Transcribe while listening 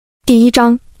第1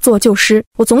章，做旧诗。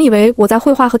我总以为我在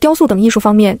绘画和雕塑等艺术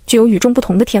方面具有与众不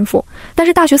同的天赋，但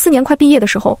是大学4年快毕业的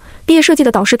时候，毕业设计的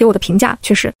导师给我的评价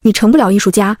却是：你成不了艺术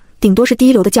家，顶多是第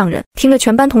一流的匠人。听着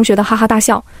全班同学的哈哈大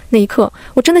笑，那一刻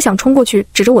我真的想冲过去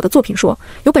指着我的作品说，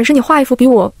有本事你画一幅比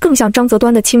我更像张择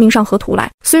端的清明上河图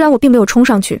来。虽然我并没有冲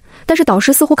上去，但是导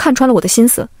师似乎看穿了我的心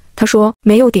思。他说，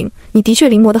没有顶，你的确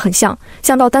临摹得很像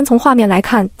到单从画面来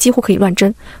看几乎可以乱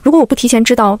真，如果我不提前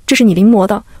知道这是你临摹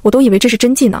的，我都以为这是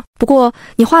真迹呢。不过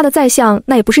你画的再像，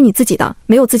那也不是你自己的，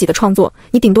没有自己的创作，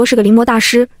你顶多是个临摹大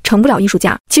师，成不了艺术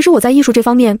家。其实我在艺术这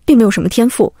方面并没有什么天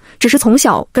赋，只是从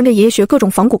小跟着爷爷学各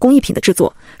种仿古工艺品的制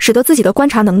作，使得自己的观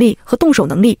察能力和动手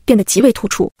能力变得极为突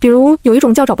出。比如有一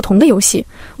种叫找不同的游戏，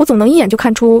我总能一眼就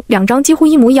看出2张几乎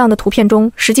一模一样的图片中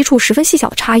实际处十分细小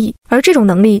的差异，而这种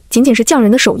能力仅仅是匠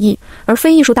人的手艺，而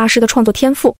非艺术大师的创作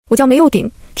天赋。我叫没有顶，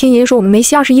听爷爷说我们梅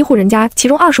西21户人家，其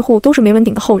中20户都是梅文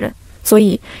鼎的后人，所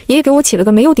以爷爷给我起了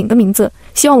个没有顶的名字，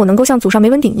希望我能够像祖上梅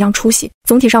文鼎一样出息。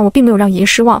总体上我并没有让爷爷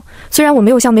失望，虽然我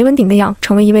没有像梅文鼎那样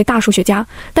成为一位大数学家，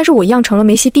但是我一样成了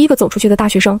梅西第一个走出去的大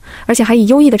学生，而且还以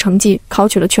优异的成绩考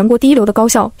取了全国第一流的高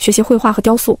校学习绘画和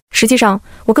雕塑。实际上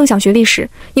我更想学历史，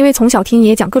因为从小听爷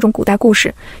爷讲各种古代故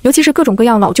事，尤其是各种各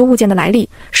样老旧物件的来历，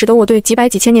使得我对几百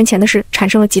几千年前的事产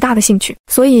生了极大的兴趣。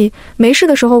所以没事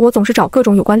的时候我总是找各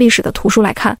种有关历史的图书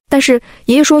来看，但是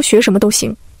爷爷说学什么都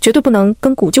行，绝对不能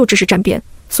跟古旧知识沾边，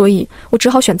所以我只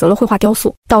好选择了绘画雕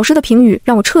塑。导师的评语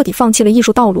让我彻底放弃了艺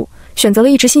术道路，选择了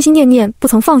一直心心念念不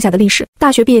曾放下的历史。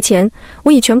大学毕业前，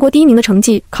我以全国第1名的成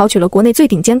绩考取了国内最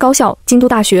顶尖高校京都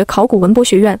大学考古文博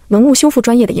学院文物修复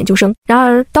专业的研究生。然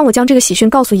而当我将这个喜讯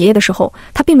告诉爷爷的时候，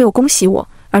他并没有恭喜我，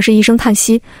而是一声叹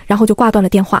息，然后就挂断了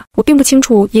电话。我并不清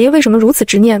楚爷爷为什么如此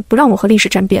执念不让我和历史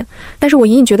沾边，但是我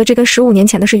隐隐觉得这跟15年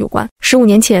前的事有关。15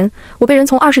年前，我被人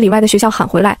从20里外的学校喊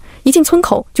回来，一进村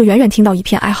口就远远听到一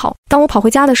片哀嚎。当我跑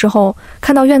回家的时候，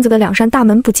看到院子的2扇大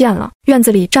门不见了，院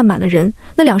子里站满了人，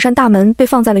那2扇大门被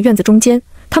放在了院子中间，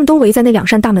他们都围在那2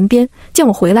扇大门边，见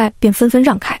我回来便纷纷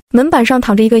让开。门板上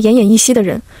躺着一个奄奄一息的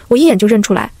人，我一眼就认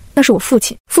出来，那是我父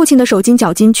亲。父亲的手筋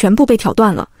脚筋全部被挑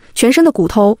断了，全身的骨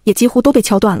头也几乎都被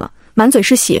敲断了，满嘴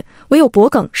是血，唯有脖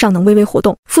颈尚能微微活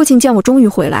动。父亲见我终于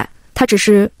回来，他只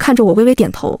是看着我微微点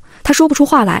头，他说不出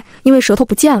话来，因为舌头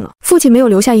不见了。父亲没有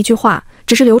留下一句话，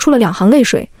只是流出了2行泪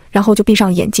水，然后就闭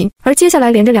上眼睛。而接下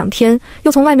来连着2天，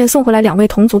又从外面送回来2位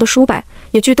同族的叔伯，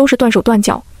也俱都是断手断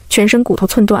脚，全身骨头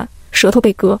寸断，舌头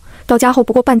被割，到家后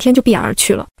不过半天就闭眼而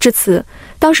去了。至此，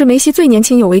当时梅西最年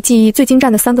轻有为技艺最精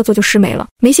湛的3个做旧师没了。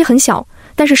梅西很小，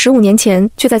但是15年前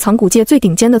却在藏古界最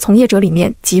顶尖的从业者里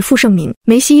面极负盛名。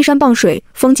梅西依山傍水，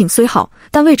风景虽好，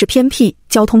但位置偏僻，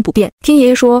交通不便。听爷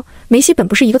爷说，梅西本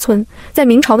不是一个村，在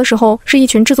明朝的时候是一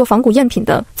群制作仿古赝品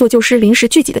的做旧师临时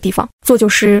聚集的地方。做旧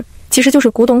师其实就是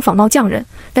古董仿冒匠人，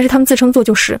但是他们自称做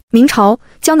旧师。明朝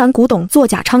江南古董作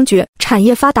假猖獗，产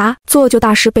业发达，做旧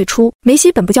大师辈出。梅西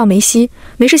本不叫梅西，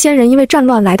梅氏先人因为战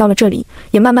乱来到了这里，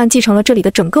也慢慢继承了这里的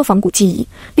整个仿古技艺，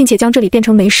并且将这里变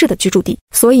成梅氏的居住地，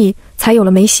所以才有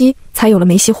了梅西，才有了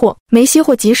梅西货。梅西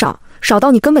货极少，少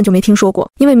到你根本就没听说过，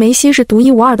因为梅西是独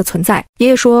一无二的存在。爷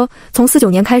爷说，从49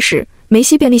年开始，梅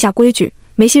西便立下规矩，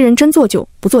梅西人真做旧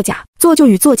不做假，做旧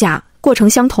与做假过程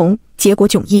相同，结果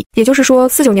迥异。也就是说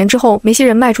，49年之后，梅西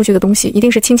人卖出去的东西一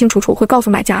定是清清楚楚会告诉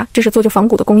买家，这是做旧仿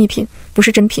古的工艺品，不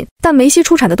是真品。但梅西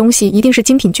出产的东西一定是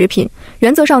精品绝品，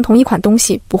原则上同一款东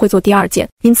西不会做第2件，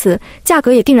因此价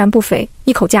格也定然不菲，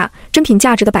一口价，真品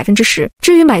价值的10%。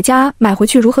至于买家买回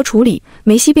去如何处理，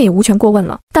梅西便也无权过问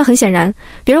了。但很显然，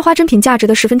别人花真品价值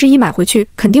的1/10买回去，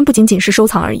肯定不仅仅是收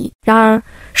藏而已。然而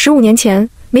15年前，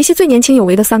梅西最年轻有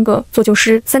为的3个做旧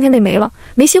师3天内没了，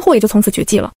梅西货也就从此绝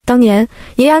迹了。当年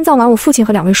爷爷安葬完我父亲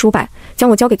和2位叔伯，将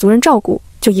我交给族人照顾，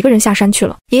就一个人下山去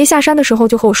了。爷爷下山的时候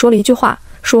就和我说了一句话，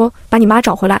说把你妈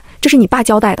找回来，这是你爸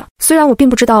交代的。虽然我并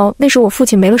不知道那时我父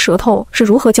亲没了舌头是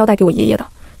如何交代给我爷爷的，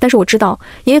但是我知道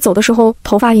爷爷走的时候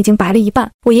头发已经白了一半。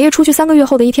我爷爷出去3个月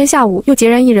后的一天下午，又孑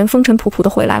然一人风尘仆仆地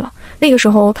回来了。那个时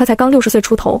候他才刚60岁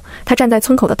出头，他站在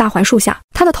村口的大槐树下，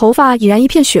他的头发已然一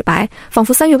片雪白，仿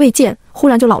佛3月未见，忽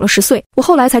然就老了10岁。我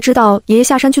后来才知道爷爷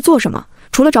下山去做什么，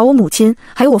除了找我母亲，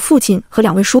还有我父亲和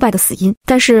2位叔伯的死因。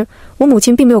但是我母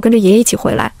亲并没有跟着爷爷一起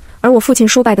回来，而我父亲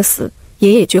叔伯的死，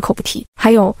爷爷也绝口不提。还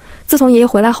有，自从爷爷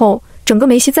回来后，整个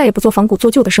梅西再也不做仿古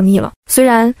做旧的生意了。虽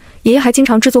然爷爷还经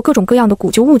常制作各种各样的古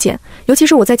旧物件，尤其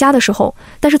是我在家的时候，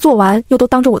但是做完又都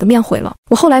当着我的面毁了。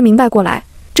我后来明白过来，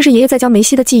这是爷爷在将梅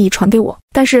西的技艺传给我。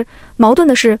但是矛盾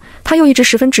的是，他又一直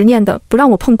十分执念的不让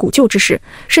我碰古旧之事，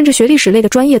甚至学历史类的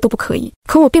专业都不可以。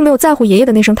可我并没有在乎爷爷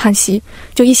的那声叹息，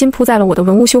就一心扑在了我的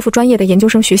文物修复专业的研究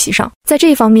生学习上。在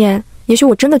这一方面，也许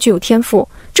我真的具有天赋，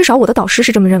至少我的导师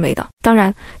是这么认为的。当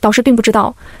然，导师并不知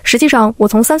道，实际上我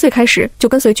从3岁开始就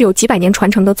跟随具有几百年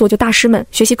传承的做旧大师们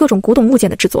学习各种古董物件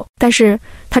的制作。但是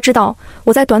他知道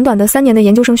我在短短的3年的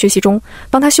研究生学习中，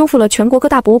帮他修复了全国各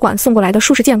大博物馆送过来的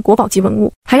数十件国宝级文物，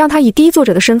还让他以第一作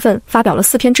者的身份发表了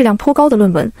4篇质量颇高的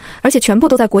论文，而且全部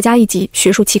都在国家一级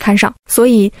学术期刊上。所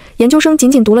以研究生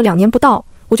仅仅读了2年不到，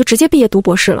我就直接毕业读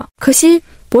博士了。可惜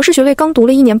博士学位刚读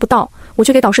了1年不到，我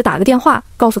却给导师打了个电话，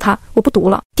告诉他我不读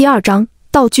了。第2章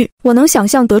道具。我能想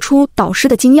象得出导师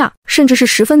的惊讶，甚至是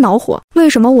十分恼火。为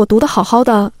什么我读得好好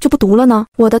的就不读了呢？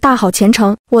我的大好前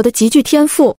程，我的极具天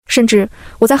赋，甚至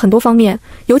我在很多方面，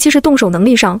尤其是动手能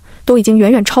力上，都已经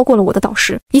远远超过了我的导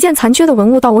师。一件残缺的文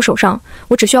物到我手上，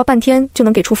我只需要半天就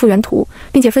能给出复原图，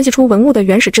并且分析出文物的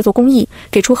原始制作工艺，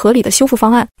给出合理的修复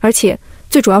方案。而且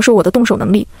最主要是我的动手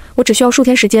能力，我只需要数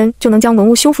天时间就能将文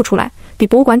物修复出来，比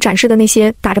博物馆展示的那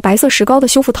些打着白色石膏的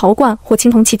修复陶罐或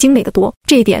青铜器精美得多。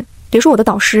这一点别说我的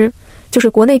导师，就是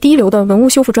国内第一流的文物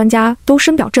修复专家都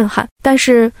深表震撼。但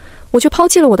是我却抛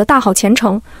弃了我的大好前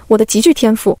程，我的极具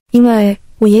天赋，因为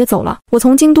我爷爷走了。我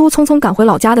从京都匆匆赶回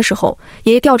老家的时候，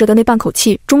爷爷吊着的那半口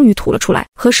气终于吐了出来。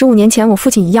和15年前我父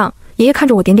亲一样，爷爷看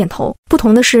着我点点头。不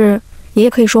同的是，爷爷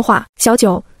可以说话。小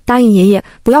九，答应爷爷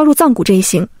不要入藏古这一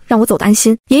行，让我走得安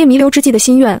心。爷爷弥留之际的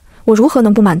心愿，我如何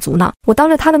能不满足呢？我当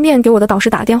着他的面给我的导师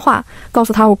打电话，告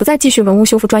诉他我不再继续文物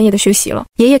修复专业的学习了。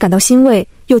爷爷感到欣慰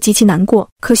又极其难过。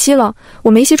可惜了，我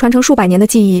梅西传承数百年的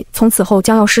技艺从此后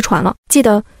将要失传了。记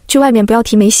得去外面不要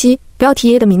提梅西，不要提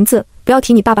爷爷的名字，不要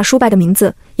提你爸爸叔伯的名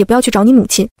字，也不要去找你母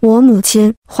亲。我母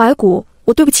亲怀古，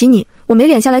我对不起你，我没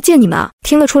脸下来见你们啊。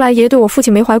听得出来，爷爷对我父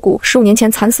亲没怀古15年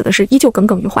前惨死的事依旧耿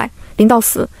耿于怀，临到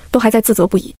死都还在自责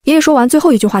不已。爷爷说完最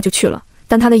后一句话就去了，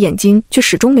但他的眼睛却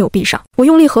始终没有闭上。我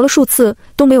用力合了数次，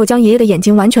都没有将爷爷的眼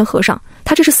睛完全合上。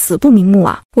他这是死不瞑目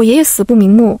啊！我爷爷死不瞑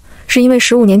目，是因为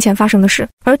15年前发生的事。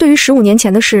而对于15年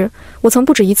前的事，我曾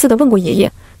不止一次地问过爷爷，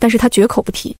但是他绝口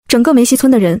不提。整个梅溪村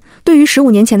的人对于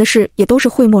15年前的事也都是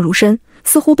讳莫如深，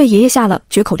似乎被爷爷下了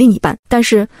绝口令一般。但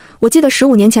是我记得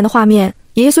15年前的画面，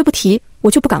爷爷虽不提，我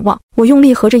就不敢忘。我用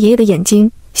力合着爷爷的眼睛，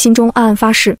心中暗暗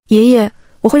发誓：爷爷，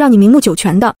我会让你名目久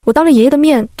全的。我当着爷爷的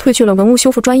面退去了文物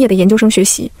修复专业的研究生学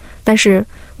习，但是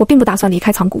我并不打算离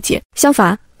开藏古界，相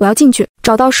反，我要进去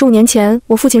找到15年前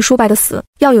我父亲叔伯的死。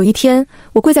要有一天，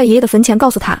我跪在爷爷的坟前，告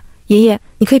诉他：爷爷，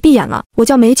你可以闭眼了。我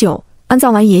叫美九，安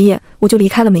葬完爷爷，我就离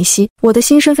开了梅西。我的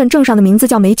新身份证上的名字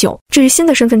叫美九。至于新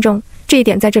的身份证，这一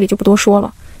点在这里就不多说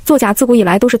了。作假自古以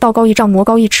来都是道高一丈，魔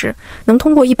高一尺，能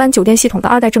通过一般酒店系统的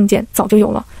2代证件早就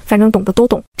有了，反正懂的都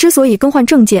懂。之所以更换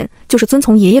证件，就是遵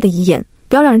从爷爷的遗言，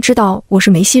不要让人知道我是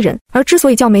梅西人。而之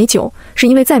所以叫美九，是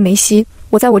因为在梅西，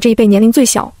我在我这一辈年龄最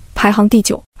小，排行第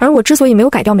9。而我之所以没有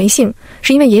改掉梅姓，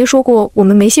是因为爷爷说过，我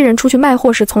们梅西人出去卖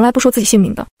货时从来不说自己姓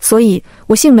名的，所以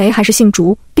我姓梅还是姓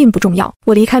竹并不重要。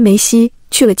我离开梅西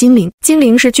去了金陵，金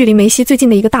陵是距离梅西最近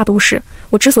的一个大都市。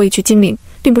我之所以去金陵，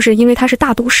并不是因为它是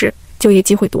大都市，就业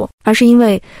机会多，而是因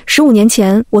为15年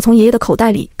前我从爷爷的口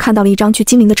袋里看到了一张去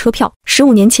金陵的车票。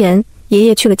15年前爷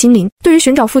爷去了金陵。对于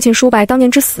寻找父亲叔伯当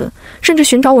年之死，甚至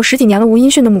寻找我10几年了无音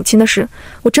讯的母亲的事，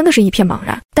我真的是一片茫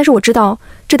然。但是我知道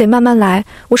这得慢慢来，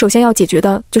我首先要解决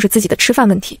的就是自己的吃饭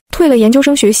问题。退了研究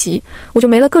生学习，我就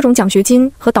没了各种奖学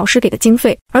金和导师给的经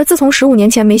费。而自从15年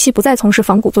前梅西不再从事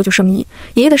仿古做旧生意，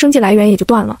爷爷的生计来源也就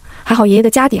断了。还好爷爷的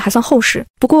家底还算厚实，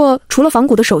不过除了仿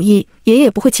古的手艺，爷爷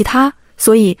也不会其他，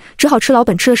所以只好吃老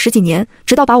本吃了10几年，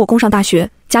直到把我供上大学，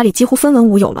家里几乎分文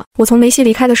无有了。我从梅西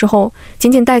离开的时候，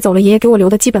仅仅带走了爷爷给我留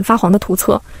的基本发黄的图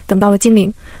册。等到了金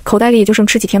陵，口袋里也就剩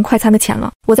吃几天快餐的钱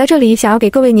了。我在这里想要给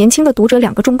各位年轻的读者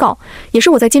2个忠告，也是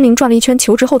我在金陵转了一圈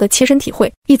求职后的切身体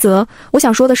会。一则，我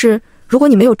想说的是，如果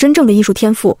你没有真正的艺术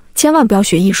天赋，千万不要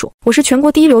学艺术。我是全国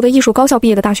第一流的艺术高校毕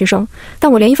业的大学生，但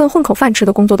我连一份混口饭吃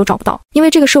的工作都找不到，因为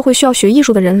这个社会需要学艺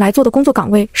术的人来做的工作岗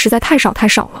位实在太少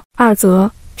了。二则，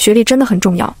学历真的很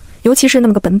重要，尤其是那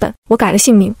么个本本。我改了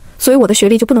姓名，所以我的学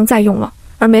历就不能再用了。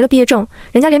而没了毕业证，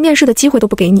人家连面试的机会都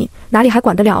不给你，哪里还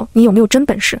管得了你有没有真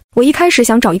本事？我一开始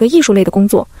想找一个艺术类的工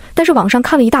作，但是网上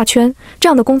看了一大圈，这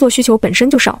样的工作需求本身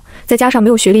就少，再加上没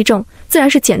有学历证，自然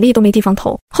是简历都没地方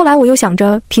投。后来我又想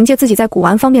着凭借自己在古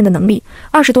玩方面的能力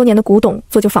，20多年的古董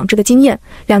做旧仿制的经验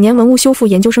，2年文物修复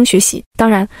研究生学习。当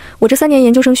然，我这3年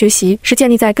研究生学习是建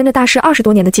立在跟着大师20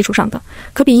多年的基础上的，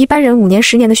可比一般人5年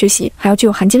10年的学习还要具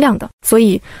有含金量的。所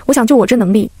以我想就我这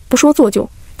能力，不说做旧，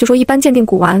就说一般鉴定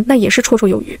古玩，那也是绰绰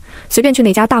有余。随便去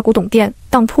哪家大古董店、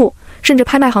当铺，甚至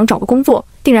拍卖行找个工作，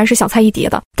定然是小菜一碟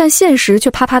的。但现实却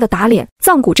啪啪的打脸。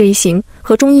藏古这一行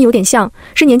和中医有点像，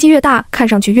是年纪越大看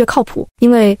上去越靠谱，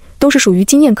因为都是属于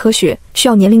经验科学，需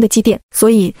要年龄的积淀。所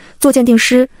以做鉴定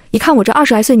师，一看我这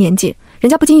20来岁年纪，人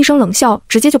家不禁一声冷笑，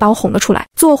直接就把我哄了出来。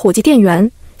做伙计店员，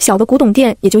小的古董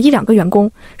店也就1-2个员工，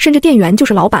甚至店员就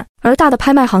是老板，而大的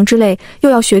拍卖行之类又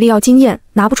要学历要经验，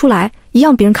拿不出来，一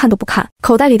样别人看都不看。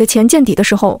口袋里的钱见底的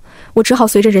时候，我只好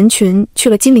随着人群去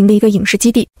了金陵的一个影视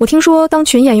基地。我听说当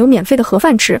群演有免费的盒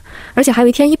饭吃，而且还有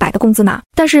1天100的工资拿。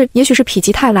但是也许是否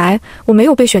极泰来，我没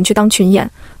有被选去当群演，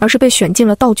而是被选进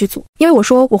了道具组。因为我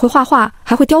说我会画画，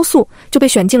还会雕塑，就被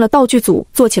选进了道具组，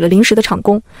做起了临时的场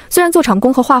工。虽然做场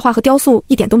工和画画和雕塑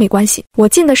一点都没关系，我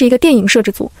进的是一个电影摄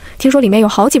制组，听说里面有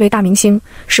好几位大明星，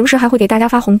时不时还会给大家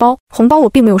发红包。红包我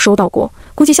并没有收到过，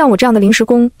估计像我这样的临时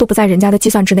工都不在人家的计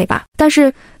算之内吧。但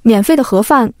是免费的盒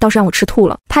饭倒是让我吃吐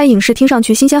了。拍影视听上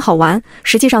去新鲜好玩，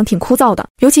实际上挺枯燥的。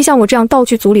尤其像我这样道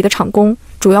具组里的场工，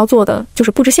主要做的就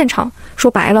是布置现场，说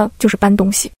白了就是搬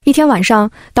东西。一天晚上，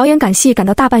导演赶戏赶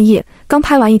到大半夜，刚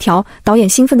拍完一条，导演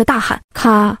兴奋地大喊：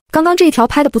咔，刚刚这一条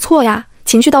拍得不错呀，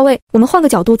情绪到位，我们换个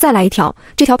角度再来一条，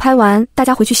这条拍完大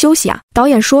家回去休息啊。导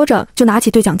演说着就拿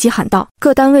起对讲机喊道：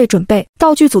各单位准备。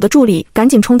道具组的助理赶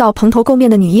紧冲到蓬头垢面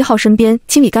的女1号身边，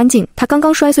清理干净她刚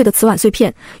刚摔碎的瓷碗碎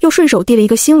片，又顺手递了一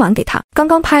个新碗给她。刚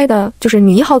刚拍的就是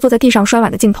女1号坐在地上摔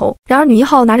碗的镜头，然而女1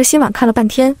号拿着新碗看了半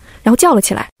天，然后叫了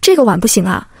起来：这个碗不行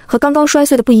啊，和刚刚摔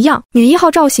碎的不一样。女1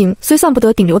号赵醒虽算不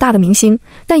得顶流大的明星，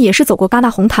但也是走过戛纳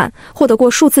红毯，获得过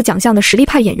数次奖项的实力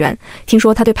派演员。听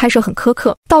说她对拍摄很苛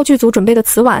刻。道具组准备的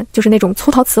瓷碗就是那种粗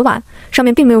陶瓷碗，上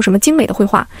面并没有什么精美的绘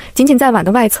画，仅仅在碗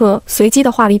的外侧随机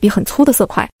地画了一笔很粗的色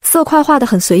块，色块画得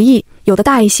很随意，有的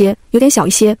大一些，有点小一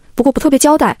些，不过不特别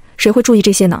交代，谁会注意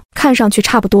这些呢？看上去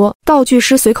差不多。道具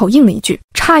师随口应了一句：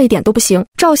差一点都不行。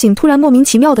赵醒突然莫名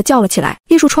其妙地叫了起来：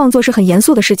艺术创作是很严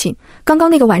肃的事情，刚刚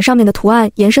那个碗上面的图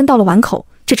案延伸到了碗口，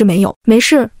这只没有。没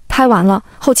事，拍完了，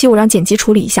后期我让剪辑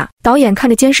处理一下。导演看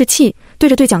着监视器，对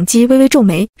着对讲机微微皱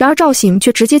眉，然而赵醒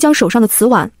却直接将手上的瓷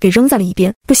碗给扔在了一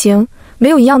边。不行，没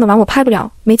有一样的碗我拍不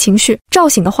了，没情绪。赵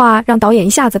醒的话让导演一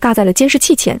下子尬在了监视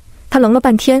器前，他愣了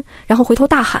半天，然后回头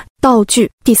大喊：道具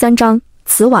第3章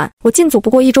瓷碗。我进组不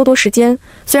过1周多时间，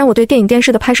虽然我对电影电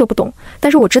视的拍摄不懂，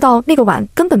但是我知道那个碗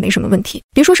根本没什么问题。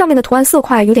别说上面的图案色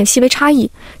块有点细微差异，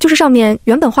就是上面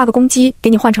原本画个公鸡给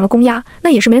你换成了公鸭，那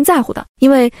也是没人在乎的，因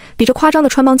为比这夸张的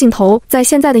穿帮镜头在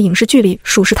现在的影视剧里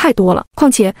属实太多了。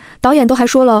况且导演都还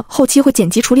说了后期会剪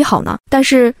辑处理好呢，但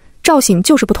是赵醒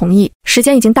就是不同意。时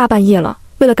间已经大半夜了，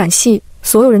为了赶戏，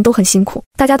所有人都很辛苦，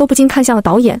大家都不禁看向了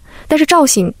导演，但是赵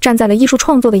醒站在了艺术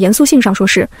创作的严肃性上说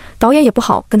事，导演也不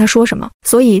好跟他说什么，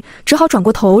所以只好转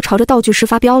过头朝着道具师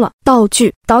发飙了。道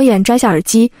具。导演摘下耳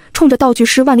机，冲着道具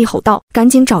师万历吼道：赶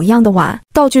紧找一样的碗。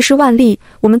道具师万历，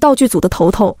我们道具组的头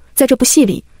头，在这部戏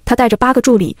里他带着8个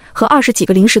助理和20几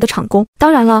个临时的场工，当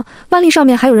然了，万历上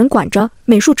面还有人管着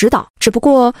美术指导，只不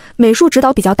过美术指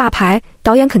导比较大牌，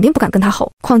导演肯定不敢跟他吼。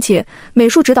况且美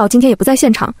术指导今天也不在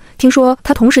现场，听说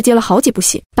他同时接了好几部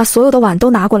戏，把所有的碗都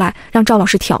拿过来让赵老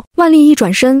师挑。万历一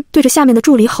转身对着下面的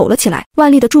助理吼了起来，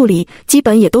万历的助理基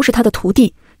本也都是他的徒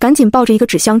弟，赶紧抱着一个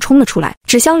纸箱冲了出来，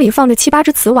纸箱里放着7、8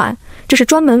只瓷碗，这是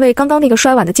专门为刚刚那个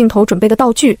摔碗的镜头准备的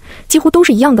道具，几乎都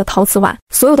是一样的陶瓷碗。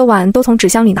所有的碗都从纸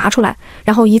箱里拿出来，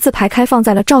然后一字排开放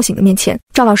在了赵醒的面前。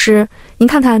赵老师，您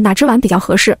看看哪只碗比较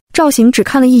合适？赵醒只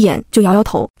看了一眼就摇摇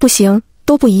头，不行，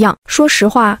都不一样。说实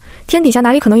话，天底下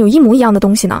哪里可能有一模一样的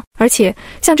东西呢？而且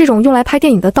像这种用来拍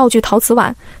电影的道具陶瓷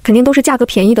碗，肯定都是价格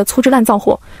便宜的粗制滥造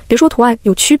货，别说图案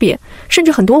有区别，甚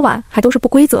至很多碗还都是不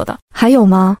规则的。还有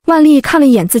吗？万历看了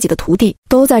一眼自己的徒弟，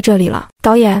都在这里了。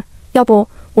导演，要不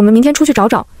我们明天出去找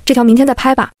找，这条明天再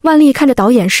拍吧。万历看着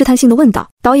导演试探性地问道。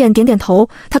导演点点头，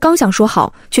他刚想说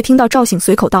好，却听到赵醒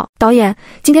随口道：导演，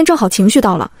今天正好情绪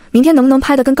到了，明天能不能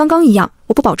拍得跟刚刚一样？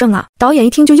我不保证啊。导演一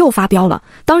听就又发飙了，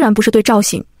当然不是对赵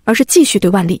醒，而是继续对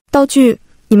万历。道具，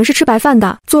你们是吃白饭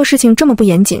的，做事情这么不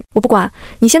严谨，我不管，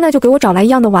你现在就给我找来一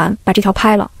样的碗，把这条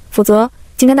拍了，否则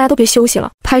今天大家都别休息了。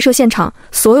拍摄现场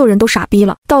所有人都傻逼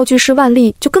了，道具师万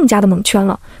历就更加的蒙圈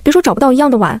了，别说找不到一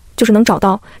样的碗，就是能找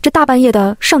到，这大半夜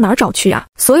的上哪儿找去啊？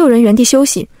所有人原地休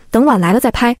息，等碗来了再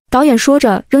拍。导演说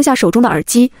着扔下手中的耳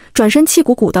机，转身气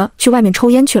鼓鼓的去外面抽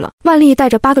烟去了。万历带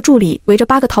着8个助理围着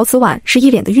8个陶瓷碗，是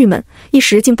一脸的郁闷，一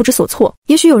时竟不知所措。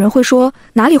也许有人会说，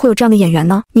哪里会有这样的演员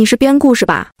呢？你是编故事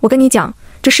吧？我跟你讲，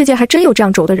这世界还真有这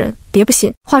样轴的人，别不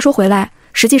信。话说回来，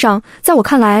实际上在我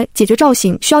看来，解决赵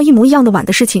醒需要一模一样的碗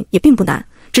的事情也并不难，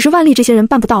只是万历这些人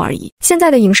办不到而已。现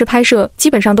在的影视拍摄基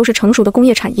本上都是成熟的工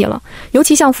业产业了，尤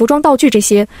其像服装道具这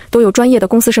些都有专业的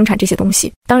公司生产这些东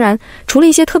西。当然，除了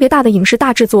一些特别大的影视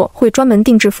大制作会专门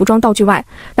定制服装道具外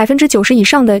，90%以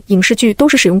上的影视剧都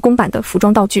是使用公版的服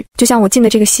装道具。就像我进的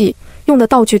这个戏，用的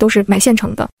道具都是买现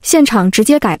成的，现场直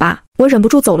接改吧。我忍不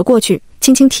住走了过去，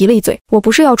轻轻提了一嘴，我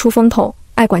不是要出风头，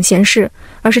爱管闲事，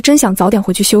而是真想早点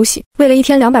回去休息。为了1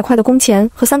天200块的工钱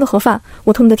和3个盒饭，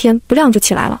我恨不得天不亮就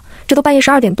起来了，这都半夜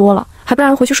12点多了，还不让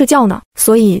人回去睡觉呢。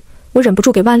所以我忍不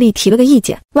住给万丽提了个意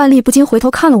见。万丽不禁回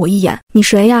头看了我一眼，你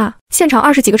谁呀？现场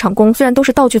20几个场工虽然都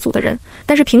是道具组的人，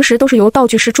但是平时都是由道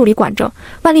具师助理管着，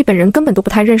万丽本人根本都不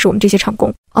太认识我们这些场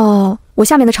工。哦，我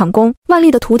下面的场工。万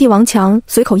丽的徒弟王强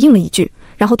随口应了一句，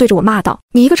然后对着我骂道，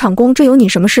你一个场工，这有你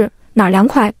什么事？哪儿凉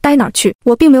快待哪儿去。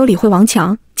我并没有理会王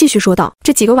强，继续说道，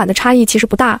这几个碗的差异其实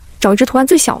不大，找一只图案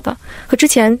最小的，和之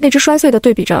前那只摔碎的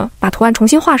对比着，把图案重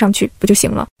新画上去不就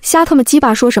行了？瞎他妈鸡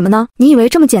巴说什么呢？你以为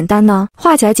这么简单呢？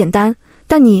画起来简单，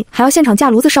但你还要现场架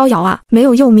炉子烧窑啊，没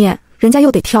有釉面，人家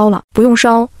又得挑了。不用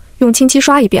烧，用清漆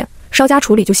刷一遍，稍加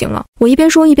处理就行了。我一边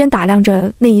说一边打量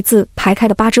着那一字排开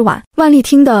的8只碗。万丽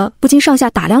听得不禁上下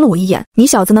打量了我一眼，你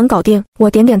小子能搞定？我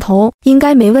点点头，应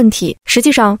该没问题。实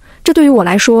际上这对于我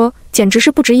来说简直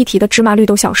是不值一提的芝麻绿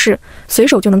豆小事，随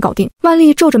手就能搞定。万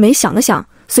丽皱着眉想了想，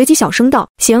随即小声道，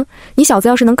行，你小子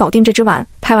要是能搞定这只碗，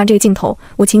拍完这个镜头，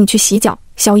我请你去洗脚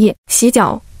宵夜。洗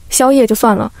脚宵夜就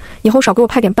算了，以后少给我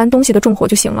派点搬东西的重活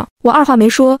就行了。我二话没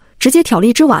说，直接挑了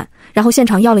一只碗，然后现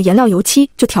场要了颜料油漆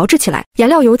就调制起来。颜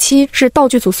料油漆是道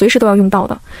具组随时都要用到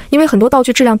的，因为很多道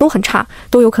具质量都很差，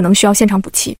都有可能需要现场补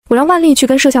漆。我让万丽去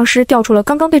跟摄像师调出了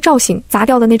刚刚被赵醒砸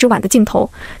掉的那只碗的镜头，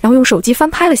然后用手机翻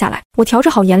拍了下来。我调制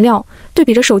好颜料，对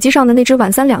比着手机上的那只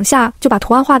碗，3、2下就把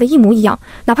图案画得一模一样，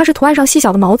哪怕是图案上细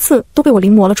小的毛刺都被我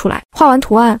临摹了出来。画完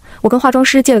图案，我跟化妆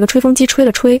师借了个吹风机吹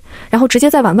了吹，然后直接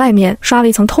在碗外面刷了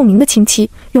一层透明的清漆，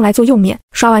用来做釉面。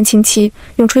刷完清漆，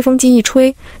用吹风机一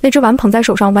吹，那只碗捧在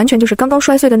手上完全就是刚刚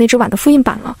摔碎的那只碗的复印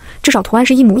版了，至少图案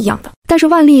是一模一样的。但是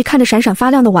万丽看着闪闪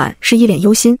发亮的碗，是一脸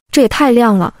忧心，这也太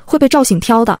亮了，会被赵醒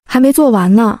挑的，还没做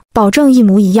完呢，保证一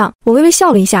模一样。我微微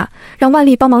笑了一下，让万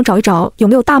丽帮忙找一找有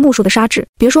没有大木数的砂纸。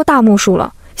别说大木数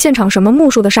了，现场什么木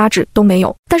数的砂纸都没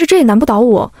有，但是这也难不倒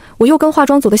我。我又跟化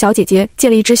妆组的小姐姐借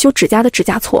了一支修指甲的指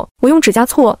甲锉，我用指甲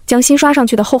锉将新刷上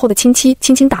去的厚厚的清漆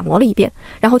轻轻打磨了一遍，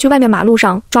然后去外面马路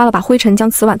上抓了把灰尘，将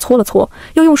瓷碗搓了搓，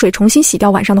又用水重新洗掉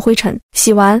碗上的灰尘，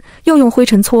洗完又用灰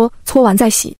尘搓，搓完再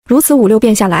洗，如此5、6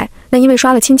遍下来，那因为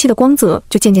刷了清漆的光泽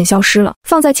就渐渐消失了。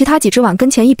放在其他几只碗跟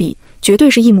前一比，绝对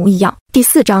是一模一样。第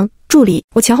4章助理，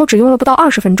我前后只用了不到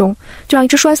20分钟，就让一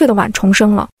只摔碎的碗重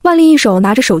生了。万丽一手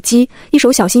拿着手机，一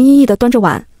手小心翼翼地端着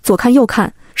碗，左看右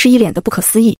看，是一脸的不可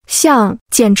思议，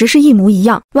简直是一模一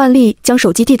样。万丽将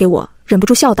手机递给我，忍不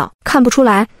住笑道，看不出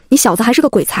来，你小子还是个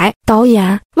鬼才。导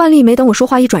演，万丽没等我说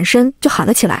话，一转身就喊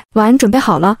了起来，碗准备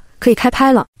好了，可以开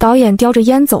拍了。导演叼着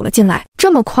烟走了进来，这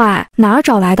么快，哪儿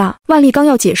找来的？万丽刚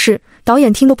要解释，导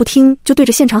演听都不听，就对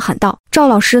着现场喊道，赵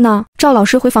老师呢？赵老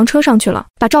师回房车上去了，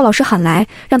把赵老师喊来，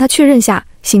让他确认下，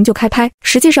行就开拍。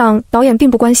实际上导演并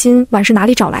不关心碗是哪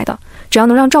里找来的，只要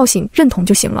能让赵醒认同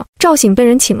就行了。赵醒被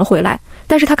人请了回来，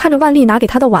但是他看着万丽拿给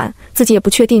他的碗，自己也不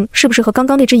确定是不是和刚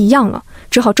刚那只一样了，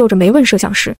只好皱着眉问摄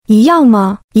像师，一样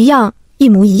吗？一样，一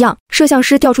模一样。摄像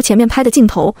师调出前面拍的镜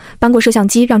头，搬过摄像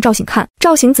机让赵醒看。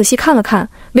赵醒仔细看了看，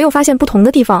没有发现不同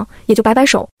的地方，也就摆摆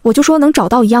手。我就说能找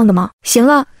到一样的吗？行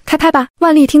了，开拍吧。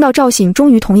万丽听到赵醒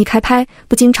终于同意开拍，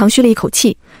不禁长吁了一口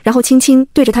气，然后轻轻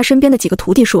对着他身边的几个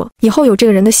徒弟说，以后有这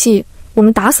个人的戏，我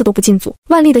们打死都不进组。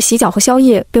万丽的洗脚和宵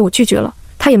夜被我拒绝了，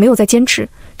他也没有再坚持，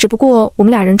只不过我们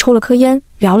俩人抽了颗烟，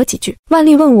聊了几句。万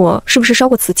丽问我是不是烧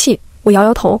过瓷器，我摇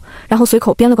摇头，然后随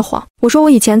口编了个谎。我说我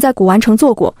以前在古玩城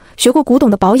做过，学过古董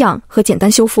的保养和简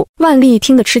单修复。万丽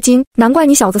听得吃惊，难怪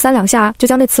你小子3、2下就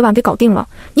将那瓷碗给搞定了，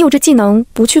你有这技能，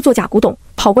不去做假古董，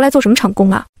跑过来做什么场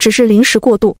工啊？只是临时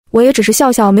过渡。我也只是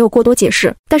笑笑，没有过多解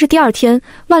释。但是第2天，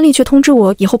万丽却通知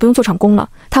我以后不用做场工了，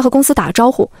她和公司打了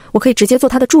招呼，我可以直接做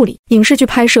她的助理。影视剧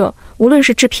拍摄，无论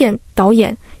是制片、导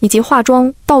演以及化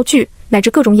妆、道具乃至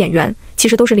各种演员，其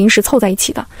实都是临时凑在一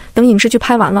起的，等影视剧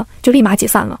拍完了就立马解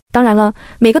散了。当然了，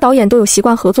每个导演都有习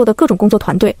惯合作的各种工作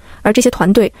团队，而这些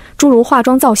团队诸如化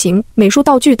妆造型、美术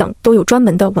道具等都有专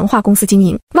门的文化公司经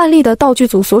营。万丽的道具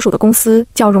组所属的公司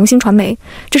叫荣兴传媒，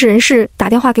这是人事打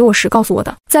电话给我时告诉我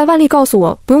的。在万丽告诉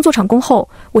我不用做场工后，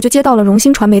我就接到了荣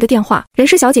兴传媒的电话。人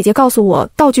事小姐姐告诉我，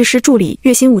道具师助理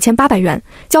月薪5800元，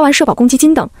交完社保公积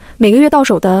金等，每个月到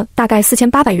手的大概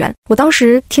4800元。我当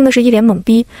时听的是一脸懵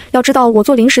逼，要知道我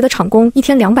做临时的场工1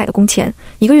天200的工钱，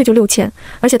一个月就6000，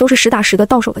而且都是实打实的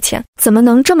到手的钱，怎么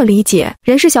能这么理解？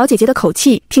人事小姐姐的口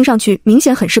气听上去明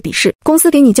显很是鄙视。公司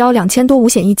给你交2000多五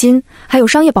险一金，还有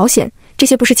商业保险，这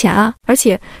些不是钱啊！而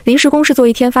且临时工是做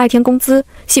1天发1天工资，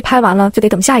戏拍完了就得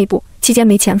等下一部，期间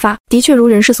没钱发。的确如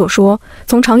人事所说，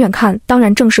从长远看，当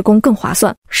然正式工更划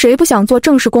算，谁不想做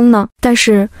正式工呢？但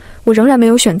是我仍然没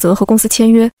有选择和公司签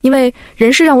约，因为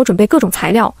人事让我准备各种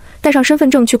材料，带上身份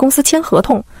证去公司签合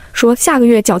同，说下个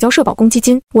月缴交社保公积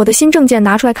金。我的新证件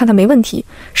拿出来看看没问题，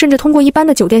甚至通过一般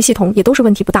的酒店系统也都是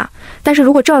问题不大。但是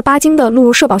如果正儿八经的录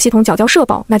入社保系统缴交社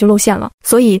保，那就露馅了。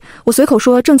所以我随口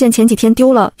说证件前几天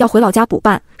丢了，要回老家补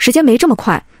办，时间没这么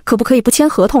快，可不可以不签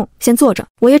合同先做着？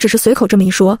我也只是随口这么一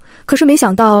说，可是没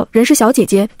想到人事小姐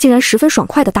姐竟然十分爽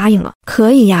快地答应了。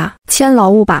可以呀，签劳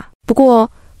务吧，不过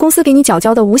公司给你缴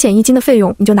交的五险一金的费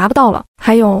用你就拿不到了，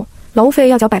还有劳务费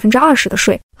要缴20%的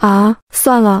税啊！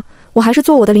算了，我还是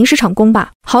做我的临时场工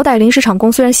吧，好歹临时场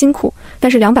工虽然辛苦，但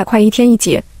是200块一天一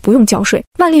节，不用交税。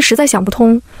万丽实在想不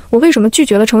通，我为什么拒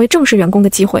绝了成为正式员工的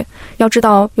机会？要知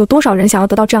道有多少人想要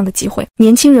得到这样的机会？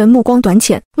年轻人目光短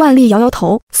浅。万丽摇摇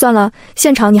头，算了，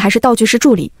现场你还是道具师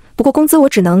助理，不过工资我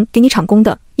只能给你场工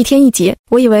的1天1节。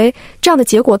我以为这样的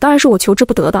结果当然是我求之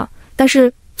不得的，但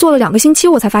是做了2个星期，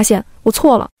我才发现我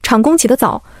错了。场工起得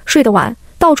早，睡得晚，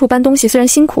到处搬东西虽然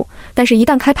辛苦，但是一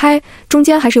旦开拍，中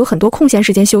间还是有很多空闲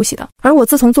时间休息的。而我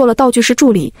自从做了道具师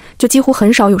助理，就几乎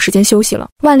很少有时间休息了。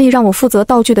万丽让我负责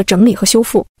道具的整理和修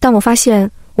复，但我发现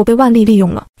我被万丽利用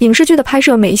了。影视剧的拍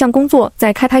摄每一项工作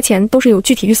在开拍前都是有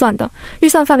具体预算的，预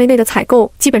算范围内的采购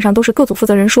基本上都是各组负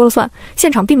责人说了算，现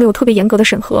场并没有特别严格的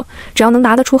审核，只要能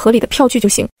拿得出合理的票据就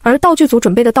行。而道具组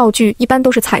准备的道具一般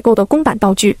都是采购的公版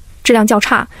道具，质量较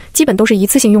差，基本都是一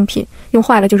次性用品，用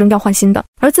坏了就扔掉换新的。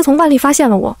而自从万丽发现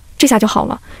了我，这下就好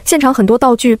了，现场很多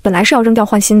道具本来是要扔掉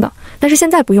换新的，但是现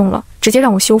在不用了，直接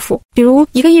让我修复。比如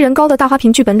一个1人高的大花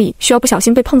瓶剧本里需要不小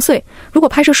心被碰碎，如果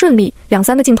拍摄顺利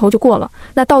，2-3个镜头就过了，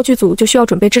那道具组就需要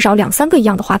准备至少2-3个一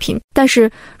样的花瓶。但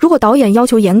是如果导演要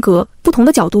求严格，不同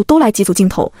的角度都来几组镜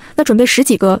头，那准备10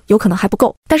几个有可能还不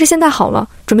够。但是现在好了，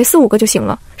准备4-5个就行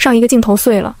了，上一个镜头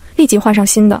碎了，立即换上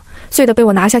新的，碎的被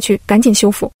我拿下去赶紧修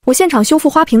复。我现场修复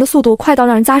花瓶的速度快到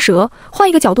让人咂舌，换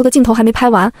一个角度的镜头还没拍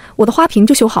完，我的花瓶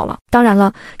就修好了。当然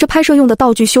了，这拍摄用的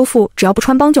道具修复只要不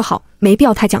穿帮就好，没必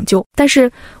要太讲究。但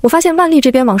是我发现万丽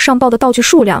这边往上报的道具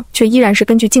数量却依然是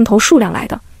根据镜头数量来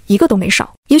的，一个都没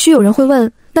少。也许有人会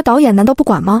问，那导演难道不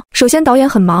管吗？首先导演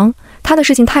很忙，他的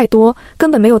事情太多，根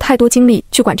本没有太多精力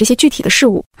去管这些具体的事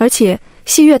务，而且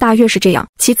戏越大越是这样。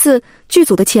其次，剧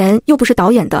组的钱又不是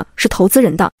导演的，是投资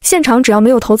人的，现场只要没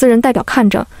有投资人代表看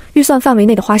着，预算范围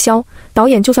内的花销，导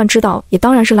演就算知道也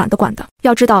当然是懒得管的。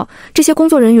要知道，这些工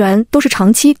作人员都是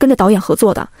长期跟着导演合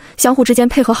作的，相互之间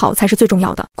配合好才是最重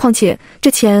要的。况且这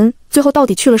钱最后到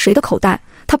底去了谁的口袋，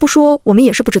他不说我们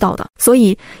也是不知道的。所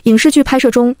以影视剧拍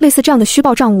摄中类似这样的虚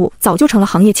报账务早就成了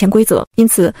行业潜规则，因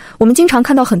此我们经常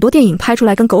看到很多电影拍出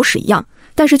来跟狗屎一样，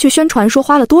但是却宣传说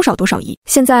花了多少多少亿。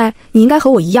现在你应该和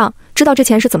我一样知道这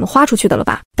钱是怎么花出去的了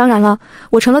吧？当然了，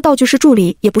我成了道具师助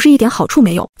理也不是一点好处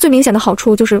没有。最明显的好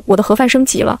处就是我的盒饭升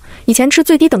级了，以前吃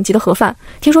最低等级的盒饭，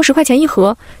听说10块钱一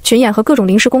盒，群演和各种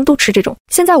临时工都吃这种。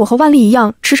现在我和万丽一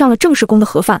样吃上了正式工的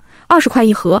盒饭，20块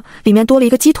一盒，里面多了一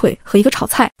个鸡腿和一个炒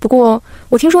菜。不过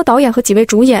我听说导演和几位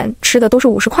主演吃的都是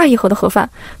50块一盒的盒饭，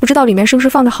不知道里面是不是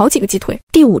放着好几个鸡腿。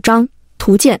第5章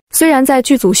图鉴。虽然在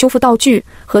剧组修复道具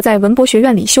和在文博学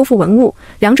院里修复文物，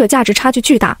两者价值差距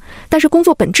巨大，但是工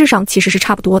作本质上其实是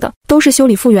差不多的，都是修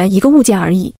理复原一个物件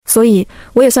而已。所以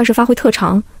我也算是发挥特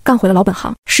长，干回了老本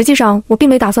行。实际上我并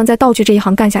没打算在道具这一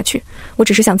行干下去，我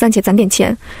只是想暂且攒点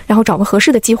钱，然后找个合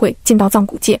适的机会进到藏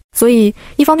古界。所以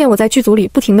一方面我在剧组里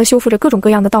不停地修复着各种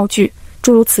各样的道具，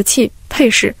诸如瓷器、配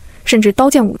饰，甚至刀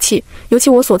剑武器，尤其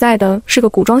我所在的是个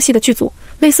古装戏的剧组，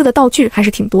类似的道具还是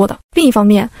挺多的。另一方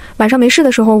面，晚上没事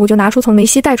的时候，我就拿出从梅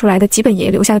西带出来的几本爷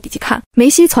爷留下的笔记看。梅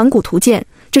西传古图鉴，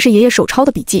这是爷爷手抄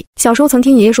的笔记。小时候曾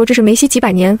听爷爷说，这是梅西几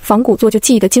百年仿古做就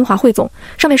记忆的精华汇总，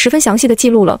上面十分详细的记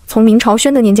录了从明朝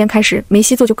宣德年间开始，梅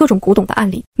西做就各种古董的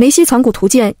案例。梅西传古图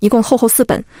鉴一共厚厚4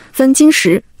本，分金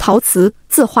石、陶瓷、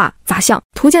字画、杂项。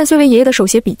图鉴虽为爷爷的手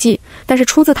写笔记，但是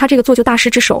出自他这个做旧大师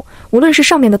之手，无论是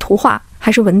上面的图画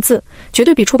还是文字，绝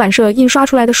对比出版社印刷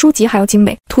出来的书籍还要精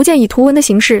美。图鉴以图文的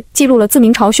形式记录了自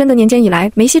明朝宣德年间以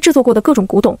来梅西制作过的各种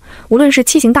古董，无论是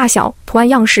器型大小、图案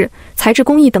样式、材质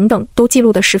工艺等等，都记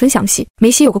录得十分详细。梅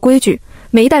西有个规矩，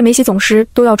每一代梅西总师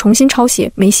都要重新抄写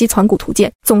梅西传古图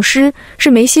鉴。总师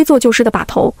是梅西做旧师的把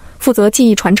头，负责技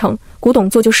艺传承、古董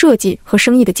做旧设计和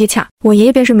生意的接洽。我爷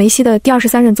爷便是梅西的第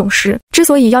23任总师。之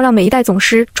所以要让每一代总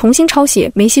师重新抄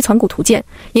写梅西传古图鉴，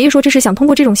爷爷说这是想通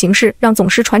过这种形式让总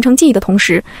师传承技艺的同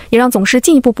时，也让总师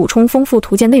进一步补充丰富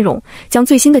图鉴内容，将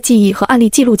最新的技艺和案例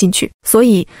记录进去。所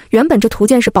以原本这图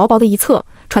鉴是薄薄的一册，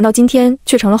传到今天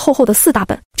却成了厚厚的4大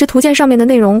本。这图鉴上面的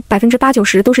内容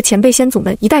80%-90%都是前辈先祖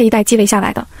们一代一代积累下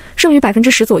来的，剩余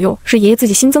10%左右是爷爷自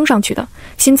己新增上去的，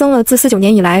新增了自49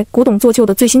年以来古董做旧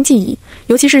的最新技艺，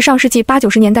尤其是上世纪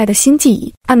80-90年代的新技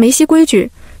艺。按梅西规矩，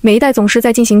每一代总师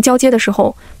在进行交接的时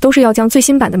候，都是要将最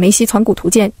新版的梅西传古图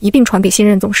鉴一并传给新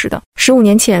任总师的。15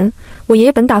年前，我爷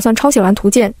爷本打算抄写完图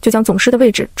鉴就将总师的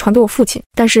位置传给我父亲，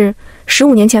但是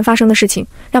15年前发生的事情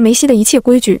让梅西的一切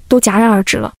规矩都戛然而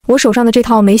止了。我手上的这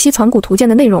套梅西传古图鉴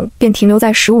的内容便停留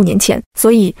在15年前，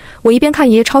所以我一边看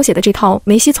爷爷抄写的这套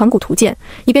梅西传古图鉴，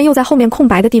一边又在后面空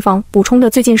白的地方补充着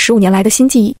最近15年来的新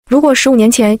技艺。如果15年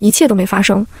前一切都没发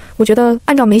生，我觉得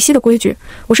按照梅西的规矩，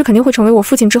我是肯定会成为我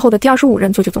父亲之后的第25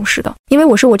任做旧总师的，因为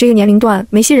我是我这个年龄段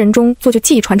梅西人中做旧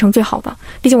技艺传承最好的，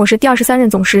毕竟我是第23任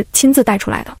总师亲自带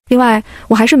出来的。另外，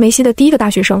我还是梅西的第一个大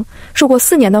学生，受过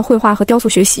4年的绘画和雕塑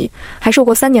学习，还受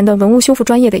过3年的文物修复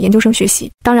专业的研究生学习。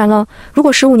当然了，如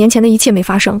果15年前的一切没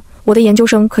发生，我的研究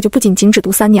生可就不仅仅只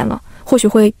读3年了，或许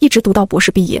会一直读到博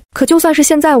士毕业。可就算是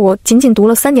现在我仅仅读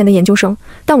了3年的研究生，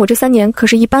但我这3年可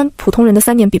是一般普通人的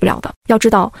3年比不了的。要知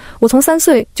道，我从3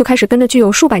岁就开始跟着具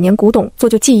有数百年古董做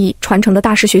旧技艺传承的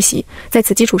大师学习，在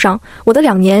此基础上，我的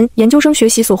2年研究生学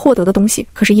习所获得的东西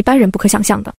可是一般人不可想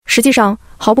象的。实际上，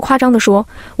毫不夸张地说，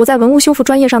我在文物修复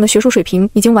专业上的学术水平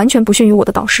已经完全不逊于我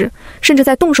的导师，甚至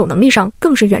在动手能力上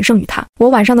更是远胜于他。我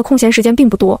晚上的空闲时间并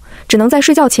不多，只能在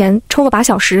睡觉前抽个把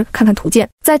小时看看图鉴。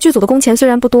在剧组的工钱虽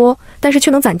然不多，但是却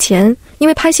能攒钱，因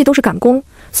为拍戏都是赶工，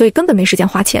所以根本没时间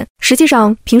花钱。实际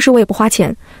上，平时我也不花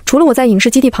钱，除了我在影视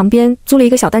基地旁边租了一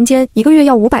个小单间，1个月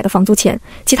要500的房租钱，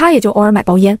其他也就偶尔买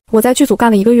包烟。我在剧组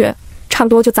干了1个月，差不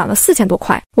多就攒了4000多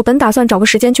块。我本打算找个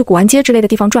时间去古玩街之类的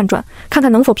地方转转，看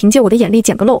看能否凭借我的眼力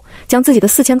捡个漏，将自己的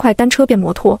4000块单车变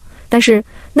摩托。但是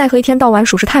奈何一天到晚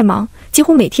属实太忙，几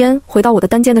乎每天回到我的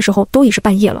单间的时候都已是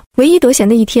半夜了。唯一得闲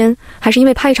的一天，还是因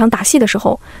为拍一场打戏的时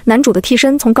候，男主的替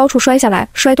身从高处摔下来，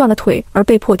摔断了腿，而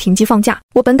被迫停机放假。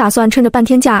我本打算趁着半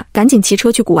天假赶紧骑车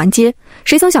去古玩街，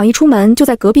谁曾想一出门就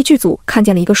在隔壁剧组看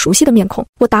见了一个熟悉的面孔。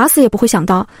我打死也不会想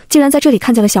到，竟然在这里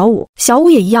看见了小五。小五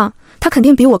也一样，他肯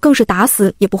定比我更是打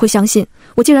死也不会相信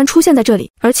我竟然出现在这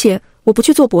里，而且我不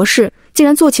去做博士，竟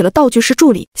然做起了道具师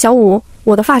助理。小五，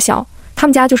我的发小，他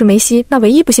们家就是梅西那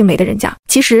唯一不姓梅的人家。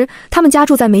其实他们家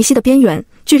住在梅西的边缘，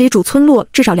距离主村落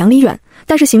至少2里远，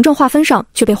但是行政划分上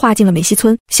却被划进了梅西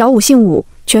村。小五姓武，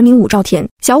全名武兆田。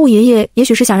小五爷爷也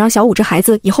许是想让小五这孩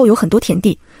子以后有很多田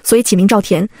地，所以起名兆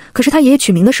田。可是他爷爷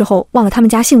取名的时候忘了他们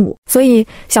家姓武，所以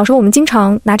小时候我们经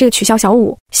常拿这个取笑小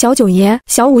五。小九爷，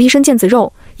小五一身腱子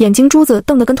肉，眼睛珠子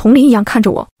瞪得跟铜铃一样看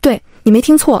着我。对，你没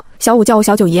听错，小五叫我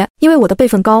小九爷，因为我的辈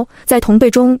分高，在同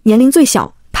辈中年龄最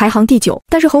小，排行第9。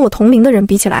但是和我同龄的人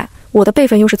比起来，我的辈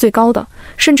分又是最高的，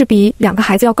甚至比2个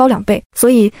孩子要高2倍，所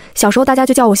以小时候大家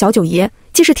就叫我小九爷，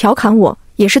既是调侃我，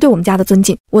也是对我们家的尊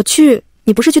敬。我去，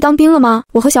你不是去当兵了吗？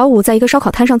我和小五在一个烧烤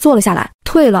摊上坐了下来。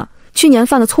退了，去年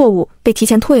犯了错误，被提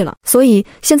前退了，所以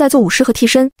现在做武师和替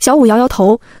身。小五摇摇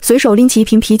头，随手拎起一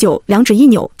瓶啤酒，2指一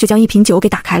扭就将一瓶酒给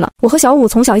打开了。我和小五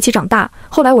从小一起长大，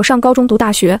后来我上高中读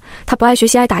大学，他不爱学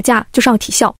习爱打架，就上了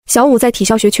体校。小五在体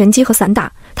校学拳击和散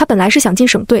打，他本来是想进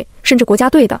省队甚至国家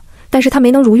队的，但是他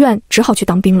没能如愿，只好去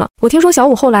当兵了。我听说小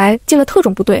五后来进了特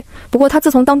种部队，不过他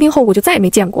自从当兵后我就再也没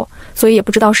见过，所以也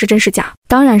不知道是真是假。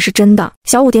当然是真的。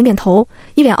小五点点头，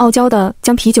一脸傲娇的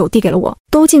将啤酒递给了我。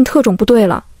都进特种部队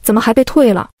了，怎么还被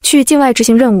退了？去境外执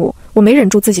行任务，我没忍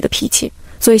住自己的脾气，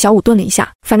所以小五顿了一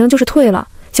下，反正就是退了。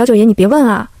小九爷你别问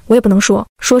啊，我也不能说。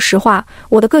说实话，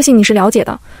我的个性你是了解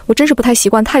的，我真是不太习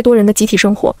惯太多人的集体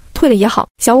生活，退了也好。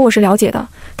小五我是了解的，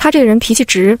他这个人脾气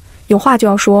直，有话就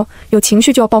要说，有情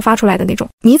绪就要爆发出来的那种。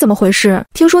你怎么回事？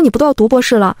听说你不都要读博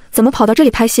士了，怎么跑到这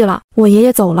里拍戏了？我爷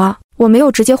爷走了。我没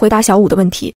有直接回答小五的问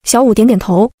题。小五点点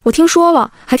头，我听说了，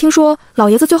还听说老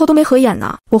爷子最后都没合眼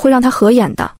呢，我会让他合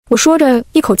眼的。我说着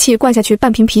一口气灌下去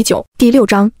半瓶啤酒。第6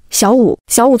章，小五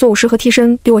做武师和替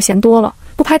身比我闲多了，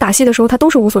不拍打戏的时候他都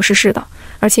是无所事事的，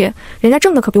而且人家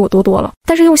挣的可比我多了。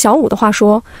但是用小五的话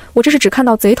说，我这是只看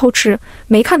到贼偷吃，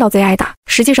没看到贼挨打。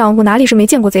实际上我哪里是没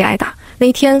见过贼挨打，那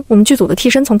一天我们剧组的替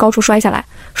身从高处摔下来，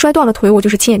摔断了腿，我就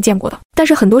是亲眼见过的。但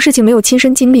是很多事情没有亲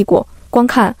身经历过，光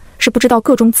看是不知道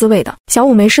各种滋味的。小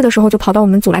五没事的时候就跑到我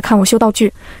们组来看我修道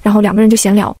具，然后2个人就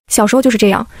闲聊。小时候就是这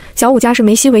样，小五家是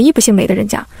梅西唯一不姓梅的人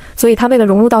家，所以他为了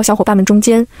融入到小伙伴们中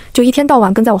间，就一天到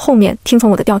晚跟在我后面听从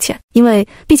我的调遣。因为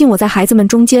毕竟我在孩子们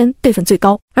中间辈分最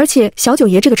高，而且小九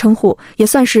爷这个称呼也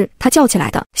算是他叫起来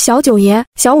的。小九爷。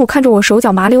小五看着我手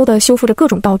脚麻溜地修复着各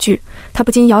种道具，他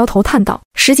不禁摇摇头叹道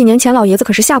：10几年前老爷子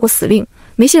可是下过死令，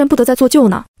梅西人不得再做旧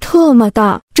呢。特么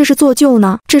的，这是做旧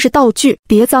呢，这是道具，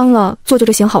别脏了，做旧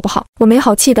就行好不好？我没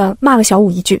好气地骂了小五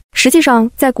一句。实际上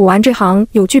在古玩这行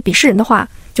有句鄙视人的话，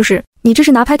就是你这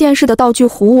是拿拍电视的道具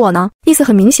唬我呢？意思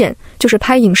很明显，就是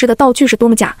拍影视的道具是多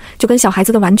么假，就跟小孩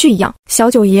子的玩具一样。小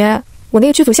九爷，我那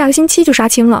个剧组下个星期就杀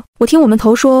青了，我听我们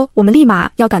头说我们立马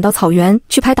要赶到草原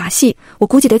去拍打戏，我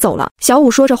估计得走了。小五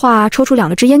说着话，抽出2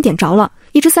个支烟点着了，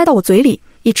一支塞到我嘴里，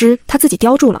一支他自己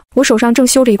叼住了。我手上正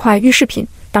修着一块玉饰品，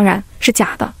当然是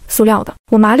假的，塑料的。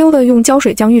我麻溜的用胶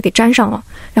水将玉给粘上了，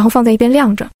然后放在一边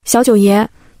晾着。小九爷，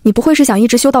你不会是想一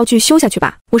直修道具修下去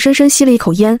吧？我深深吸了一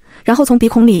口烟，然后从鼻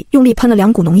孔里用力喷了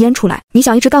2股浓烟出来。你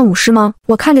想一直干武师吗？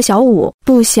我看着小五，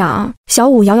不想。小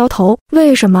五摇摇头，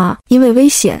为什么？因为危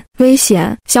险。危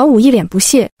险？小五一脸不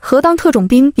屑，何当特种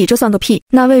兵比这算个屁？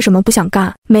那为什么不想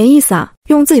干？没意思啊，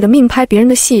用自己的命拍别人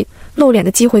的戏，露脸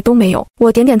的机会都没有。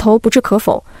我点点头，不置可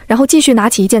否，然后继续拿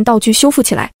起一件道具修复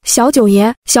起来。小九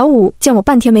爷，小五见我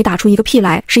半天没打出一个屁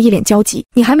来，是一脸焦急。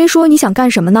你还没说你想干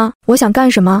什么呢？我想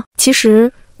干什么？其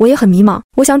实我也很迷茫，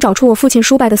我想找出我父亲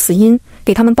叔伯的死因，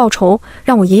给他们报仇，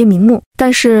让我爷爷瞑目，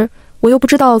但是我又不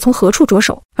知道从何处着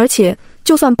手。而且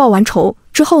就算报完仇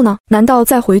之后呢？难道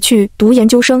再回去读研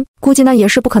究生？估计那也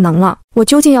是不可能了。我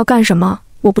究竟要干什么？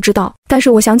我不知道。但是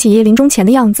我想起爷爷临终前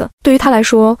的样子，对于他来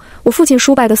说，我父亲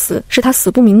叔伯的死是他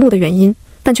死不瞑目的原因，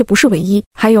但却不是唯一。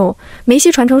还有梅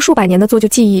西传承数百年的做旧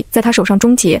技艺在他手上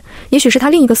终结，也许是他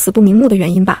另一个死不瞑目的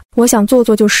原因吧。我想做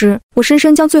旧师。我深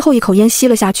深将最后一口烟吸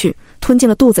了下去，吞进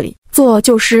了肚子里。做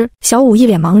旧师？小五一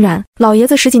脸茫然。老爷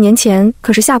子10几年前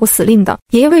可是下过死令的。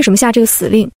爷爷为什么下这个死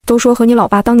令？都说和你老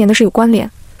爸当年的事有关联。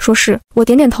说是。我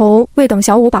点点头，未等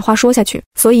小五把话说下去。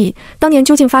所以当年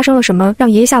究竟发生了什么，让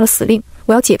爷爷下了死令？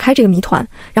我要解开这个谜团，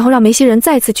然后让梅西人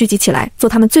再次聚集起来，做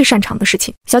他们最擅长的事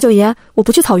情。小九爷，我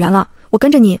不去草原了，我跟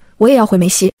着你，我也要回梅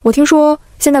西。我听说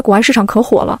现在古玩市场可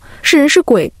火了，是人是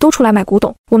鬼都出来买古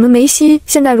董。我们梅西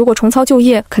现在如果重操旧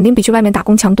业，肯定比去外面打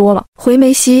工强多了。回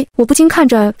梅西？我不禁看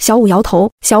着小五摇头。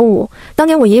小五，当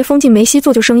年我爷爷封进梅西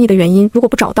做旧生意的原因，如果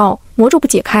不找到，魔咒不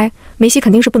解开，梅西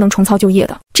肯定是不能重操旧业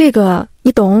的。这个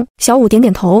你懂？小五点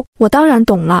点头。我当然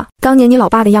懂了，当年你老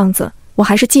爸的样子我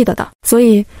还是记得的。所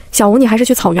以小吴，你还是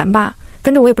去草原吧，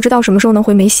跟着我也不知道什么时候能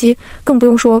回梅西，更不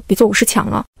用说比做武士强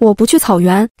了。我不去草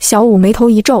原。小五眉头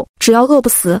一皱，只要饿不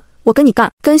死，我跟你干，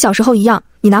跟小时候一样，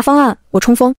你拿方案，我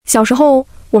冲锋。小时候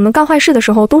我们干坏事的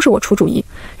时候都是我出主意，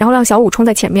然后让小五冲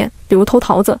在前面，比如偷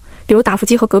桃子，比如打伏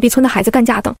击和隔壁村的孩子干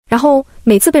架等，然后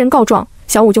每次被人告状，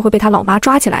小五就会被他老妈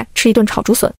抓起来吃一顿炒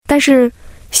竹笋。但是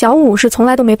小五是从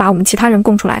来都没把我们其他人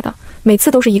供出来的，每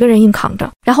次都是一个人硬扛着，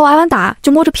然后挨完打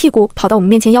就摸着屁股跑到我们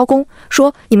面前邀功，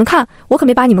说你们看我可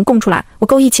没把你们供出来，我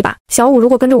够义气吧。小五如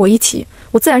果跟着我一起，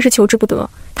我自然是求之不得，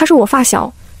他是我发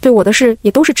小，对我的事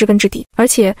也都是知根知底。而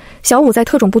且小五在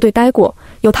特种部队待过，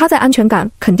有他在，安全感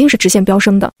肯定是直线飙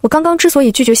升的。我刚刚之所以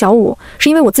拒绝小五，是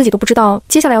因为我自己都不知道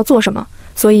接下来要做什么，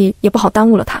所以也不好耽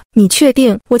误了他。你确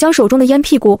定？我将手中的烟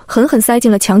屁股狠狠塞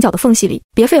进了墙角的缝隙里。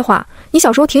别废话，你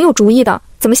小时候挺有主意的，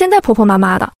怎么现在婆婆妈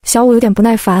妈的？小五有点不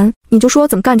耐烦，你就说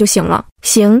怎么干就行了。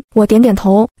行，我点点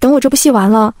头。等我这部戏完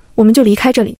了，我们就离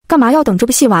开这里。干嘛要等这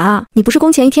部戏完啊？你不是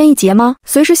工钱1天1结吗？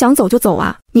随时想走就走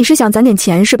啊。你是想攒点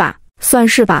钱是吧？算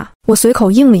是吧，我随口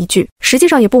应了一句。实际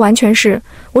上也不完全是，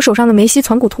我手上的梅西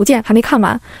传古图鉴还没看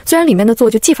完，虽然里面的做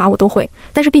旧技法我都会，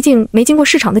但是毕竟没经过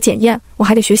市场的检验，我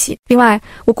还得学习。另外，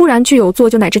我固然具有做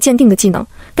旧乃至鉴定的技能，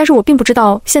但是我并不知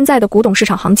道现在的古董市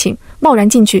场行情，贸然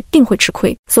进去定会吃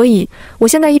亏。所以我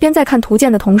现在一边在看图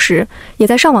鉴的同时，也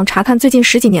在上网查看最近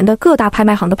10几年的各大拍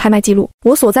卖行的拍卖记录。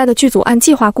我所在的剧组按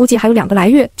计划估计还有2个来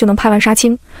月就能拍完杀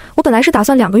青，我本来是打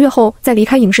算2个月后再离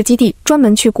开影视基地，专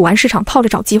门去古玩市场泡着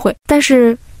找机会，但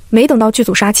是没等到剧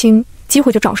组杀青，机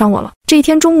会就找上我了。这一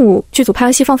天中午，剧组拍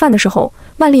完戏放饭的时候，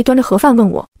万丽端着盒饭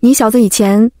问我：“你小子以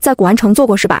前在古玩城做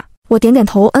过是吧？”我点点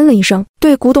头，嗯了一声，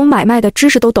对古董买卖的知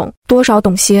识都懂，多少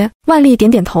懂些。万丽点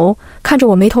点头，看着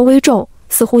我眉头微皱，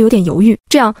似乎有点犹豫。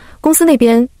这样，公司那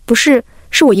边不是，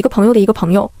是我一个朋友的一个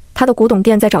朋友，他的古董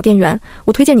店在找店员，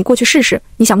我推荐你过去试试，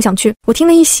你想不想去？我听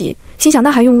了一喜，心想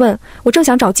那还用问，我正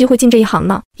想找机会进这一行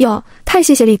呢。哟，太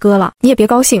谢谢力哥了，你也别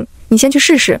高兴，你先去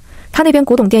试试。他那边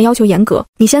古董店要求严格，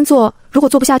你先做，如果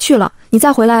做不下去了，你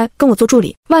再回来跟我做助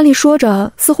理。万丽说着，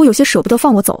似乎有些舍不得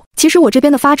放我走。其实我这边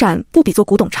的发展不比做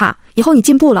古董差，以后你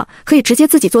进步了，可以直接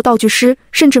自己做道具师，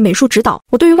甚至美术指导。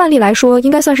我对于万丽来说，应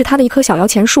该算是他的一棵小摇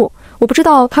钱树。我不知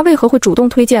道他为何会主动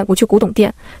推荐我去古董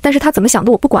店，但是他怎么想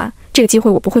的我不管，这个机会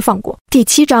我不会放过。第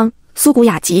7章。苏古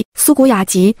雅集。苏古雅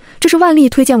集，这是万丽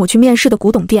推荐我去面试的古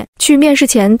董店。去面试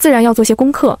前自然要做些功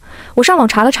课，我上网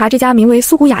查了查这家名为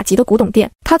苏古雅集的古董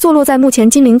店，它坐落在目前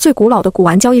金陵最古老的古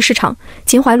玩交易市场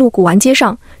秦淮路古玩街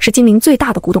上，是金陵最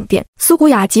大的古董店。苏古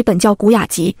雅集本叫古雅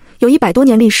集，有100多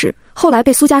年历史，后来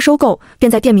被苏家收购，便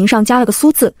在店名上加了个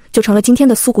苏字，就成了今天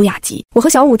的苏古雅集。我和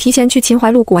小五提前去秦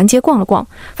淮路古玩街逛了逛，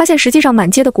发现实际上满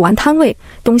街的古玩摊位，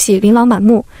东西琳琅满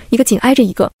目，一个紧挨着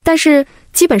一个，但是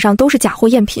基本上都是假货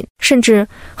赝品，甚至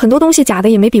很多东西假的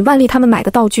也没比万历他们买的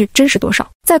道具真实多少。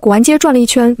在古玩街转了一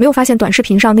圈，没有发现短视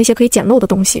频上那些可以捡漏的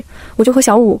东西，我就和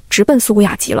小五直奔苏古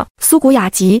雅集了。苏古雅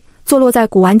集坐落在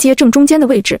古玩街正中间的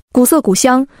位置，古色古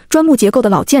香，砖木结构的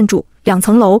老建筑，2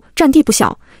层楼，占地不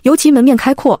小，尤其门面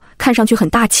开阔，看上去很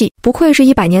大气，不愧是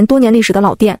100年多年历史的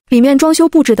老店。里面装修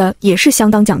布置的也是相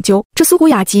当讲究。这苏古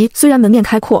雅集虽然门面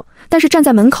开阔，但是站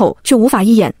在门口却无法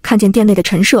一眼看见店内的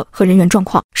陈设和人员状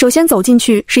况。首先走进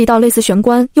去是一道类似玄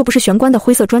关又不是玄关的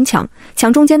灰色砖墙，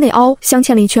墙中间内凹镶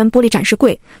嵌了一圈玻璃展示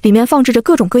柜，里面放置着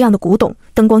各种各样的古董，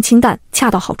灯光清淡，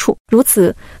恰到好处。如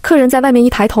此，客人在外面一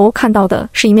抬头看到的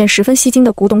是一面十分吸睛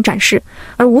的古董展示，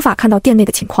而无法看到店内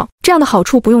的情况。这样的好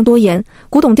处不用多言，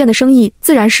古董店的生意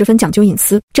自然十分讲究隐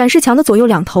私。展示墙的左右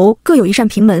两头各有一扇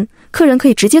平门，客人可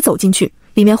以直接走进去，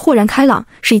里面豁然开朗，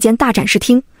是一间大展示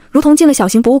厅，如同进了小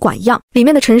型博物馆一样。里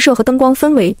面的陈设和灯光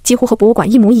氛围几乎和博物馆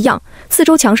一模一样，四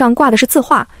周墙上挂的是字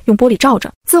画，用玻璃罩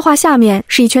着，字画下面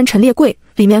是一圈陈列柜，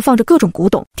里面放着各种古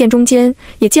董。店中间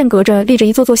也间隔着立着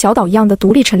一座座小岛一样的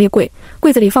独立陈列柜，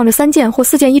柜子里放着3件或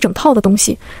4件一整套的东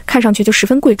西，看上去就十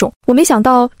分贵重。我没想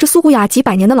到这苏古雅几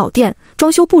百年的老店，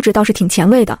装修布置倒是挺前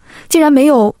卫的，竟然没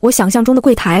有我想象中的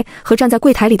柜台和站在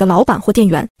柜台里的老板或店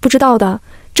员。不知道的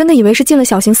真的以为是进了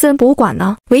小型私人博物馆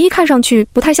呢。唯一看上去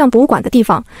不太像博物馆的地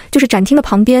方，就是展厅的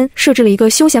旁边设置了一个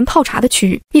休闲泡茶的区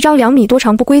域，一张2米多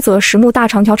长不规则实木大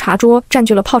长条茶桌占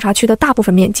据了泡茶区的大部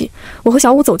分面积。我和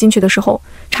小五走进去的时候，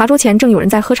茶桌前正有人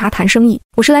在喝茶谈生意。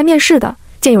我是来面试的，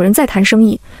见有人在谈生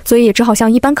意，所以也只好像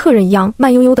一般客人一样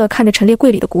慢悠悠地看着陈列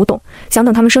柜里的古董，想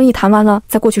等他们生意谈完了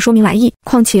再过去说明来意。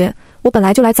况且我本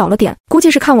来就来早了点，估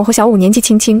计是看我和小五年纪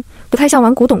轻轻，不太像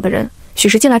玩古董的人，许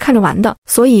是进来看着玩的，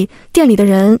所以店里的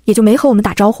人也就没和我们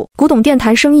打招呼。古董店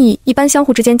谈生意一般相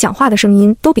互之间讲话的声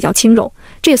音都比较轻柔，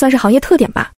这也算是行业特点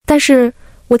吧。但是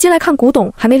我进来看古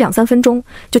董还没2-3分钟，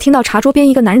就听到茶桌边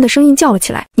一个男人的声音叫了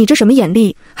起来：“你这什么眼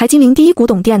力，还金陵第一古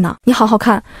董店呢？你好好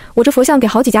看，我这佛像给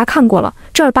好几家看过了，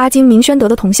正儿八经明宣德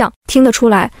的铜像。”听得出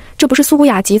来，这不是苏古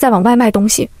雅集在往外卖东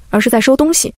西，而是在收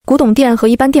东西。古董店和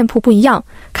一般店铺不一样，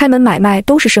开门买卖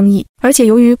都是生意，而且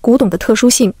由于古董的特殊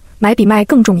性，买比卖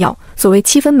更重要，所谓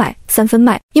7分买3分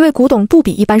卖。因为古董不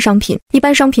比一般商品，一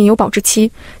般商品有保质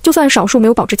期，就算少数没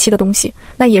有保质期的东西，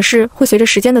那也是会随着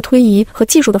时间的推移和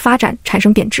技术的发展产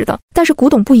生贬值的。但是古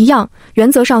董不一样，原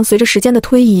则上随着时间的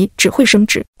推移只会升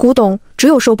值。古董只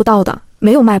有收不到的，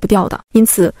没有卖不掉的，因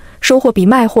此收货比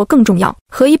卖货更重要。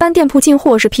和一般店铺进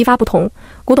货是批发不同，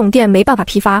古董店没办法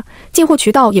批发，进货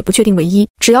渠道也不确定唯一，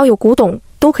只要有古董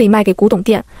都可以卖给古董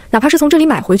店，哪怕是从这里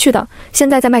买回去的，现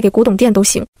在再卖给古董店都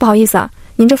行。不好意思啊，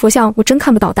您这佛像我真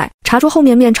看不到戴。茶桌后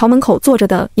面面朝门口坐着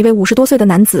的一位50多岁的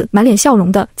男子，满脸笑容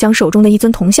的将手中的一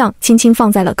尊铜像轻轻放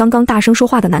在了刚刚大声说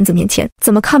话的男子面前。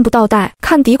怎么看不到戴？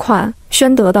看底款，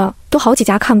宣德的，都好几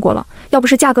家看过了，要不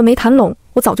是价格没谈拢，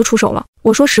我早就出手了。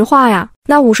我说实话呀。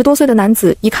那50多岁的男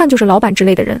子一看就是老板之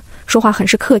类的人，说话很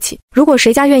是客气。如果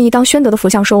谁家愿意当宣德的佛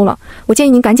像收了，我建议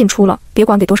您赶紧出了，别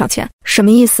管给多少钱。什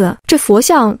么意思？这佛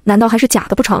像难道还是假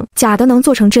的不成？假的能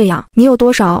做成这样？你有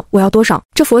多少我要多少。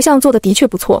这佛像做的的确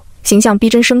不错，形象逼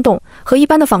真生动，和一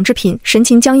般的仿制品神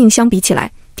情僵硬相比起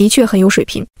来，的确很有水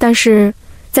平。但是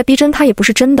再逼真它也不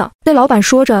是真的。那老板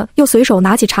说着，又随手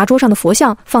拿起茶桌上的佛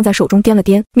像放在手中掂了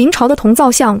掂。明朝的铜造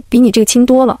像比你这个轻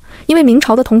多了，因为明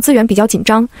朝的铜资源比较紧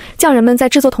张，匠人们在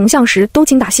制作铜像时都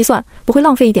精打细算，不会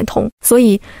浪费一点铜，所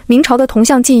以明朝的铜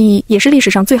像技艺也是历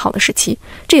史上最好的时期，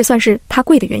这也算是它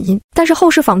贵的原因。但是后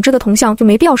世仿制的铜像就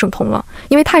没必要省铜了，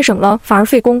因为太省了反而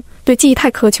费工，对技艺太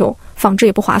苛求，仿制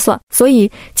也不划算。所以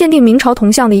鉴定明朝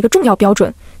铜像的一个重要标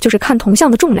准就是看铜像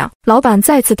的重量。老板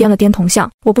再次掂了掂铜像，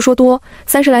我不说多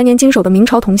，30来年经手的明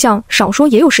朝铜像少说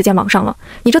也有10件往上了，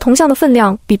你这铜像的分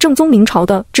量比正宗明朝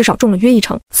的至少重了约1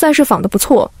成，算是仿得不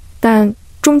错，但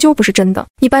终究不是真的。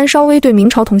一般稍微对明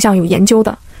朝铜像有研究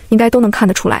的应该都能看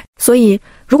得出来，所以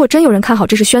如果真有人看好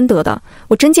这是宣德的，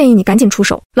我真建议你赶紧出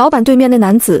手。老板对面那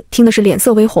男子听的是脸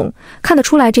色微红，看得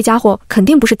出来这家伙肯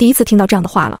定不是第一次听到这样的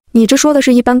话了。你这说的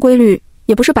是一般规律，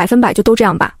也不是100%就都这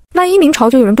样吧？万一明朝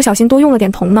就有人不小心多用了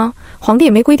点铜呢？皇帝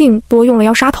也没规定多用了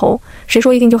要杀头，谁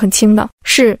说一定就很轻的？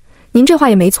是，您这话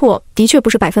也没错，的确不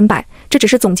是100%，这只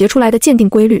是总结出来的鉴定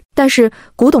规律。但是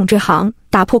古董这行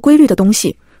打破规律的东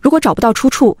西，如果找不到出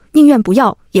处，宁愿不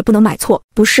要也不能买错。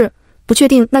不是不确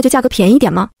定，那就价格便宜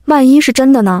点吗？万一是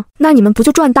真的呢？那你们不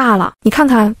就赚大了？你看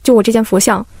看，就我这件佛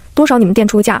像，多少你们店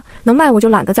出个价，能卖我就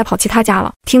懒得再跑其他家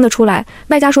了。听得出来，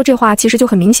卖家说这话其实就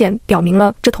很明显表明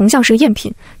了这铜像是个赝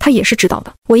品，他也是知道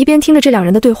的。我一边听着这两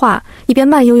人的对话，一边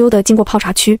慢悠悠地经过泡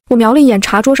茶区。我瞄了一眼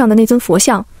茶桌上的那尊佛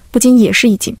像，不禁也是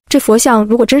一惊。这佛像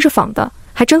如果真是仿的，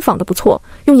还真仿得不错，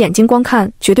用眼睛光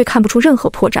看绝对看不出任何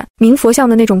破绽。明佛像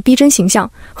的那种逼真形象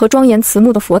和庄严慈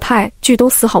穆的佛态俱都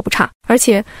丝毫不差，而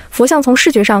且佛像从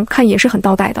视觉上看也是很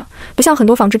倒带的，不像很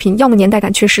多仿制品要么年代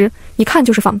感缺失，一看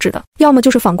就是仿制的，要么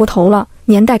就是仿过头了，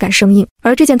年代感生硬。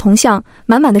而这件铜像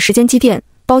满满的时间积淀，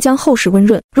包浆厚实温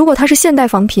润，如果它是现代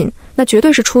仿品，那绝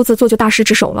对是出自做旧大师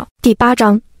之手了。第8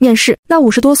章面试。那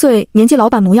50多岁年纪老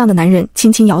板模样的男人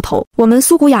轻轻摇头，我们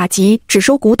苏古雅集只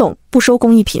收古董，不收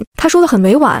工艺品。他说得很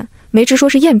委婉，没直说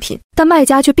是赝品，但卖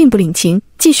家却并不领情，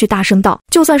继续大声道，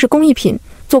就算是工艺品，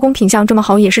做工品相这么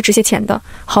好也是值些钱的，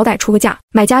好歹出个价。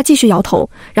买家继续摇头，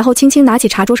然后轻轻拿起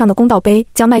茶桌上的公道杯，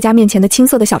将卖家面前的青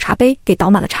色的小茶杯给倒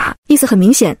满了茶，意思很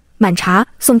明显，满茶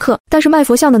送客。但是卖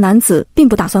佛像的男子并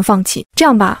不打算放弃。这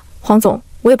样吧，黄总，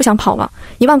我也不想跑了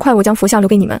，1万块我将佛像留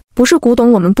给你们，不是古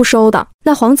董我们不收的。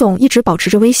那黄总一直保持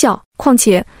着微笑，况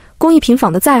且工艺品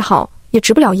仿得再好也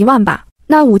值不了1万吧。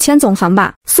那5000总行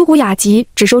吧，苏古雅集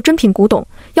只收真品古董，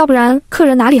要不然客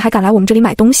人哪里还敢来我们这里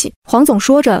买东西。黄总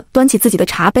说着端起自己的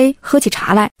茶杯喝起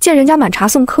茶来，见人家满茶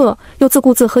送客，又自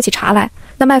顾自喝起茶来，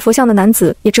那卖佛像的男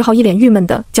子也只好一脸郁闷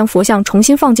地将佛像重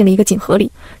新放进了一个锦盒里，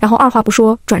然后二话不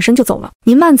说转身就走了。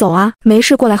您慢走啊，没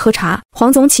事过来喝茶。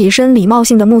黄总起身礼貌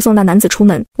性地目送那男子出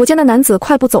门。我见那男子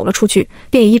快步走了出去，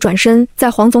便也一转身，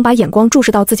在黄总把眼光注视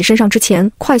到自己身上之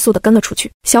前，快速地跟了出去。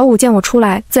小五见我出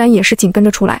来，自然也是紧跟着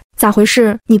出来。咋回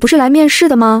事？你不是来面试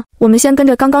的吗？我们先跟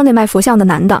着刚刚那卖佛像的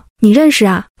男的，你认识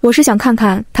啊？我是想看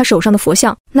看他手上的佛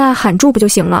像，那喊住不就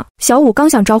行了？小五刚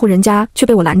想招呼人家，却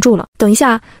被我拦住了。等一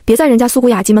下，别在人家苏古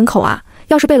雅集门口啊！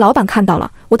要是被老板看到了，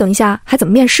我等一下还怎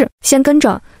么面试？先跟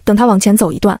着，等他往前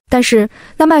走一段。但是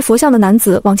那卖佛像的男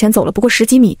子往前走了不过10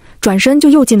几米，转身就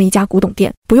又进了一家古董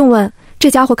店。不用问，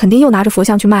这家伙肯定又拿着佛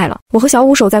像去卖了。我和小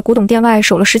五守在古董店外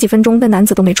守了10几分钟，那男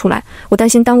子都没出来，我担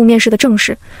心耽误面试的正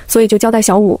事，所以就交代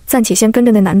小五暂且先跟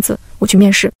着那男子，我去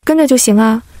面试，跟着就行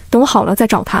啊，等我好了再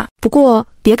找他。不过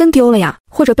别跟丢了呀，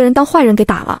或者被人当坏人给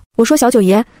打了。我说小九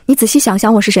爷，你仔细想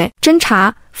想我是谁？侦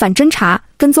查、反侦查、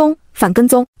跟踪、反跟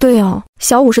踪。对哦，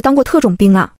小五是当过特种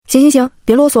兵啊。行，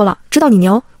别啰嗦了，知道你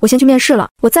牛，我先去面试了。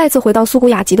我再次回到苏古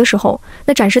雅集的时候，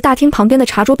那展示大厅旁边的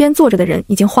茶桌边坐着的人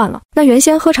已经换了。那原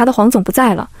先喝茶的黄总不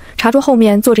在了，茶桌后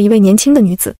面坐着一位年轻的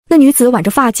女子。那女子挽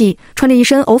着发髻，穿着一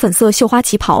身藕粉色绣花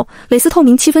旗袍，蕾丝透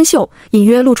明7分袖，隐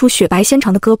约露出雪白纤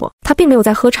长的胳膊。她并没有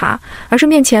在喝茶，而是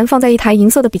面前放在一台银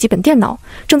色的笔记本电脑，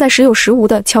正在时有时无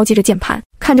地敲击着键盘。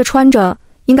看着穿着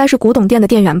应该是古董店的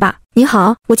店员吧。你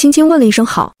好，我轻轻问了一声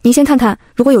好，您先看看，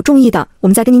如果有中意的，我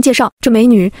们再跟您介绍。这美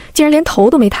女竟然连头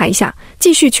都没抬一下，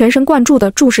继续全神贯注地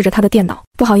注视着她的电脑。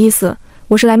不好意思，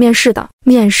我是来面试的。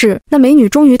面试？那美女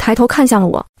终于抬头看向了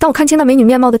我。当我看清那美女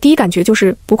面貌的第一感觉就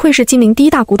是，不愧是金陵第1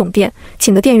大古董店，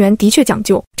请的店员的确讲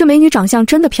究。这美女长相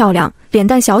真的漂亮，脸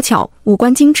蛋小巧，五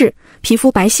官精致，皮肤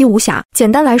白皙无瑕，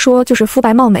简单来说就是肤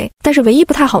白貌美。但是唯一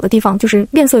不太好的地方就是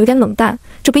面色有点冷淡，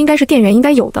这不应该是店员应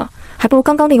该有的，还不如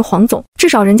刚刚那个黄总，至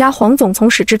少人家黄总从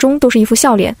始至终都是一副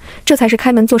笑脸，这才是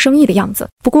开门做生意的样子。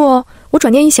不过我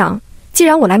转念一想，既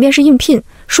然我来面试应聘，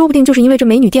说不定就是因为这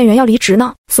美女店员要离职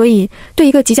呢，所以对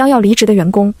一个即将要离职的员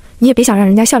工，你也别想让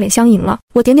人家笑脸相迎了。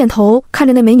我点点头，看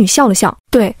着那美女笑了笑，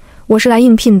对，我是来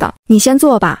应聘的，你先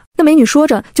坐吧。那美女说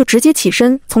着就直接起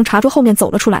身从茶桌后面走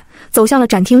了出来，走向了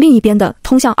展厅另一边的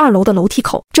通向2楼的楼梯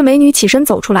口。这美女起身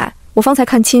走出来，我方才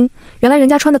看清，原来人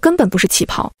家穿的根本不是旗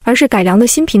袍，而是改良的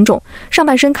新品种，上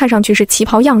半身看上去是旗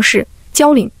袍样式，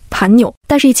交领盘纽，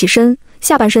但是一起身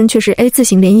下半身却是 A 字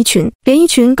形连衣裙。连衣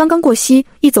裙刚刚过膝，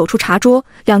一走出茶桌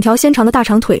，2条纤长的大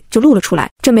长腿就露了出来。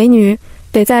这美女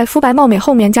得在肤白貌美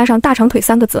后面加上大长腿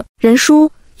3个字。人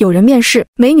书有人面试。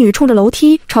美女冲着楼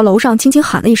梯朝楼上轻轻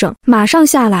喊了一声，马上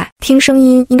下来。听声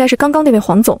音应该是刚刚那位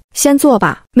黄总，先坐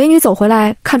吧。美女走回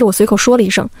来，看着我随口说了一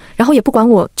声，然后也不管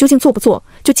我究竟坐不坐，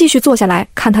就继续坐下来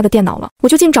看她的电脑了。我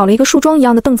就近找了一个树桩一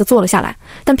样的凳子坐了下来，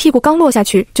但屁股刚落下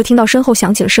去，就听到身后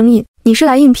响起了声音，你是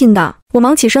来应聘的？我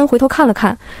忙起身回头看了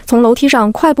看，从楼梯上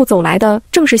快步走来的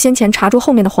正是先前茶桌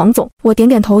后面的黄总。我点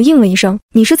点头应了一声，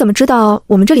你是怎么知道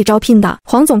我们这里招聘的？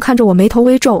黄总看着我眉头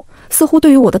微皱，似乎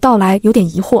对于我的到来有点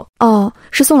疑惑。哦，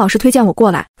是宋老师推荐我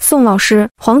过来。宋老师？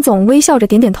黄总微笑着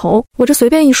点点头。我这随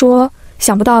便一说，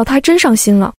想不到他还真上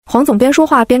心了。黄总边说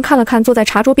话边看了看坐在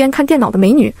茶桌边看电脑的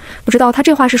美女，不知道他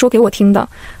这话是说给我听的，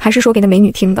还是说给那美女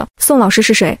听的。宋老师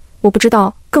是谁？我不知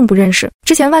道，更不认识。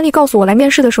之前万丽告诉我来面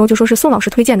试的时候就说是宋老师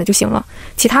推荐的就行了，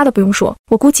其他的不用说。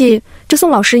我估计这宋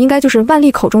老师应该就是万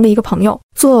丽口中的一个朋友。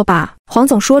坐吧，黄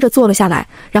总说着坐了下来，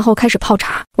然后开始泡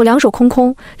茶。我两手空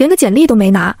空，连个简历都没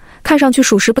拿，看上去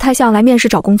属实不太像来面试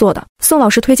找工作的。宋老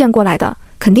师推荐过来的，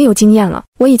肯定有经验了。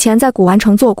我以前在古玩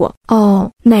城做过。哦，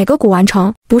哪个古玩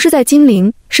城？不是在金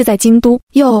陵，是在京都。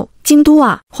哟，京都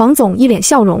啊！黄总一脸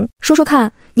笑容，说说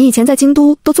看，你以前在京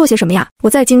都都做些什么呀？我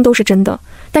在京都是真的，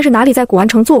但是哪里在古玩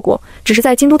城做过，只是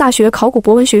在京都大学考古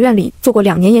博文学院里做过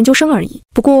2年研究生而已。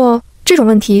不过这种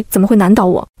问题怎么会难倒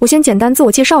我？我先简单自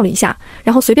我介绍了一下，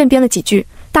然后随便编了几句，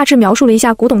大致描述了一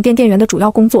下古董店店员的主要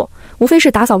工作，无非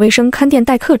是打扫卫生、看店、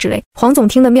待客之类。黄总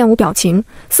听得面无表情，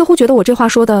似乎觉得我这话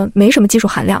说的没什么技术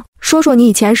含量。说说你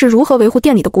以前是如何维护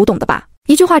店里的古董的吧。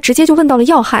一句话直接就问到了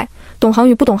要害，懂行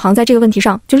与不懂行在这个问题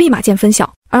上就立马见分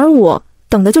晓。而我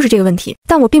等的就是这个问题，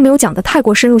但我并没有讲得太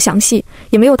过深入详细，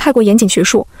也没有太过严谨学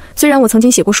术。虽然我曾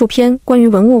经写过数篇关于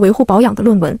文物维护保养的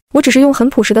论文，我只是用很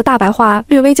朴实的大白话，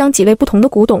略微将几类不同的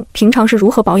古董平常是如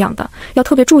何保养的，要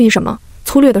特别注意什么，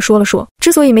粗略地说了说。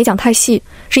之所以没讲太细，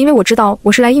是因为我知道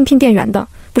我是来应聘店员的，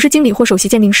不是经理或首席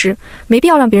鉴定师，没必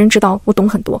要让别人知道我懂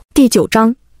很多。第9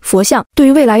章，佛像。对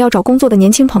于未来要找工作的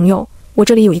年轻朋友，我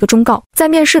这里有一个忠告，在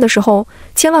面试的时候，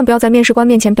千万不要在面试官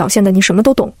面前表现的你什么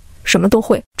都懂，什么都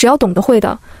会，只要懂得会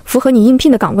的，符合你应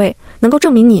聘的岗位，能够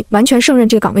证明你完全胜任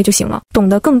这个岗位就行了。懂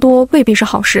得更多未必是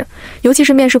好事，尤其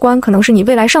是面试官可能是你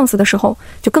未来上司的时候，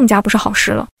就更加不是好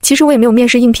事了。其实我也没有面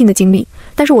试应聘的经历，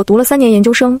但是我读了3年研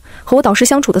究生，和我导师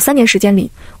相处的3年时间里，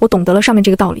我懂得了上面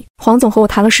这个道理。黄总和我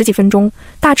谈了10几分钟，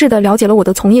大致的了解了我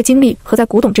的从业经历和在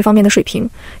古董这方面的水平，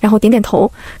然后点点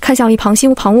头，看向了一旁心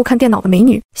无旁骛看电脑的美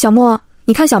女。小莫，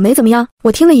你看小梅怎么样？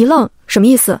我听了一愣，什么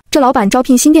意思？这老板招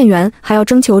聘新店员还要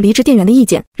征求离职店员的意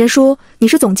见。人叔，你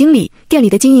是总经理，店里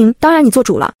的经营当然你做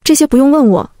主了，这些不用问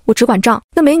我，我只管账。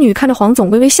那美女看着黄总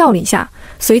微微笑了一下，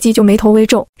随即就眉头微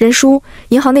皱。人叔，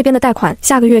银行那边的贷款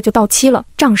下个月就到期了，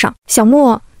账上。小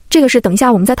莫，这个事等一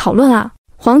下我们再讨论啊。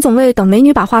黄总未等美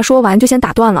女把话说完就先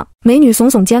打断了。美女耸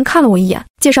耸肩看了我一眼，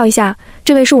介绍一下，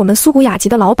这位是我们苏古雅集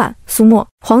的老板苏沫。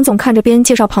黄总看着边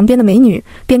介绍旁边的美女，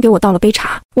边给我倒了杯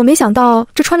茶。我没想到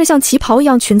这穿着像旗袍一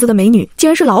样裙子的美女竟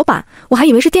然是老板，我还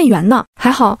以为是店员呢。还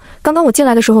好刚刚我进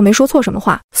来的时候没说错什么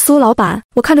话。苏老板，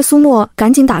我看着苏沫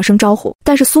赶紧打了声招呼，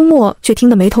但是苏沫却听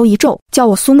得眉头一皱，叫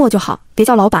我苏沫就好，别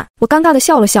叫老板。我尴尬地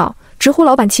笑了笑，直呼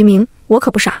老板其名，我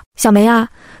可不傻。小梅啊，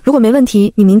如果没问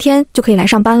题，你明天就可以来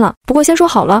上班了。不过先说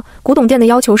好了，古董店的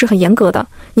要求是很严格的，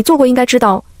你做过应该知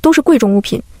道，都是贵重物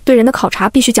品，对人的考察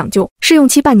必须讲究。试用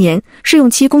期半年，试用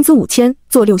期工资5000，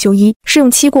做6休1，试用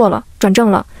期过了，转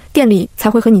正了，店里才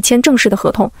会和你签正式的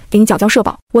合同，给你缴社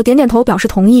保。我点点头表示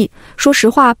同意，说实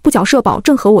话不缴社保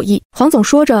正合我意。黄总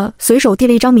说着，随手递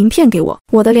了一张名片给我，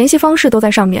我的联系方式都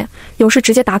在上面，有事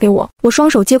直接打给我。我双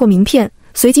手接过名片，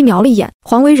随即瞄了一眼，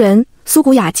黄维仁，苏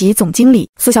古雅集总经理。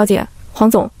苏小姐，黄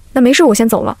总，那没事，我先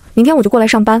走了，明天我就过来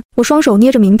上班。我双手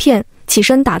捏着名片，起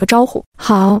身打个招呼。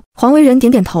好。黄维仁点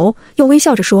点头，又微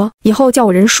笑着说，以后叫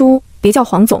我仁叔，别叫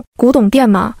黄总。古董店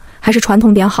嘛，还是传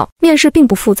统点好。面试并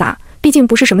不复杂，毕竟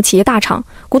不是什么企业大厂，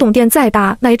古董店再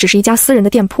大，那也只是一家私人的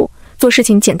店铺，做事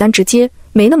情简单直接，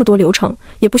没那么多流程，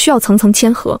也不需要层层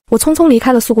签合。我匆匆离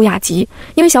开了苏古雅集，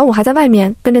因为小五还在外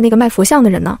面跟着那个卖佛像的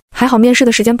人呢。还好面试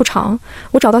的时间不长，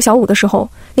我找到小五的时候，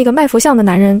那个卖佛像的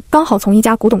男人刚好从一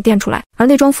家古董店出来，而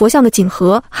那装佛像的锦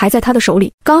盒还在他的手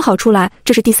里，刚好出来，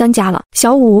这是第3家了。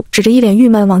小五指着一脸郁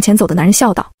闷往前走的男人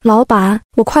笑道，老板。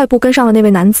我快步跟上了那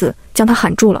位男子，将他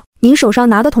喊住了。您手上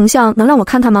拿的铜像能让我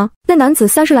看看吗？那男子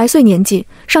30来岁年纪，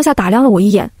上下打量了我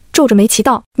一眼，皱着眉齐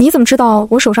道，你怎么知道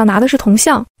我手上拿的是铜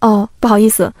像？哦，不好意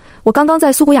思，我刚刚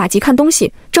在苏古雅集看东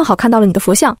西，正好看到了你的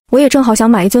佛像，我也正好想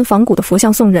买一尊仿古的佛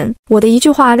像送人。我的一句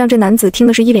话让这男子听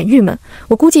的是一脸郁闷，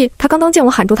我估计他刚刚见我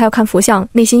喊住他要看佛像，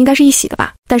内心应该是一喜的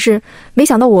吧。但是没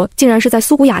想到我竟然是在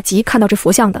苏古雅集看到这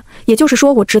佛像的，也就是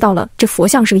说我知道了这佛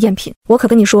像是个赝品。我可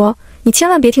跟你说，你千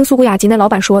万别听苏古雅集那老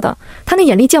板说的，他那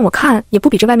眼力见我看也不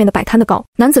比这外面的摆摊的高。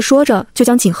男子说着就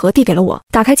将锦盒递给了我，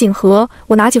打开锦盒，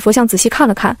我拿起佛像仔细看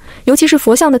了看，尤其是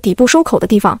佛像的底部收口的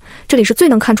地方，这里是最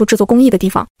能看出制作工艺的地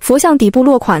方。佛像底部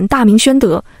落款大明宣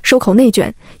德，收口内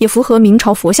卷，也符合明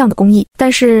朝佛像的工艺。但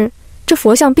是这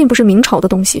佛像并不是明朝的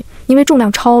东西，因为重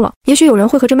量超了。也许有人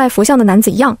会和这卖佛像的男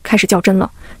子一样开始较真了，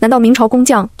难道明朝工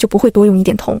匠就不会多用一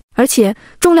点铜？而且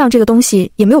重量这个东西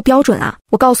也没有标准啊。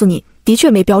我告诉你，的确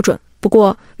没标准。不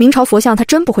过明朝佛像它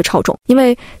真不会超重，因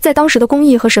为在当时的工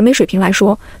艺和审美水平来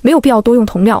说，没有必要多用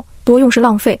铜料，多用是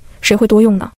浪费，谁会多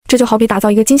用呢？这就好比打造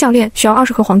一个金项链需要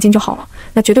20克黄金就好了，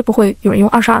那绝对不会有人用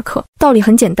22克。道理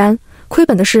很简单，亏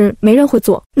本的事没人会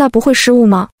做，那不会失误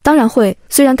吗？当然会，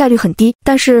虽然概率很低，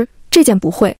但是这这件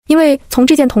不会，因为从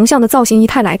这件铜像的造型仪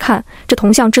态来看，这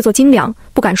铜像制作精良，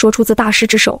不敢说出自大师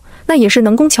之手，那也是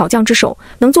能工巧匠之手。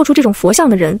能做出这种佛像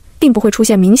的人，并不会出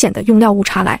现明显的用料误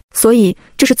差来，所以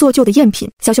这是做旧的赝品。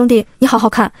小兄弟，你好好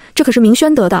看，这可是明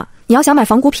宣德的。你要想买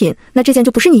仿古品，那这件就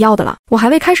不是你要的了。我还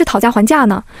未开始讨价还价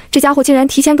呢，这家伙竟然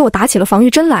提前给我打起了防御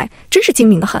针来，真是精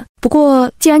明的很。不过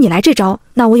既然你来这招，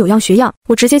那我有样学样，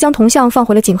我直接将铜像放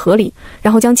回了锦盒里，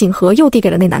然后将锦盒又递给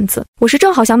了那男子。我是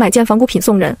正好想买件仿古品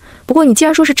送人，不过你既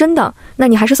然说是真的，那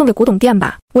你还是送给古董店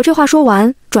吧。我这话说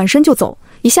完，转身就走，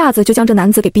一下子就将这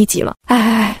男子给逼急了。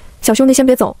小兄弟先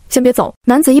别走，先别走！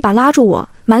男子一把拉住我，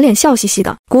满脸笑嘻嘻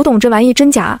的。古董这玩意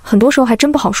真假，很多时候还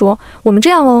真不好说。我们这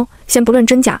样哦，先不论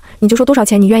真假，你就说多少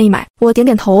钱你愿意买。我点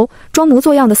点头，装模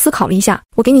作样的思考了一下，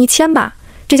我给你1000吧。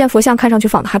这件佛像看上去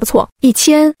仿的还不错。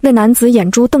1000？那男子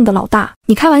眼珠瞪得老大。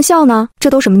你开玩笑呢？这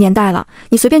都什么年代了？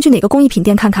你随便去哪个工艺品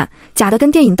店看看，假的跟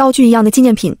电影道具一样的纪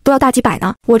念品都要大几百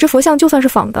呢。我这佛像就算是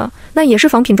仿的，那也是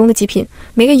仿品中的极品，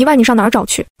没个1万你上哪儿找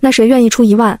去？那谁愿意出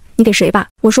1万？你给谁吧。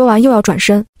我说完又要转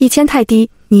身，1000太低，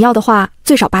你要的话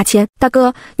最少8000。大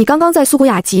哥，你刚刚在苏古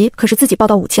雅集可是自己报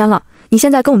到5000了，你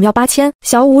现在跟我们要8000？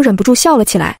小五忍不住笑了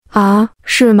起来。啊，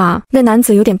是吗？那男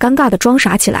子有点尴尬的装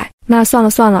傻起来。那算了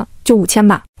算了，就5000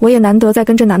吧。我也难得再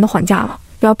跟这男的还价了，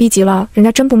不要逼急了，人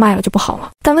家真不卖了就不好了。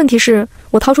但问题是，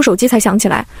我掏出手机才想起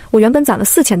来，我原本攒了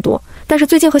4000多，但是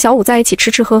最近和小五在一起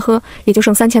吃吃喝喝，也就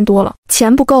剩3000多了，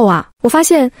钱不够啊。我发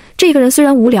现这个人虽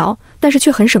然无聊，但是却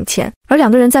很省钱，而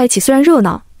两个人在一起虽然热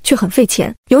闹，却很费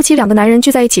钱。尤其两个男人聚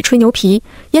在一起吹牛皮、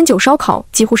烟酒烧烤，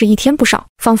几乎是一天不少，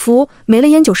仿佛没了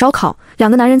烟酒烧烤，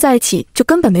两个男人在一起就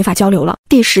根本没法交流了。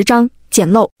第10章捡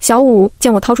漏。小五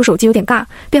见我掏出手机有点尬，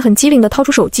便很机灵地掏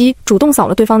出手机，主动扫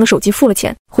了对方的手机，付了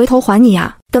钱，回头还你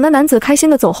呀。等那男子开心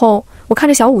地走后，我看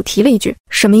着小五提了一句：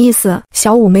什么意思？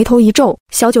小五眉头一皱：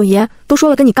小九爷都说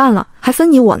了跟你干了，还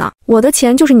分你我呢。我的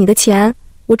钱就是你的钱，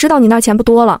我知道你那钱不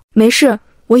多了，没事，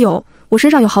我身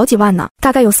上有好几万呢，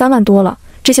大概有3万多了，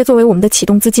这些作为我们的启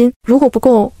动资金，如果不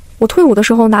够，我退伍的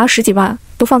时候拿了10几万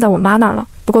都放在我妈那儿了，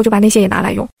不够就把那些也拿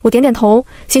来用。我点点头，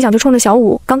心想就冲着小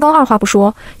五刚刚二话不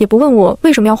说，也不问我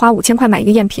为什么要花5000块买一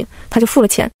个赝品，他就付了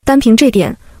钱。单凭这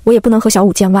点，我也不能和小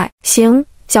五见外。行，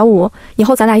小五，以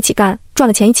后咱俩一起干，赚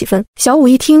了钱一起分。小五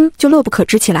一听就乐不可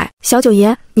支起来。小九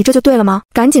爷，你这就对了吗？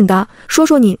赶紧的，说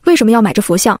说你为什么要买这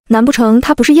佛像？难不成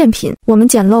它不是赝品？我们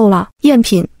捡漏了，赝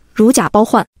品如假包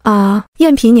换啊！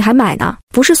赝品你还买呢？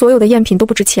不是所有的赝品都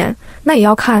不值钱，那也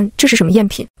要看这是什么赝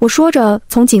品。我说着，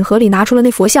从锦盒里拿出了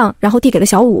那佛像，然后递给了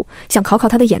小五，想考考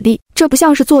他的眼力。这不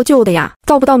像是做旧的呀，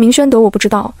到不到明宣德我不知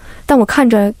道，但我看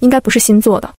着应该不是新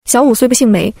做的。小五虽不姓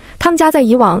梅，他们家在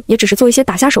以往也只是做一些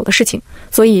打下手的事情，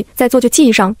所以在做旧技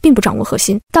艺上并不掌握核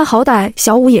心。但好歹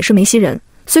小五也是梅西人，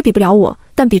虽比不了我，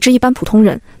但比之一般普通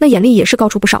人，那眼力也是高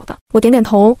出不少的。我点点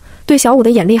头，对小五的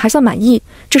眼力还算满意，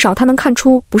至少他能看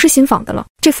出不是新仿的了。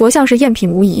这佛像是赝品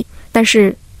无疑，但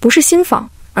是不是新仿，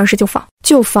而是旧仿。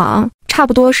旧仿差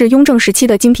不多是雍正时期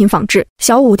的精品仿制。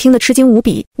小五听得吃惊无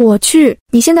比，我去，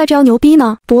你现在这样牛逼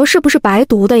呢？博士不是白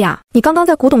读的呀？你刚刚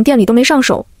在古董店里都没上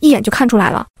手，一眼就看出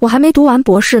来了。我还没读完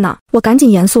博士呢。我赶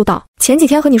紧严肃道，前几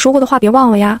天和你说过的话别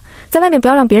忘了呀，在外面不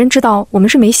要让别人知道我们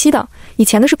是梅西的，以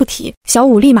前的事不提。小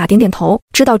五立马点点头，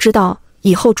知道知道，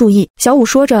以后注意。小五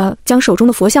说着将手中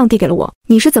的佛像递给了我。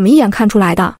你是怎么一眼看出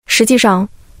来的？实际上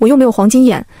我又没有黄金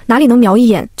眼，哪里能瞄一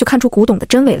眼就看出古董的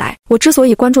真伪来？我之所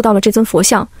以关注到了这尊佛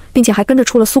像，并且还跟着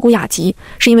出了苏古雅集，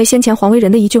是因为先前黄维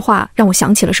仁的一句话让我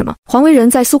想起了什么。黄维仁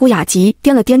在苏古雅集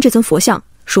掂了掂这尊佛像，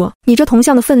说你这铜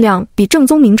像的分量比正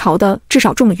宗明朝的至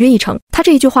少重了约1成。他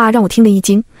这一句话让我听了一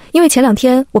惊，因为前2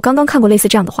天我刚刚看过类似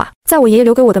这样的话，在我爷爷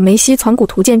留给我的梅西传古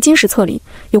图鉴金石册里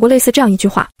有过类似这样一句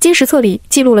话。金石册里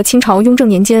记录了清朝雍正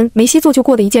年间梅西做旧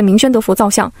过的一件明宣德佛造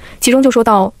像，其中就说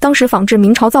到当时仿制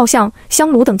明朝造像、香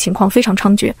炉等情况非常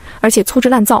猖獗，而且粗制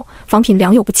滥造，仿品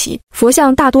良莠不齐。佛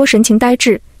像大多神情呆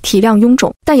滞，体量臃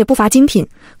肿，但也不乏精品。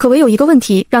可唯有一个问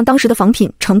题让当时的仿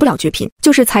品成不了绝品，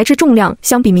就是材质重量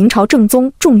相比明朝正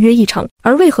宗重约1成。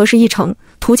而为何是1成？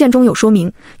图鉴中有说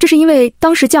明，这是因为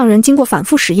当时匠人经过反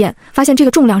复实验，发现这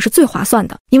个重量是最划算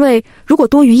的。因为如果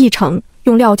多于1成，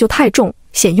用料就太重，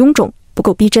显臃肿，不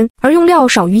够逼真；而用料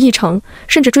少于1成，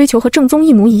甚至追求和正宗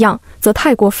一模一样，则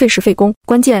太过费时费工。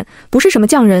关键不是什么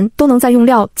匠人都能在用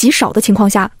料极少的情况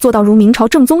下做到如明朝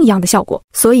正宗一样的效果，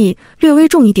所以略微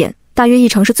重一点，大约1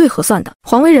成是最合算的。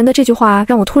黄维仁的这句话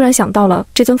让我突然想到了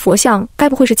这尊佛像该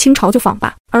不会是清朝就仿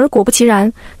吧？而果不其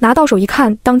然，拿到手一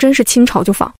看，当真是清朝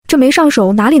就仿。这没上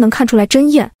手哪里能看出来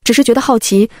真验？只是觉得好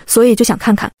奇，所以就想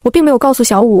看看。我并没有告诉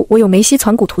小五我有梅西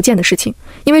传古图鉴的事情，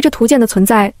因为这图鉴的存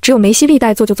在只有梅西历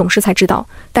代做旧总师才知道，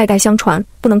代代相传，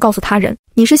不能告诉他人。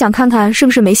你是想看看是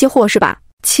不是梅西货是吧？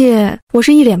切，我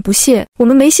是一脸不屑，我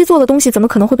们梅西做的东西怎么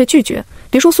可能会被拒绝？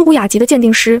别说苏古雅集的鉴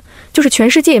定师，就是全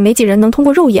世界也没几人能通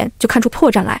过肉眼就看出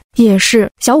破绽来。也是，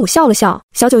小五笑了笑，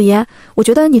小九爷，我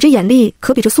觉得你这眼力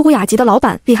可比这苏古雅集的老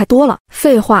板厉害多了。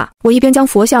废话，我一边将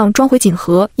佛像装回锦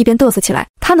盒，一边嘚瑟起来，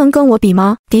他能跟我比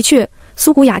吗？的确，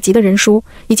苏古雅集的人书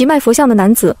以及卖佛像的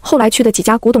男子后来去的几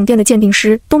家古董店的鉴定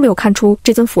师都没有看出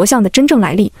这尊佛像的真正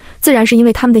来历，自然是因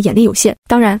为他们的眼力有限。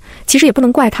当然，其实也不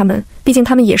能怪他们，毕竟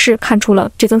他们也是看出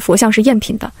了这尊佛像是赝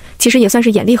品的，其实也算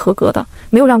是眼力合格的，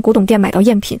没有让古董店买到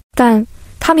赝品。但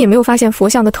他们也没有发现佛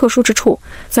像的特殊之处，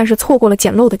算是错过了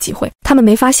捡漏的机会。他们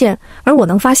没发现，而我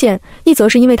能发现，一则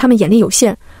是因为他们眼力有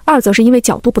限，二则是因为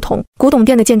角度不同。古董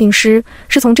店的鉴定师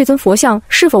是从这尊佛像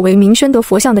是否为明宣德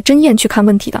佛像的真赝去看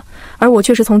问题的，而我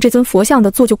却是从这尊佛像的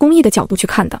做旧工艺的角度去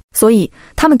看的。所以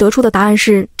他们得出的答案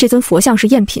是这尊佛像是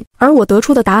赝品，而我得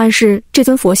出的答案是这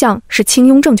尊佛像是清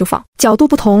雍正旧仿。角度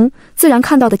不同，自然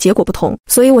看到的结果不同。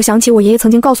所以我想起我爷爷曾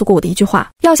经告诉过我的一句话，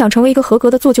要想成为一个合格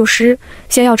的做旧师，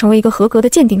先要成为一个合格的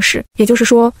鉴定师。也就是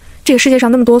说，这个世界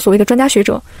上那么多所谓的专家学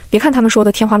者，别看他们说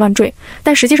的天花乱坠，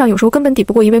但实际上有时候根本抵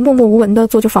不过一位默默无闻的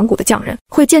做旧仿古的匠人。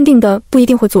会鉴定的不一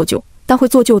定会做旧，但会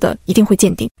做旧的一定会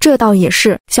鉴定。这倒也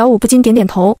是。小五不禁点点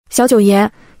头。小九爷，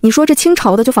你说这清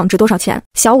朝的旧仿值多少钱？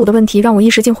小五的问题让我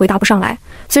一时竟回答不上来。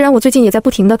虽然我最近也在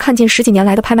不停地看近10几年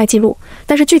来的拍卖记录，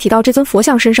但是具体到这尊佛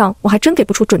像身上，我还真给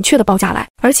不出准确的报价来。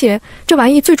而且这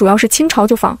玩意最主要是清朝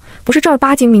旧仿，不是正儿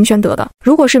八经明宣德的。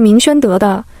如果是明宣德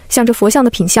的，像这佛像的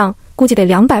品相，估计得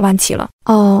200万起了。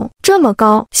哦，这么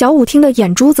高！小五听得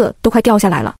眼珠子都快掉下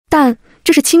来了。但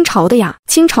这是清朝的呀，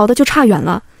清朝的就差远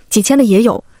了，几千的也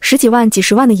有，10几万、几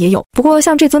10万的也有。不过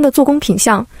像这尊的做工品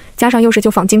相，加上又是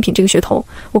旧仿精品这个噱头，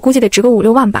我估计得值个5、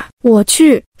6万吧。我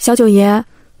去，小九爷，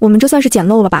我们这算是捡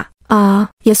漏了吧？啊，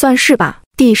也算是吧。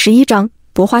第11章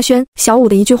博花轩。小五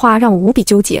的一句话让我无比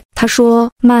纠结。他说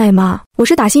卖吗？我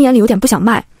是打心眼里有点不想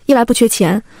卖，一来不缺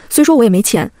钱，虽说我也没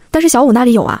钱，但是小五那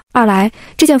里有啊。二来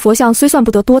这件佛像虽算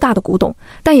不得多大的古董，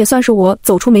但也算是我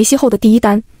走出梅西后的第一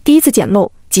单，第一次捡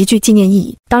漏，极具纪念意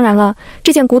义。当然了，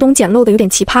这件古董捡漏的有点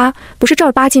奇葩，不是正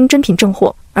儿八经真品正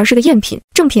货，而是个赝品。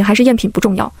正品还是赝品不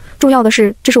重要，重要的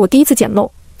是这是我第一次捡漏，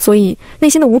所以内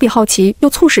心的无比好奇又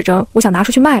促使着我想拿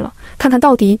出去卖了，看看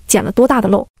到底捡了多大的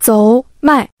漏。走，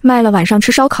卖了晚上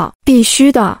吃烧烤，必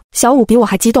须的。小五比我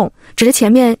还激动，指着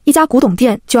前面一家古董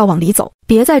店就要往里走。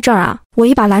别在这儿啊！我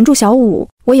一把拦住小五，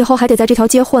我以后还得在这条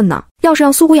街混呢，要是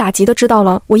让苏古雅集的知道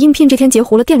了我应聘这天截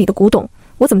胡了店里的古董，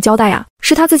我怎么交代呀？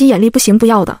是他自己眼力不行不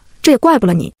要的，这也怪不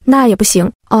了你。那也不行。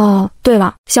哦，对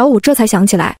了，小五这才想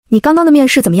起来，你刚刚的面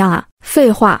试怎么样啊？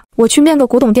废话，我去面个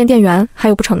古董店店员还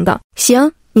有不成的。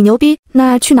行，你牛逼，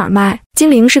那去哪儿卖？金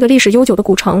陵是个历史悠久的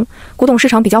古城，古董市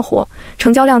场比较火，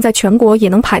成交量在全国也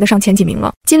能排得上前几名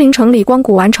了。金陵城里光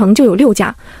古玩城就有6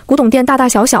家，古董店大大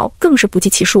小小更是不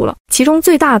计其数了。其中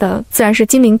最大的自然是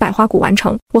金陵百花古玩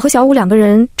城。我和小五2个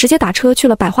人直接打车去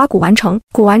了百花古玩城。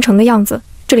古玩城的样子，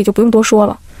这里就不用多说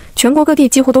了。全国各地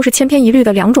几乎都是千篇一律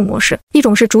的2种模式，一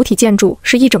种是主体建筑，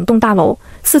是一整栋大楼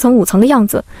，4层5层的样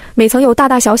子，每层有大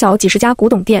大小小几十家古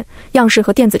董店，样式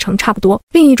和电子城差不多；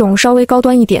另一种稍微高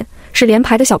端一点，是连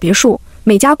排的小别墅，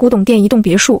每家古董店一栋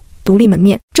别墅，独立门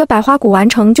面。这百花古玩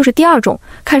城就是第2种，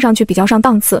看上去比较上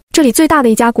档次。这里最大的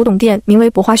一家古董店名为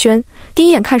博花轩，第一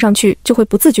眼看上去就会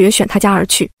不自觉选他家而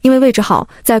去，因为位置好，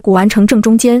在古玩城正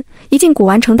中间，一进古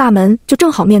玩城大门就正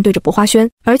好面对着博花轩。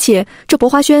而且这博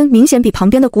花轩明显比旁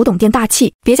边的古董店大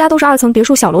气，别家都是2层别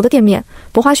墅小楼的店面，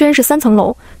博花轩是3层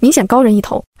楼，明显高人一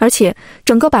头。而且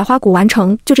整个百花古玩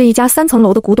城就这一家3层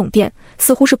楼的古董店，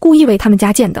似乎是故意为他们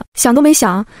家建的。想都没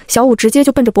想，小五直接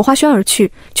就奔着博花轩而去，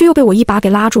却又被我一把给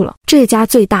拉住了。这家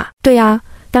最大。对呀，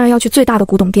当然要去最大的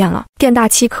古董店了，店大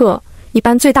欺客，一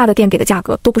般最大的店给的价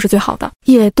格都不是最好的。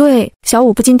也对，小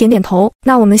五不禁点点头。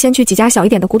那我们先去几家小一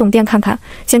点的古董店看看，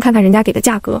先看看人家给的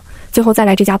价格，最后再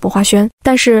来这家博花轩。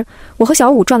但是我和小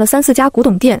五转了3、4家古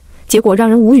董店，结果让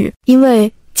人无语，因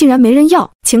为竟然没人要。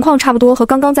情况差不多和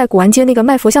刚刚在古玩街那个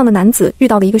卖佛像的男子遇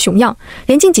到的一个熊样，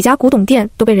连进几家古董店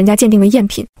都被人家鉴定为赝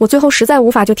品。我最后实在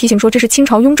无法，就提醒说这是清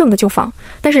朝雍正的旧仿，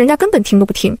但是人家根本听都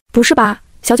不听。不是吧，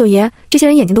小九爷，这些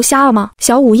人眼睛都瞎了吗？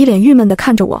小五一脸郁闷地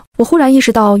看着我。我忽然意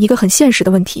识到一个很现实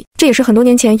的问题，这也是很多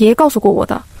年前爷爷告诉过我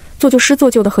的，做旧师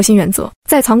做旧的核心原则。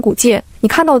在藏古界，你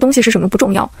看到的东西是什么不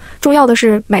重要，重要的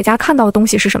是买家看到的东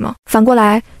西是什么。反过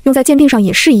来用在鉴定上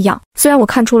也是一样。虽然我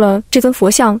看出了这尊佛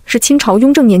像是清朝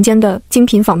雍正年间的精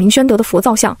品仿明宣德的佛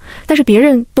造像，但是别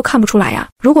人都看不出来呀。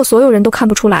如果所有人都看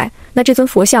不出来，那这尊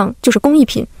佛像就是工艺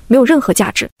品，没有任何价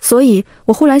值。所以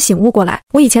我忽然醒悟过来，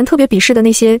我以前特别鄙视的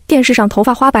那些电视上头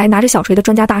发花白拿着小锤的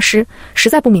专家大师，实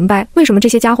在不明白为什么这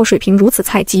些家伙水平如此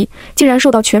菜鸡，竟然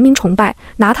受到全民崇拜，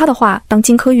拿他的话当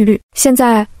金科玉律。现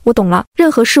在我懂了，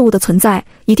任何事物的存在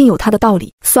一定有它的道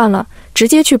理。算了，直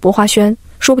接去博花轩，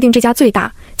说不定这家最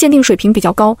大，鉴定水平比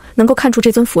较高，能够看出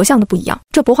这尊佛像的不一样。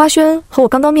这博花轩和我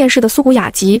刚刚面试的苏古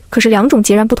雅集可是两种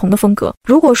截然不同的风格。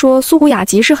如果说苏古雅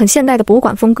集是很现代的博物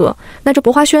馆风格，那这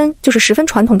博花轩就是十分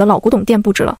传统的老古董店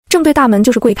布置了。正对大门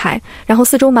就是柜台，然后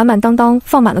四周满满当当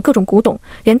放满了各种古董，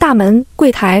连大门、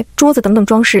柜台、桌子等等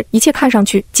装饰，一切看上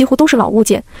去几乎都是老物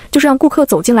件，就是让顾客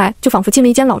走进来就仿佛进了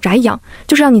一间老宅一样，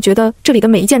就是让你觉得这里的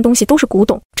每一件东西都是古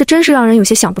董。这真是让人有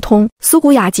些想不通。苏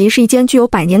古雅集是一间具有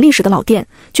100年历史的老店，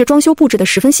却装修布置得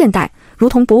十分现代，如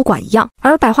同博物馆一样。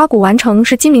而百花古玩城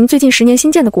是金陵最近10年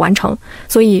新建的古玩城，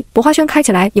所以博花轩开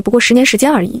起来也不过10年时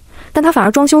间而已，但它反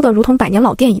而装修得如同100年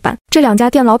老店一般。这两家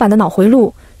店老板的脑回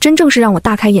路真正是让我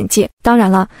大开眼界。当然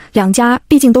了，两家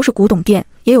毕竟都是古董店，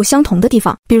也有相同的地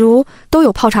方，比如都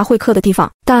有泡茶会客的地方，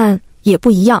但也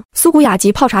不一样。苏古雅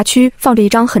集泡茶区放着一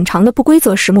张很长的不规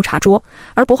则实木茶桌，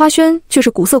而博花轩却是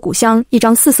古色古香一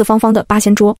张四四方方的八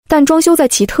仙桌，但装修再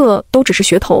奇特都只是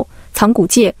噱头，藏古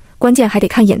界，关键还得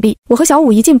看眼力。我和小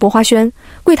五一进博花轩，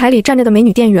柜台里站着的美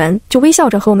女店员就微笑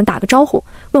着和我们打个招呼，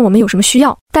问我们有什么需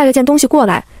要，带了件东西过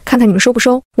来，看看你们收不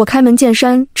收。我开门见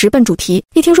山，直奔主题。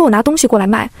一听说我拿东西过来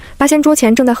卖，八仙桌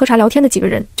前正在喝茶聊天的几个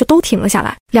人就都停了下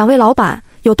来。2位老板，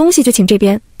有东西就请这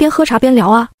边，边喝茶边聊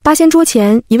啊。八仙桌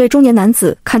前一位中年男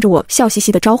子看着我，笑嘻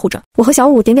嘻地招呼着。我和小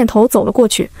五点点头走了过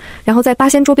去，然后在八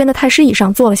仙桌边的太师椅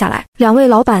上坐了下来。2位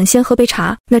老板先喝杯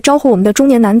茶，那招呼我们的中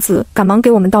年男子赶忙给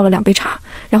我们倒了2杯茶，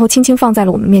然后轻轻放在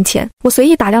了我们面前。我随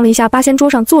意打量了一下八仙桌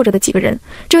上坐着的几个人，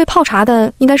这位泡茶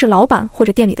的应该是老板或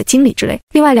者店里的经理之类，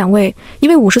另外2位，一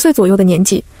位50岁左右的年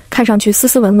纪，看上去斯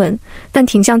斯文文，但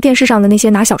挺像电视上的那些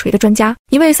拿小锤的专家；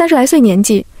一位30来岁年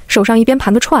纪，手上一边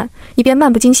盘个串，一边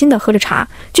漫不经心地喝着茶，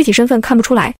具体身份看不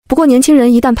出来。不过年轻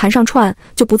人一旦盘上串，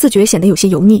就不自觉显得有些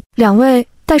油腻。2位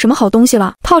带什么好东西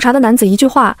了？泡茶的男子一句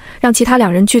话，让其他2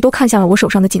人都看向了我手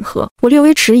上的锦盒。我略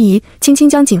微迟疑，轻轻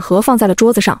将锦盒放在了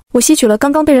桌子上。我吸取了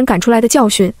刚刚被人赶出来的教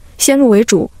训，先入为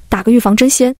主，打个预防针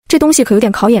先。这东西可有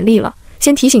点考眼力了。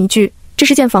先提醒一句，这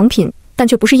是件仿品，但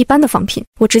却不是一般的仿品。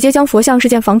我直接将佛像是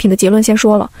件仿品的结论先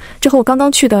说了，这和我刚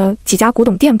刚去的几家古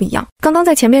董店不一样。刚刚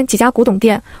在前面几家古董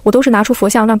店，我都是拿出佛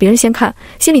像让别人先看，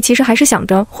心里其实还是想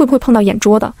着会不会碰到眼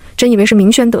拙的，真以为是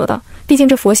明宣德的，毕竟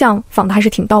这佛像仿的还是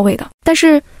挺到位的。但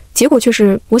是结果却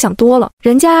是我想多了，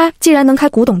人家既然能开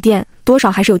古董店，多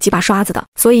少还是有几把刷子的。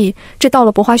所以这到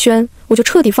了博花轩，我就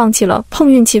彻底放弃了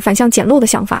碰运气反向捡漏的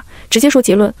想法，直接说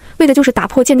结论，为的就是打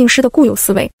破鉴定师的固有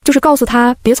思维，就是告诉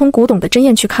他别从古董的真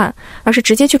验去看，而是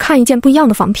直接去看一件不一样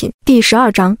的仿品。第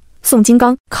12章宋金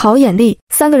刚考眼力。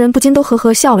3个人不禁都呵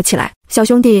呵笑了起来。小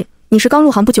兄弟，你是刚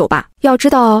入行不久吧？要知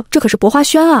道这可是博花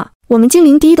轩啊，我们金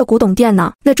陵第一的古董店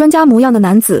呢。那专家模样的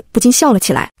男子不禁笑了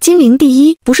起来。金陵第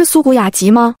一不是苏古雅集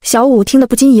吗？小五听得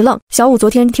不禁一愣。小五昨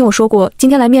天听我说过，今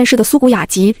天来面试的苏古雅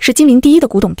集是金陵第一的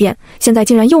古董店，现在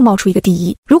竟然又冒出一个第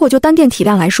一。如果就单店体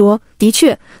量来说，的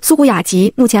确苏古雅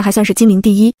集目前还算是金陵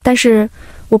第一，但是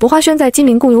我博花轩在金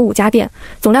陵共有5家店，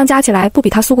总量加起来不比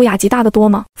他苏古雅集大得多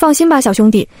吗？放心吧，小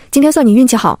兄弟，今天算你运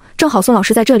气好，正好宋老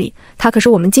师在这里，他可是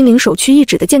我们金陵首屈一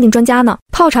指的鉴定专家呢。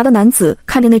泡茶的男子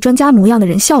看着那专家模样的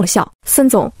人笑了笑。孙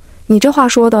总，你这话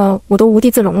说的我都无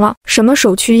地自容了，什么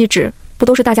首屈一指，不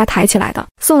都是大家抬起来的？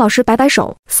宋老师摆摆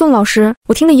手。宋老师，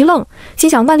我听了一愣，心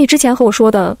想万历之前和我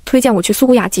说的推荐我去苏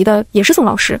古雅集的也是宋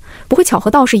老师，不会巧合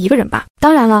到是一个人吧？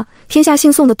当然了，天下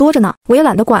姓宋的多着呢，我也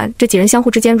懒得管这几人相互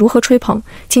之间如何吹捧，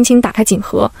轻轻打开锦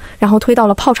盒，然后推到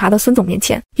了泡茶的孙总面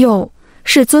前。哟，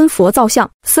是尊佛造像。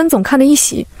孙总看得一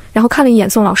喜，然后看了一眼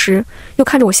宋老师，又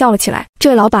看着我笑了起来。这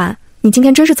位老板，你今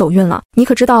天真是走运了，你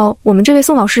可知道我们这位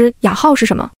宋老师雅号是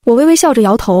什么？我微微笑着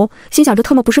摇头，心想这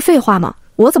特么不是废话吗？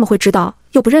我怎么会知道？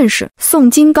又不认识。宋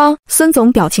金刚。孙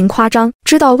总表情夸张。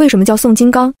知道为什么叫宋金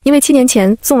刚？因为7年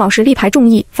前宋老师力排众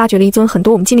议，发掘了一尊很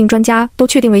多我们金陵专家都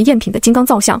确定为赝品的金刚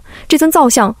造像。这尊造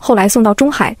像后来送到中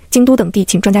海、京都等地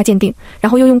请专家鉴定，然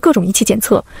后又用各种仪器检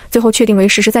测，最后确定为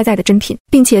实实在在的真品，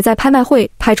并且在拍卖会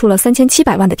拍出了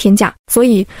3700万的天价。所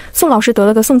以宋老师得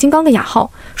了个宋金刚的雅号，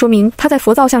说明他在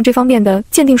佛造像这方面的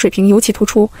鉴定水平尤其突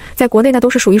出，在国内那都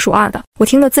是数1数2的。我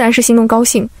听了自然是心动高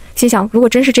兴，心想如果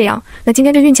真是这样，那今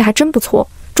天这运气还真不错，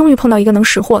终于碰到一个能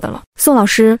识货的了。宋老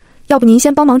师，要不您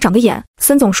先帮忙长个眼？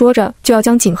孙总说着就要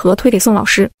将锦盒推给宋老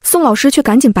师，宋老师却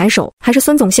赶紧摆手，还是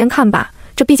孙总先看吧，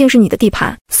这毕竟是你的地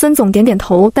盘。孙总点点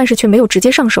头，但是却没有直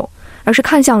接上手，而是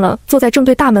看向了坐在正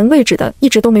对大门位置的一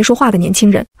直都没说话的年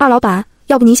轻人。二老板，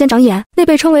要不您先长眼。那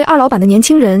被称为二老板的年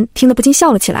轻人听得不禁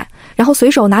笑了起来，然后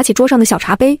随手拿起桌上的小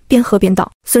茶杯，边喝边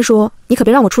道：孙叔，你可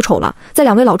别让我出丑了，在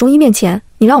2位老中医面前，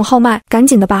你让我号脉，赶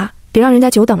紧的吧，别让人家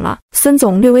久等了。孙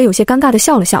总略微有些尴尬地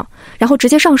笑了笑，然后直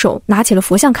接上手拿起了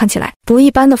佛像，看起来不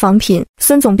一般的仿品。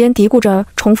孙总边嘀咕着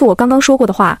重复我刚刚说过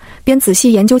的话，边仔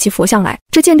细研究起佛像来。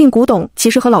这鉴定古董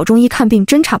其实和老中医看病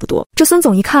真差不多。这孙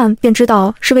总一看便知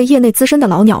道是位业内资深的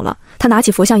老鸟了，他拿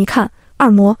起佛像一看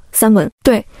，2摸3闻，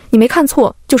对，你没看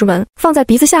错，就是闻。放在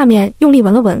鼻子下面用力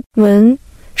闻了闻，闻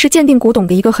是鉴定古董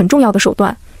的一个很重要的手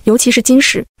段，尤其是金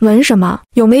石。闻什么？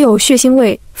有没有血腥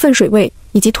味、粪水味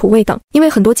以及土味等，因为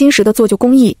很多金石的做旧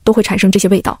工艺都会产生这些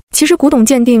味道。其实古董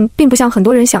鉴定并不像很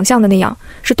多人想象的那样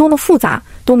是多么复杂、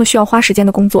多么需要花时间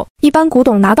的工作，一般古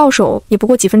董拿到手也不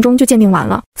过几分钟就鉴定完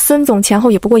了。孙总前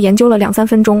后也不过研究了2-3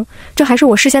分钟，这还是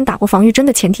我事先打过防御针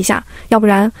的前提下，要不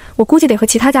然我估计得和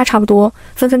其他家差不多，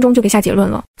分分钟就给下结论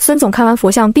了。孙总看完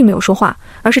佛像并没有说话，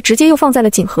而是直接又放在了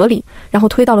锦盒里，然后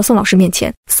推到了宋老师面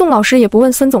前。宋老师也不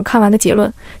问孙总看完的结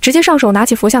论，直接上手拿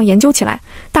起佛像研究起来，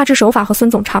大致手法和孙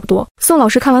总差不多。宋老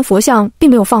师看完佛像并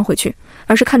没有放回去，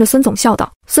而是看着孙总笑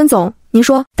道：孙总，您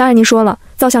说。当然您说了，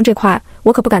造像这块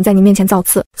我可不敢在您面前造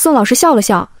次。宋老师笑了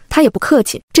笑，他也不客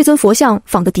气，这尊佛像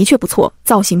仿得的确不错，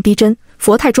造型逼真，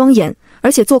佛态庄严，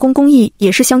而且做工工艺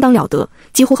也是相当了得，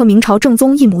几乎和明朝正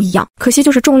宗一模一样。可惜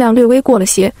就是重量略微过了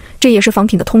些，这也是仿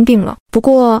品的通病了。不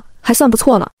过还算不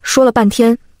错了。说了半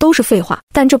天都是废话，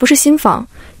但这不是新仿，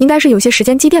应该是有些时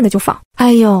间积淀的旧仿。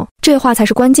哎呦，这话才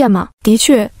是关键嘛。的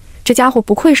确，这家伙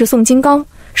不愧是宋金刚，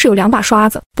是有2把刷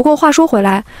子。不过话说回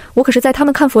来，我可是在他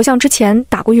们看佛像之前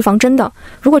打过预防针的，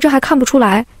如果这还看不出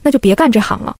来，那就别干这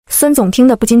行了。孙总听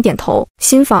得不禁点头，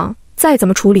新仿再怎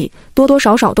么处理，多多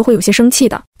少少都会有些生气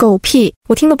的。狗屁！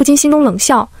我听得不禁心中冷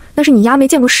笑，那是你丫没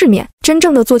见过世面，真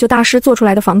正的做旧大师做出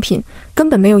来的仿品，根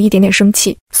本没有一点点生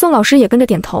气。宋老师也跟着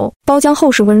点头，包浆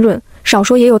后世温润，少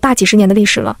说也有大几十年的历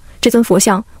史了。这尊佛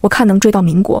像我看能追到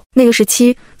民国，那个时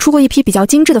期出过一批比较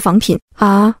精致的仿品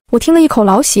啊！我听了一口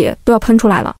老血都要喷出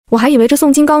来了，我还以为这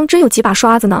宋金刚真有几把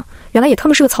刷子呢，原来也他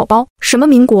妈是个草包。什么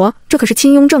民国，这可是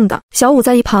清雍正的。小五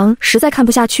在一旁实在看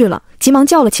不下去了，急忙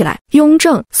叫了起来：雍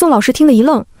正！宋老师听得一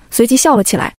愣，随即笑了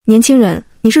起来：年轻人，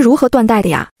你是如何断代的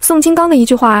呀？宋金刚的一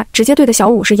句话直接对的小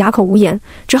五是哑口无言，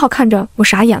只好看着我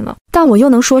傻眼了。但我又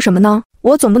能说什么呢？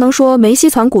我总不能说梅溪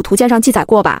传古图鉴上记载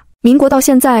过吧？民国到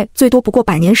现在最多不过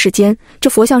100年时间，这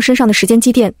佛像身上的时间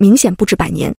积淀明显不止100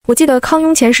年。我记得康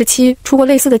雍乾时期出过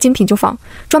类似的精品旧仿，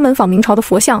专门仿明朝的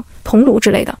佛像、铜炉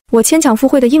之类的。我牵强附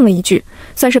会的应了一句，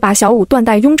算是把小五断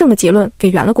代雍正的结论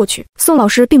给圆了过去。宋老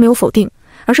师并没有否定，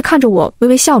而是看着我微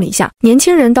微笑了一下。年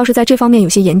轻人倒是在这方面有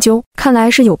些研究，看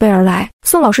来是有备而来。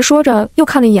宋老师说着又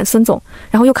看了一眼孙总，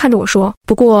然后又看着我说，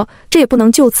不过这也不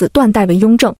能就此断代为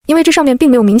雍正，因为这上面并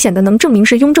没有明显的能证明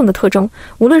是雍正的特征，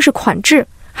无论是款制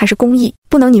还是工艺，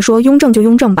不能你说雍正就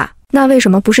雍正吧？那为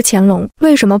什么不是乾隆？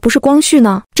为什么不是光绪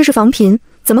呢？这是仿品，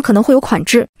怎么可能会有款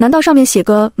制？难道上面写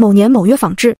个某年某月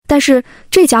仿制？但是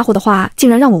这家伙的话竟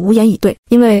然让我无言以对，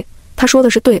因为他说的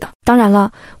是对的。当然了，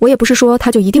我也不是说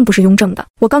他就一定不是雍正的，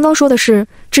我刚刚说的是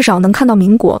至少能看到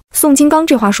民国。宋金刚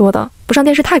这话说的不上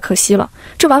电视太可惜了，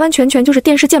这完完全全就是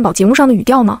电视鉴宝节目上的语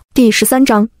调吗？第13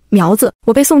章苗子。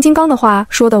我被宋金刚的话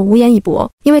说得无言以驳，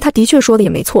因为他的确说的也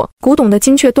没错，古董的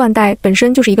精确断代本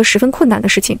身就是一个十分困难的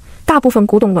事情，大部分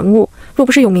古董文物若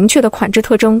不是有明确的款制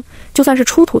特征，就算是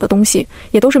出土的东西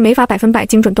也都是没法100%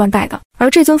精准断代的，而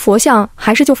这尊佛像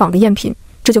还是旧仿的赝品，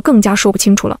这就更加说不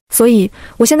清楚了。所以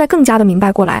我现在更加的明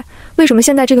白过来，为什么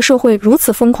现在这个社会如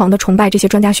此疯狂的崇拜这些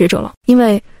专家学者了，因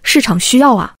为市场需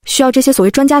要啊，需要这些所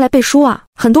谓专家来背书啊。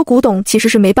很多古董其实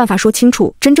是没办法说清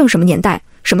楚真正什么年代、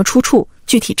什么出处、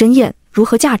具体真验如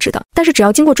何价值的，但是只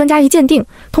要经过专家一鉴定，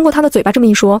通过他的嘴巴这么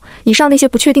一说，以上那些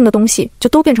不确定的东西就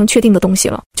都变成确定的东西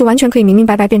了，就完全可以明明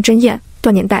白白变真验、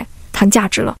断年代、谈价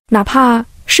值了。哪怕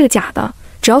是个假的，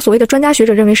只要所谓的专家学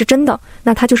者认为是真的，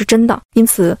那它就是真的。因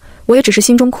此我也只是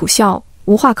心中苦笑，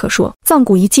无话可说。藏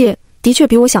古一界的确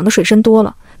比我想的水深多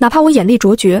了，哪怕我眼力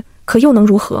卓绝，可又能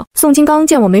如何？宋金刚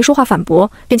见我没说话反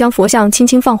驳，便将佛像轻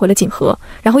轻放回了锦盒，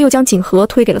然后又将锦盒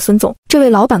推给了孙总。这位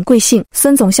老板贵姓？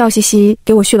孙总笑嘻嘻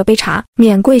给我续了杯茶。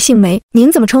免贵姓梅。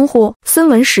您怎么称呼？孙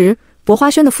文石，博花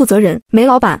轩的负责人。梅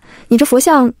老板，你这佛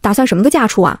像打算什么个价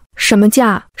处啊？什么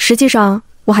价？实际上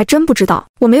我还真不知道，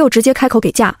我没有直接开口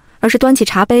给价，而是端起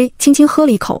茶杯轻轻喝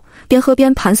了一口，边喝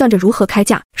边盘算着如何开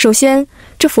价。首先，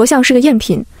这佛像是个赝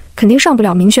品，肯定上不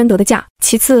了明宣德的价。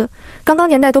其次，刚刚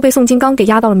年代都被宋金刚给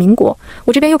压到了民国，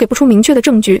我这边又给不出明确的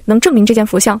证据能证明这件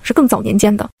佛像是更早年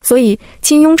间的，所以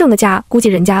清雍正的价估计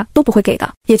人家都不会给的。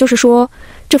也就是说，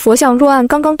这佛像若按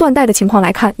刚刚断代的情况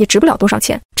来看，也值不了多少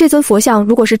钱。这尊佛像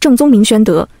如果是正宗明宣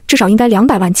德，至少应该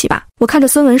200万起吧。我看着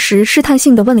孙文石试探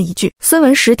性地问了一句，孙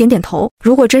文石点点头，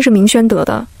如果真是明宣德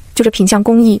的，就这品相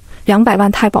工艺，200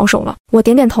万太保守了。我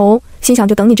点点头，心想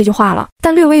就等你这句话了。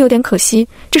但略微有点可惜，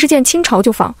这是件清朝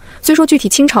旧仿，虽说具体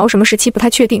清朝什么时期不太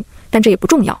确定，但这也不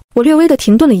重要。我略微的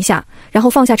停顿了一下，然后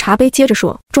放下茶杯，接着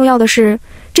说，重要的是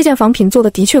这件仿品做的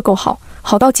的确够好，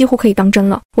好到几乎可以当真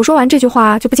了。我说完这句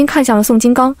话，就不禁看向了宋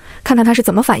金刚，看看他是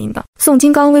怎么反应的。宋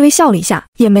金刚微微笑了一下，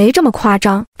也没这么夸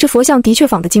张，这佛像的确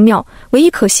仿得精妙，唯一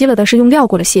可惜了的是用料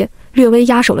过了些，略微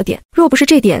压手了点。若不是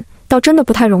这点，倒真的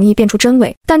不太容易辨出真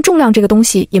伪。但重量这个东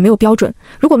西也没有标准，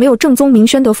如果没有正宗明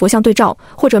宣德佛像对照，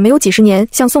或者没有几十年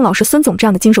像宋老师孙总这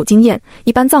样的经手经验，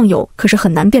一般藏友可是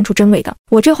很难辨出真伪的。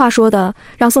我这话说的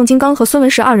让宋金刚和孙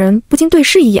文石二人不禁对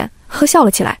视一眼，呵笑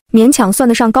了起来。勉强算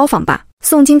得上高仿吧。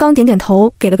宋金刚点点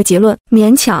头，给了个结论，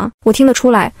勉强。我听得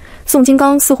出来，宋金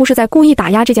刚似乎是在故意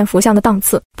打压这件佛像的档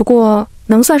次，不过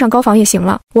能算上高仿也行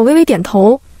了。我微微点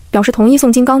头，表示同意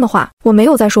宋金刚的话。我没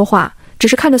有再说话，只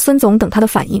是看着孙总等他的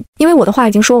反应，因为我的话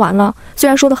已经说完了，虽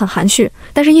然说得很含蓄，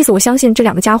但是意思我相信这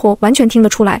两个家伙完全听得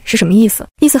出来是什么意思。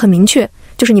意思很明确，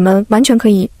就是你们完全可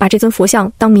以把这尊佛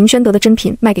像当明宣德的真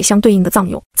品卖给相对应的藏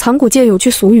友。藏古界有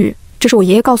句俗语，这是我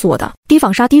爷爷告诉我的，低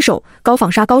仿杀低手，高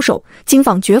仿杀高手，精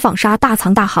仿绝仿杀大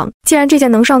藏大行。既然这件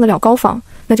能上得了高仿，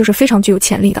那就是非常具有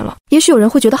潜力的了。也许有人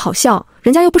会觉得好笑，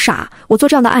人家又不傻，我做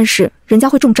这样的暗示，人家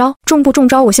会中招。中不中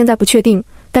招我现在不确定，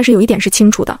但是有一点是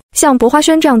清楚的，像博花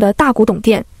轩这样的大古董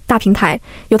店、大平台，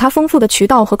有它丰富的渠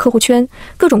道和客户圈，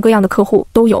各种各样的客户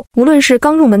都有，无论是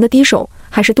刚入门的低手，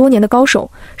还是多年的高手，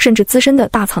甚至资深的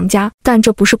大藏家。但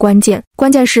这不是关键，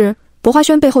关键是博花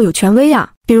轩背后有权威啊。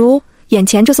比如眼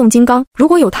前这宋金刚，如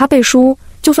果有他背书，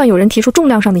就算有人提出重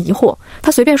量上的疑惑，他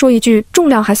随便说一句重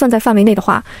量还算在范围内的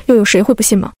话，又有谁会不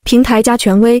信吗？平台加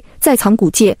权威，在藏古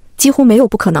界几乎没有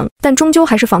不可能，但终究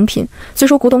还是仿品。虽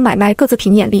说古董买卖各自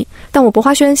凭眼力，但我博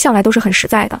花轩向来都是很实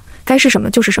在的，该是什么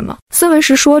就是什么。孙文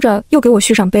石说着，又给我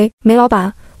续上杯。梅老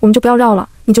板，我们就不要绕了，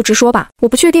你就直说吧。我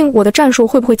不确定我的战术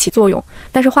会不会起作用，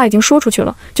但是话已经说出去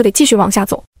了，就得继续往下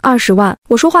走。20万，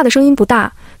我说话的声音不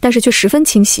大，但是却十分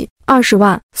清晰。20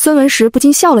万，孙文石不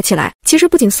禁笑了起来。其实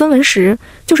不仅孙文石，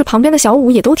就是旁边的小五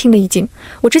也都听了一惊。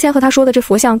我之前和他说的这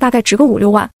佛像大概值个5、6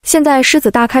万，现在狮子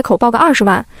大开口报个20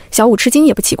万，小五吃惊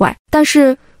也不奇怪。但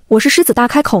是我是狮子大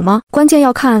开口吗？关键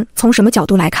要看从什么角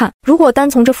度来看。如果单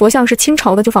从这佛像是清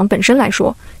朝的旧仿本身来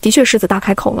说，的确狮子大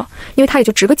开口了，因为它也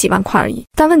就值个几万块而已。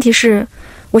但问题是，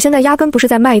我现在压根不是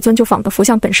在卖一尊旧仿的佛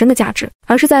像本身的价值，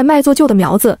而是在卖做旧的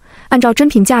苗子，按照真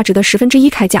品价值的1/10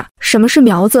开价。什么是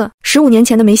苗子？15年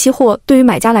前的没息货对于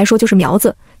买家来说就是苗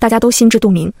子，大家都心知肚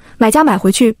明。买家买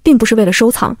回去并不是为了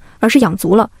收藏，而是养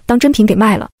足了，当真品给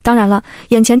卖了。当然了，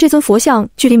眼前这尊佛像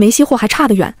距离没息货还差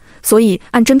得远，所以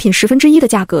按真品1/10的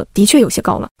价格的确有些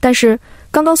高了。但是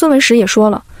刚刚孙文石也说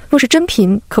了，若是真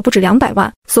品可不止200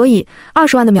万，所以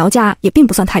20万的苗价也并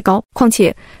不算太高。况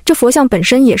且这佛像本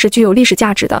身也是具有历史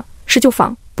价值的，是旧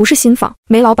仿不是新仿。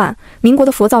梅老板，民国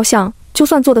的佛造像就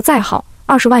算做得再好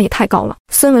，20万也太高了。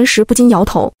孙文石不禁摇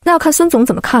头，那要看孙总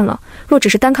怎么看了。若只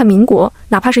是单看民国，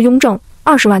哪怕是雍正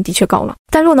，20万的确高了，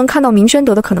但若能看到明宣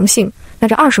德的可能性，那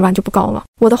这20万就不高了。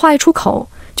我的话一出口，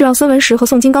就让孙文石和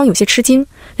宋金刚有些吃惊，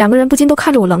两个人不禁都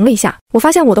看着我愣了一下。我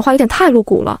发现我的话有点太露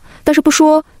骨了，但是不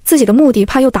说自己的目的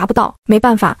怕又达不到。没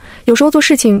办法，有时候做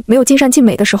事情没有尽善尽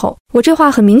美的时候。我这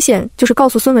话很明显就是告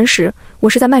诉孙文石，我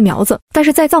是在卖苗子。但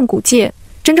是在藏古界，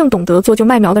真正懂得做旧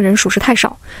卖苗的人属实太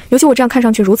少，尤其我这样看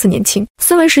上去如此年轻。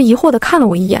孙文石疑惑地看了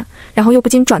我一眼，然后又不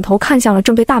禁转头看向了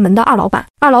正对大门的二老板。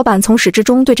二老板从始至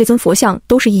终对这尊佛像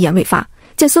都是一言未发，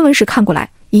见孙文石看过来，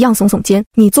一样耸耸肩，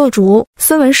你做主。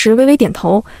孙文石微微点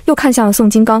头，又看向了宋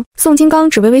金刚。宋金刚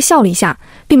只微微笑了一下，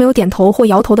并没有点头或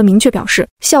摇头的明确表示，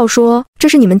笑说，这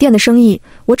是你们店的生意，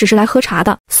我只是来喝茶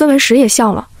的。孙文石也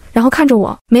笑了，然后看着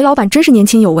我，梅老板真是年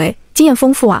轻有为，经验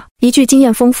丰富啊。一句经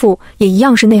验丰富也一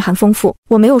样是内涵丰富。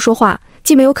我没有说话，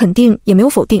既没有肯定也没有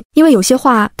否定，因为有些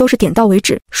话都是点到为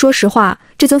止。说实话，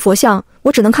这尊佛像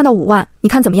我只能看到5万，你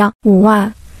看怎么样？5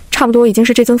万差不多已经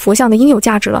是这尊佛像的应有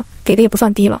价值了，给的也不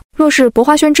算低了。若是博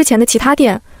花轩之前的其他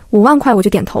店，5万块我就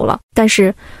点头了。但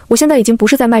是我现在已经不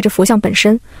是在卖这佛像本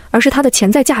身，而是它的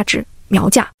潜在价值苗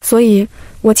价，所以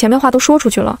我前面话都说出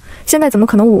去了，现在怎么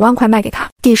可能5万块卖给他？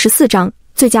第14章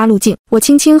最佳路径。我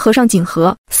轻轻合上锦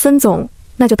盒，孙总，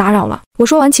那就打扰了。我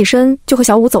说完起身就和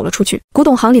小五走了出去。古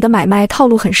董行里的买卖套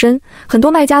路很深，很多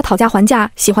卖家讨价还价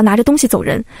喜欢拿着东西走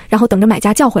人，然后等着买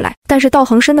家叫回来。但是道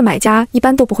行深的买家一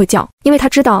般都不会叫，因为他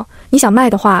知道你想卖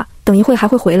的话，等一会还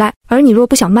会回来，而你若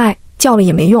不想卖，叫了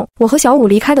也没用。我和小五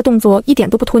离开的动作一点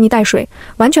都不拖泥带水，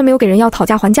完全没有给人要讨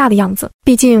价还价的样子，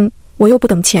毕竟我又不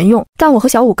等钱用。但我和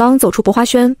小五刚走出博花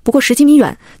轩不过10几米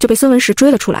远，就被孙文石追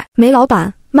了出来。梅老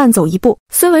板，慢走一步。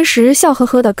孙文石笑呵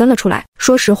呵地跟了出来。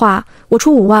说实话，我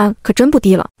出5万可真不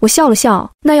低了。我笑了笑，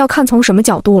那要看从什么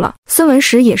角度了。孙文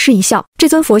石也是一笑，这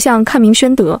尊佛像看明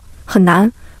宣德很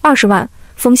难，20万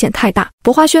风险太大。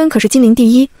博花轩可是金陵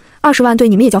第一，20万对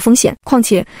你们也叫风险，况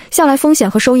且向来风险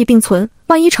和收益并存，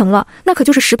万一成了，那可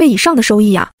就是10倍以上的收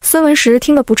益呀。孙文石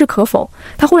听了不置可否，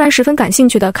他忽然十分感兴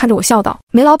趣地看着我笑道：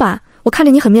梅老板，我看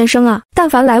着你很面生啊，但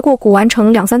凡来过古玩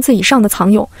城2、3次以上的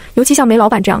藏友，尤其像梅老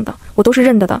板这样的，我都是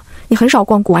认得的。你很少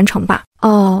逛古玩城吧？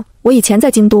哦，我以前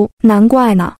在京都，难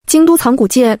怪呢。京都藏古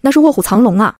界那是卧虎藏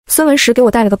龙啊。孙文石给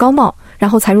我戴了个高帽，然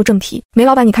后才入正题。梅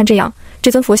老板，你看这样，这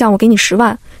尊佛像我给你10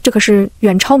万，这可是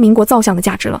远超民国造像的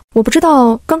价值了。我不知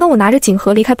道刚刚我拿着锦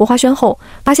盒离开博花轩后，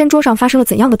八仙桌上发生了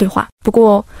怎样的对话，不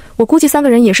过我估计3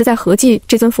个人也是在合计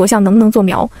这尊佛像能不能做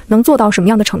苗，能做到什么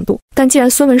样的程度。但既然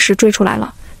孙文石追出来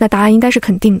了，那答案应该是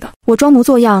肯定的。我装模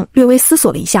作样略微思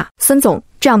索了一下，孙总，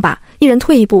这样吧，一人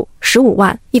退一步，15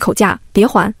万，一口价，别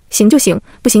还，行就行，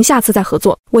不行下次再合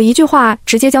作。我一句话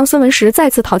直接将孙文石再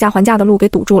次讨价还价的路给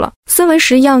堵住了。孙文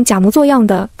石一样假模作样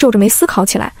的皱着眉思考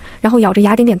起来，然后咬着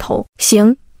牙点点头，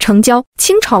行，成交。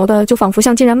清朝的就仿佛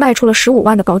像竟然卖出了15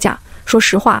万的高价。说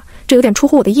实话，这有点出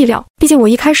乎我的意料，毕竟我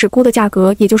一开始估的价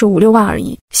格也就是5、6万而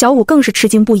已。小五更是吃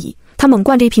惊不已，他猛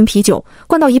灌着一瓶啤酒，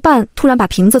灌到一半，突然把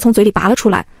瓶子从嘴里拔了出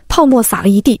来，泡沫洒了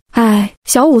一地。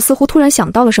小五似乎突然想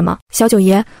到了什么，小九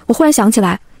爷，我忽然想起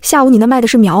来，下午你那卖的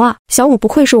是苗啊。小五不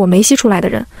愧是我梅西出来的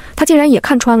人，他竟然也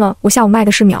看穿了我下午卖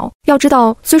的是苗。要知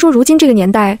道，虽说如今这个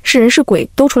年代是人是鬼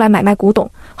都出来买卖古董，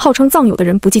号称藏友的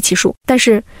人不计其数，但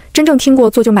是真正听过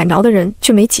做就买苗的人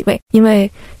却没几位，因为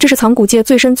这是藏古界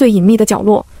最深最隐秘的角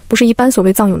落，不是一般所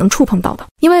谓藏友能触碰到的。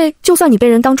因为就算你被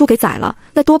人当猪给宰了，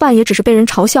那多半也只是被人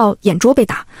嘲笑眼拙被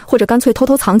打，或者干脆偷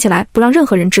偷藏起来不让任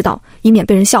何人知道，以免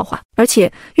被人笑话。而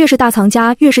且越是大藏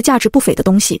家，越是价值不菲的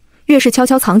东西，越是悄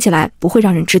悄藏起来不会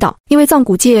让人知道。因为藏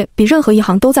古界比任何一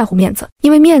行都在乎面子，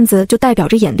因为面子就代表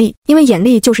着眼力，因为眼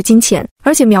力就是金钱。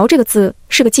而且苗这个字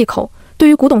是个忌口，对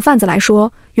于古董贩子来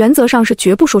说，原则上是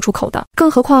绝不说出口的，更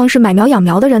何况是买苗养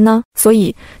苗的人呢？所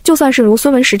以就算是如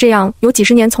孙文石这样有几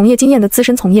10年从业经验的资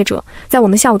深从业者，在我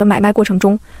们下午的买卖过程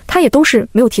中，他也都是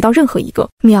没有提到任何一个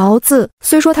苗字。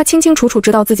虽说他清清楚楚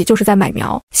知道自己就是在买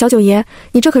苗，小九爷，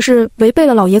你这可是违背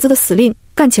了老爷子的死令，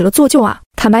干起了做旧啊。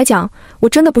坦白讲，我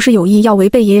真的不是有意要违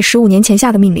背爷爷15年前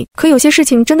下的命令，可有些事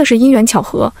情真的是因缘巧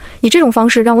合，以这种方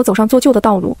式让我走上做旧的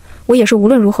道路，我也是无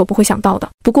论如何不会想到的。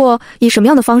不过以什么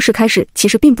样的方式开始其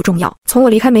实并不重要，从我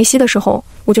离开梅西的时候，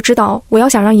我就知道我要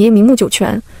想让爷爷名目久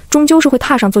全，终究是会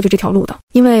踏上做旧这条路的，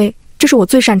因为这是我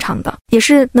最擅长的，也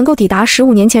是能够抵达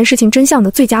15年前事情真相的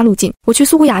最佳路径。我去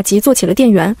苏古雅集做起了店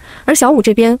员，而小五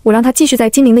这边我让他继续在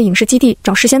金陵的影视基地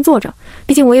找事先做着，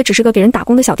毕竟我也只是个给人打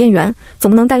工的小店员，总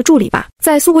不能带个助理吧。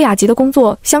在苏古雅集的工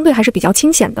作相对还是比较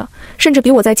清闲的，甚至比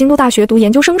我在京都大学读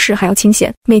研究生时还要清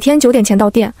闲。每天9点前到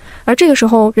店，而这个时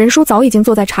候任叔早已经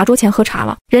坐在茶桌前喝茶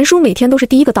了。任叔每天都是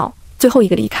第一个到，最后一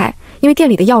个离开，因为店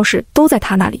里的钥匙都在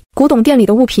他那里。古董店里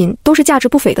的物品都是价值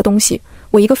不菲的东西，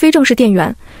我一个非正式店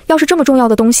员，要是这么重要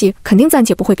的东西肯定暂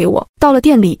且不会给我。到了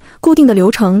店里，固定的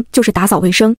流程就是打扫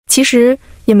卫生，其实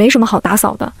也没什么好打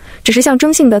扫的，只是象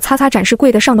征性的擦擦展示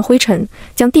柜的上的灰尘，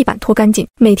将地板拖干净。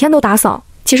每天都打扫，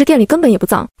其实店里根本也不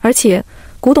脏，而且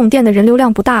古董店的人流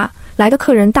量不大，来的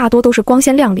客人大多都是光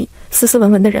鲜亮丽、斯斯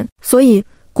文文的人，所以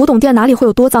古董店哪里会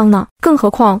有多脏呢？更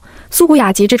何况苏古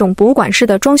雅集这种博物馆式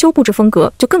的装修布置风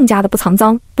格就更加的不藏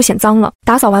脏不显脏了。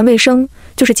打扫完卫生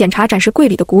就是检查展示柜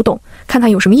里的古董，看看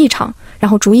有什么异常，然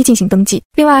后逐一进行登记。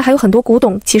另外还有很多古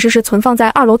董其实是存放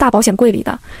在2楼大保险柜里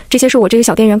的，这些是我这个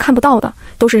小店员看不到的，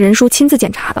都是任叔亲自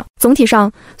检查的。总体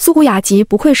上苏古雅集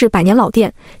不愧是100年老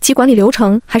店，其管理流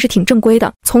程还是挺正规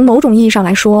的，从某种意义上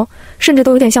来说，甚至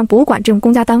都有点像博物馆这种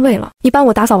公家单位了。一般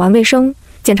我打扫完卫生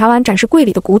检查完展示柜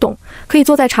里的古董，可以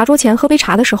坐在茶桌前喝杯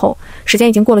茶的时候，时间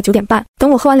已经过了9点半。等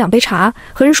我喝完2杯茶，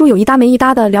和任叔有一搭没一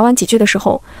搭的聊完几句的时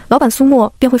候，老板苏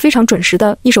沫便会非常准时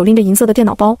的一手拎着银色的电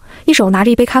脑包，一手拿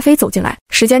着一杯咖啡走进来。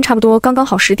时间差不多刚刚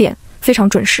好10点，非常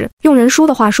准时。用任叔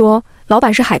的话说，老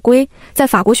板是海归，在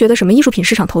法国学的什么艺术品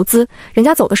市场投资，人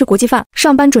家走的是国际范，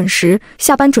上班准时，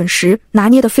下班准时，拿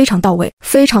捏得非常到位，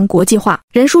非常国际化。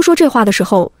任叔说这话的时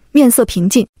候面色平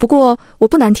静，不过我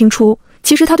不难听出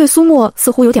其实他对苏沫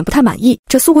似乎有点不太满意，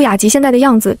这苏古雅集现在的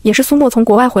样子也是苏沫从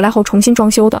国外回来后重新装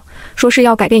修的，说是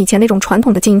要改变以前那种传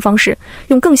统的经营方式，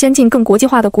用更先进更国际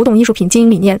化的古董艺术品经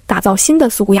营理念打造新的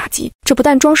苏古雅集。这不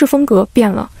但装饰风格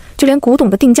变了，就连古董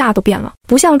的定价都变了，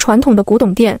不像传统的古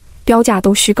董店标价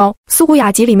都虚高，苏古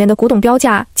雅集里面的古董标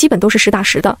价基本都是实打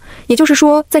实的，也就是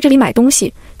说在这里买东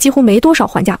西几乎没多少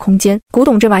还价空间。古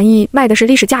董这玩意卖的是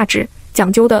历史价值，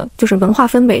讲究的就是文化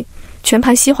氛围，全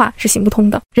盘西化是行不通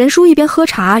的。任叔一边喝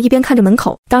茶一边看着门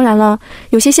口，当然了，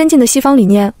有些先进的西方理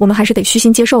念我们还是得虚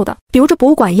心接受的，比如这博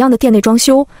物馆一样的店内装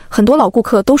修，很多老顾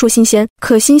客都说新鲜，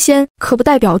可新鲜可不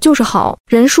代表就是好。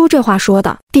任叔这话说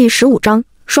的。第15章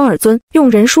双耳尊。用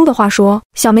任叔的话说，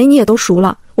小梅你也都熟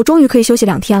了，我终于可以休息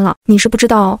2天了。你是不知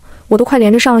道，我都快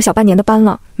连着上了小半年的班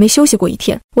了，没休息过1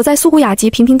天。我在苏古雅集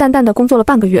平平淡淡的工作了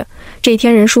半个月，这一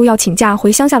天任叔要请假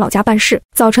回乡下老家办事，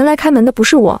早晨来开门的不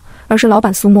是我，而是老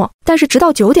板苏沫。但是直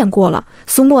到9点过了，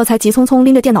苏沫才急匆匆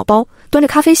拎着电脑包，端着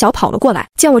咖啡小跑了过来。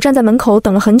见我站在门口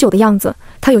等了很久的样子，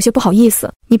他有些不好意思。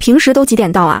你平时都几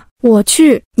点到啊？我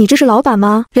去，你这是老板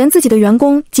吗？连自己的员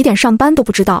工几点上班都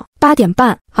不知道？8点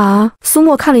半啊！苏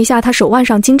沫看了一下他手腕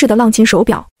上精致的浪琴手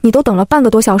表，你都等了半个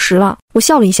多小时了。我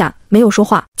笑了一下，没有说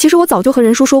话。其实我早就和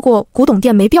任叔说过，古董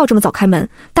店没必要这么早开门，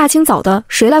大清早的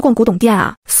谁来逛古董店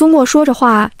啊？苏沫说着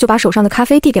话就把手上的咖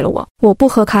啡递给了我。我不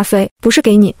喝咖啡，不是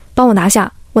给你，帮我拿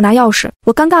下。我拿钥匙，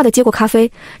我尴尬地接过咖啡，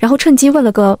然后趁机问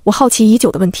了个我好奇已久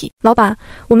的问题。老板，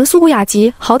我们苏古雅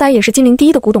集好歹也是金陵第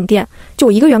一的古董店，就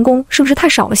我一个员工是不是太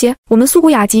少了些？我们苏古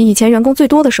雅集以前员工最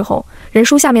多的时候，任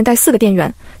叔下面带4个店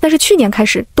员，但是去年开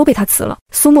始都被他辞了。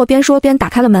苏沫边说边打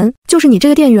开了门，就是你这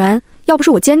个店员，要不是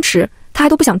我坚持，他还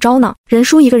都不想招呢。任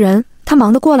叔一个人，他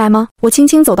忙得过来吗？我轻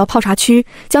轻走到泡茶区，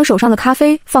将手上的咖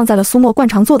啡放在了苏沫惯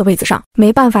常坐的位子上。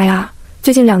没办法呀，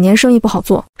最近2年生意不好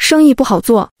做，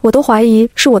我都怀疑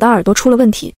是我的耳朵出了问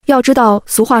题。要知道，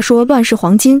俗话说乱世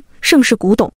黄金，盛世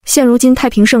古董。现如今太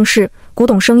平盛世，古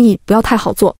董生意不要太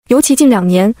好做，尤其近2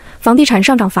年房地产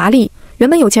上涨乏力，原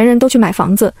本有钱人都去买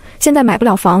房子，现在买不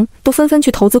了房，都纷纷去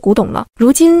投资古董了。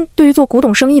如今对于做古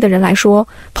董生意的人来说，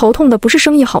头痛的不是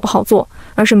生意好不好做，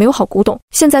而是没有好古董。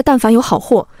现在但凡有好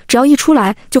货，只要一出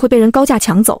来就会被人高价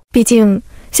抢走，毕竟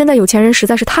现在有钱人实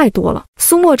在是太多了。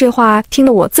苏沫这话听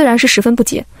得我自然是十分不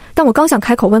解，但我刚想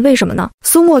开口问为什么呢，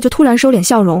苏沫就突然收敛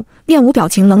笑容，面无表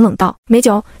情冷冷道：美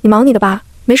酒，你忙你的吧，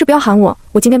没事不要喊我，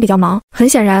我今天比较忙。很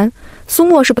显然，苏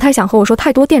沫是不太想和我说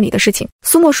太多店里的事情。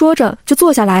苏沫说着就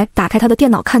坐下来，打开他的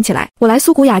电脑看起来。我来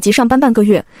苏古雅集上班半个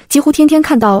月，几乎天天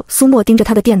看到苏沫盯着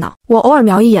他的电脑，我偶尔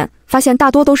瞄一眼，发现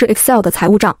大多都是 Excel 的财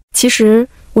务账。其实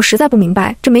我实在不明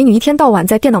白，这美女一天到晚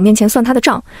在电脑面前算她的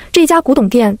账，这一家古董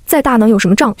店再大能有什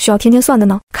么账需要天天算的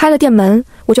呢？开了店门，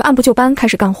我就按部就班开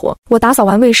始干活。我打扫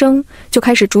完卫生，就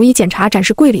开始逐一检查展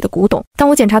示柜里的古董。当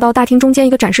我检查到大厅中间一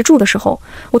个展示柱的时候，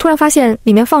我突然发现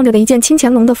里面放着的一件清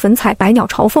乾隆的粉彩百鸟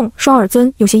朝凤双耳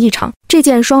尊有些异常。这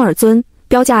件双耳尊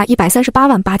标价138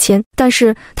万8千，但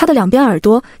是它的2边耳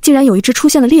朵竟然有一只出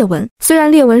现了裂纹。虽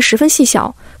然裂纹十分细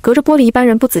小，隔着玻璃一般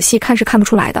人不仔细看是看不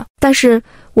出来的，但是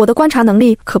我的观察能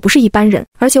力可不是一般人，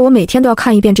而且我每天都要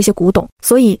看一遍这些古董，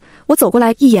所以我走过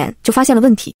来一眼就发现了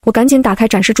问题。我赶紧打开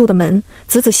展示柱的门，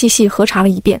仔仔细细核查了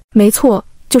一遍，没错，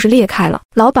就是裂开了。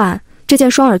老板，这件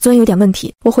双耳尊有点问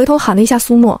题。我回头喊了一下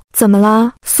苏沫，怎么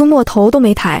啦？苏沫头都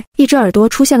没抬，一只耳朵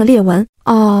出现了裂纹。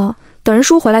哦，等人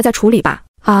叔回来再处理吧。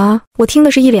啊！我听的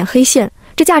是一脸黑线，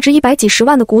这价值100几10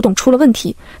万的古董出了问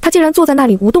题，他竟然坐在那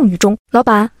里无动于衷。老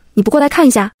板，你不过来看一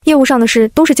下，业务上的事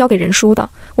都是交给人叔的，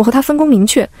我和他分工明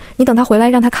确，你等他回来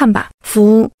让他看吧。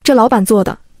服，这老板做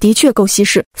的的确够稀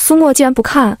释。苏沫既然不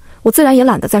看，我自然也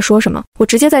懒得再说什么，我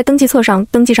直接在登记册上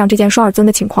登记上这件双耳尊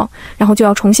的情况，然后就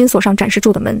要重新锁上展示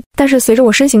柱的门。但是随着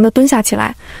我身形的蹲下起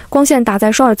来，光线打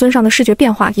在双耳尊上的视觉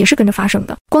变化也是跟着发生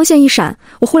的。光线一闪，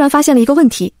我忽然发现了一个问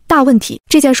题，大问题，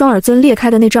这件双耳尊裂开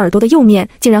的那只耳朵的右面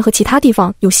竟然和其他地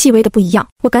方有细微的不一样。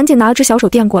我赶紧拿了只小手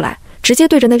电过来，直接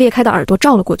对着那裂开的耳朵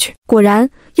照了过去，果然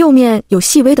右面有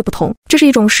细微的不同，这是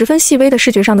一种十分细微的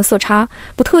视觉上的色差，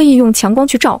不特意用强光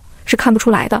去照是看不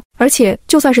出来的，而且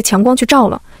就算是强光去照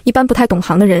了，一般不太懂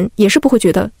行的人也是不会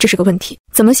觉得这是个问题。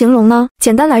怎么形容呢？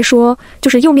简单来说，就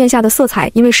是右面下的色彩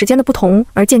因为时间的不同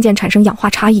而渐渐产生氧化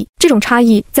差异，这种差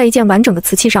异在一件完整的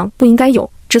瓷器上不应该有，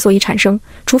之所以产生，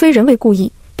除非人为故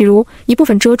意，比如一部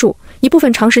分遮住，一部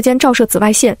分长时间照射紫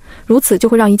外线，如此就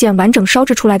会让一件完整烧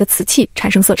制出来的瓷器产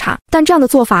生色差。但这样的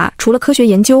做法除了科学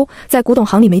研究，在古董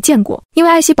行里没见过，因为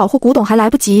爱惜保护古董还来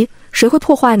不及，谁会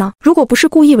破坏呢？如果不是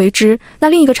故意为之，那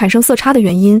另一个产生色差的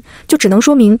原因就只能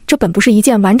说明这本不是一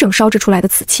件完整烧制出来的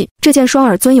瓷器，这件双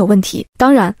耳尊有问题。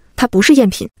当然它不是赝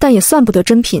品，但也算不得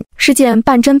真品，是件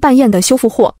半真半赝的修复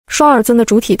货。双耳尊的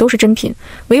主体都是真品，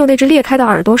唯有那只裂开的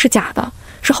耳朵是假的，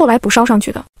是后来补烧上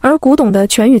去的。而古董的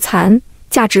全与残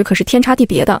价值可是天差地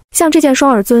别的，像这件双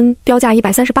耳尊标价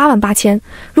138.8万，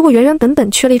如果原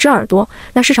本缺了一只耳朵，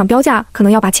那市场标价可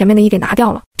能要把前面的一给拿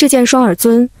掉了。这件双耳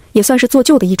尊也算是做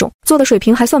旧的一种，做的水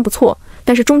平还算不错，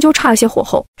但是终究差了些火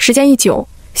候，时间一久，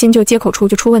新旧接口处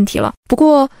就出问题了。不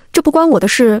过这不关我的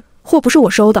事，货不是我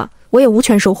收的，我也无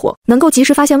权收货，能够及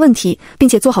时发现问题，并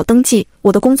且做好登记，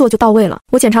我的工作就到位了。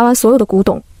我检查完所有的古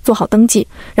董，做好登记，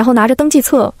然后拿着登记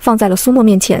册放在了苏沫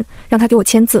面前，让他给我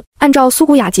签字。按照苏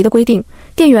古雅集的规定，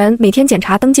店员每天检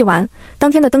查登记完，当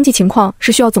天的登记情况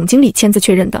是需要总经理签字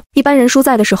确认的。一般人书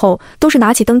在的时候，都是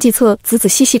拿起登记册仔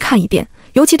细看一遍，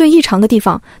尤其对异常的地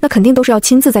方，那肯定都是要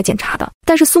亲自再检查的。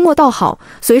但是苏沫倒好，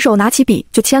随手拿起笔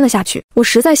就签了下去。我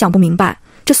实在想不明白，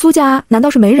这苏家难道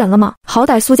是没人了吗？好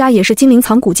歹苏家也是金陵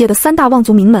藏古界的3大望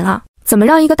族名门啊，怎么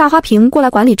让一个大花瓶过来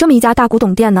管理这么一家大古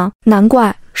董店呢？难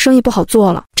怪生意不好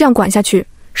做了，这样管下去，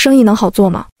生意能好做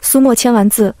吗？苏沫签完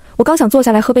字，我刚想坐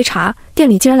下来喝杯茶，店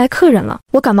里竟然来客人了。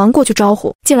我赶忙过去招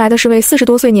呼，进来的是位40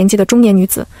多岁年纪的中年女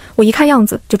子。我一看样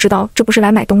子就知道这不是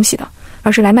来买东西的，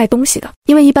而是来卖东西的。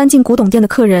因为一般进古董店的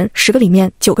客人10个里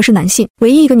面9个是男性，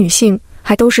唯一一个女性，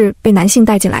还都是被男性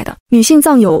带进来的。女性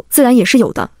藏友自然也是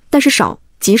有的，但是少，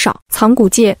极少。藏古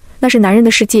界那是男人的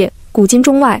世界，古今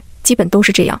中外基本都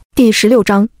是这样。第16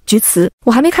章菊词。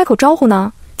我还没开口招呼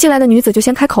呢，进来的女子就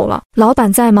先开口了：“老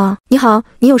板在吗？你好，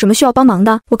你有什么需要帮忙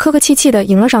的？”我客客气气地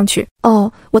迎了上去。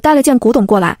哦，我带了件古董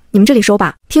过来，你们这里收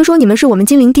吧。听说你们是我们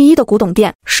金陵第一的古董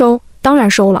店。收，当然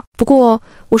收了。不过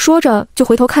我说着就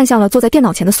回头看向了坐在电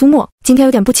脑前的苏沫。今天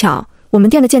有点不巧，我们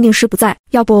店的鉴定师不在，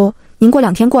要不您过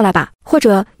2天过来吧，或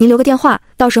者您留个电话，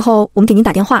到时候我们给您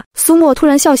打电话。苏沫突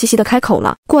然笑嘻嘻地开口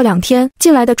了。过2天，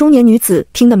进来的中年女子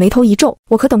听得眉头一皱，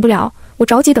我可等不了，我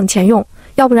着急等钱用，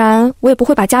要不然我也不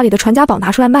会把家里的传家宝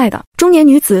拿出来卖的。中年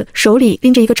女子手里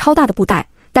拎着一个超大的布袋，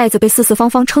袋子被四四方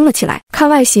方撑了起来，看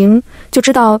外形就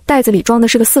知道袋子里装的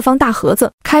是个4方大盒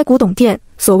子。开古董店，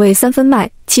所谓3分卖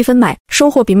7分买，收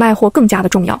货比卖货更加的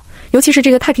重要，尤其是这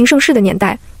个太平盛世的年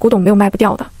代，古董没有卖不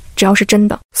掉的，只要是真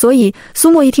的。所以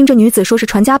苏沫一听这女子说是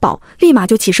传家宝，立马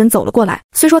就起身走了过来。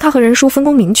虽说他和人叔分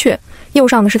工明确，业务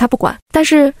上的事他不管，但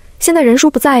是现在人叔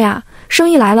不在呀，生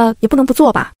意来了也不能不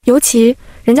做吧，尤其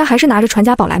人家还是拿着传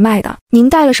家宝来卖的。您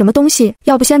带了什么东西？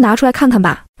要不先拿出来看看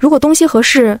吧，如果东西合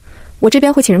适，我这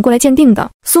边会请人过来鉴定的。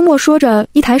苏沫说着，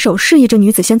一抬手示意这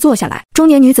女子先坐下来。中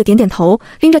年女子点点头，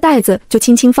拎着袋子就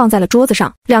轻轻放在了桌子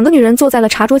上。2个女人坐在了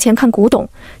茶桌前看古董，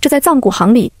这在藏古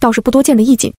行里倒是不多见的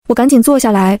意境。我赶紧坐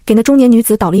下来，给那中年女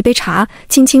子倒了一杯茶，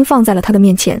轻轻放在了她的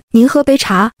面前。您喝杯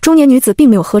茶。中年女子并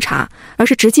没有喝茶，而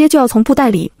是直接就要从布袋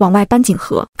里往外搬锦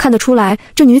盒。看得出来，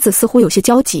这女子似乎有些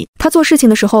焦急，她做事情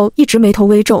的时候一直眉头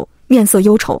微皱，面色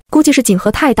忧愁，估计是锦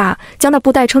盒太大，将那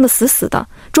布袋撑得死死的。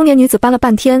中年女子搬了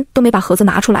半天都没把盒子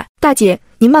拿出来。大姐，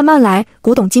您慢慢来，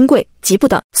古董金贵，急不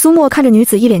得。苏沫看着女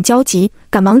子一脸焦急，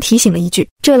赶忙提醒了一句：“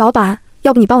这位老板，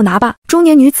要不你帮我拿吧。”中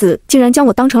年女子竟然将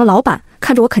我当成了老板，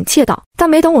看着我恳切道。但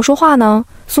没等我说话呢，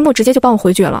苏沫直接就帮我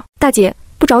回绝了：“大姐，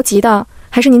不着急的，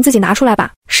还是您自己拿出来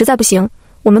吧。实在不行，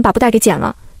我们把布袋给剪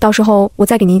了，到时候我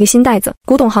再给您一个新袋子。”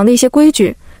古董行的一些规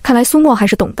矩，看来苏沫还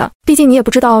是懂的，毕竟你也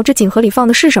不知道这锦盒里放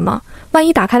的是什么，万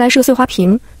一打开来是个碎花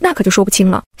瓶，那可就说不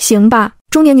清了。行吧。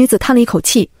中年女子叹了一口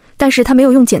气，但是她没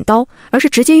有用剪刀，而是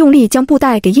直接用力将布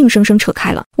袋给硬生生扯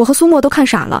开了。我和苏沫都看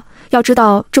傻了，要知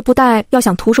道这布袋要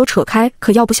想徒手扯开，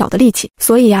可要不小的力气，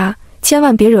所以啊，千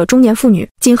万别惹中年妇女。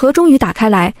锦盒终于打开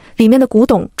来，里面的古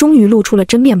董终于露出了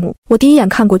真面目。我第一眼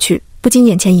看过去，不禁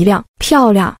眼前一亮，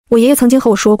漂亮。我爷爷曾经和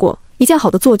我说过，一件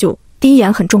好的做旧，第一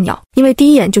眼很重要，因为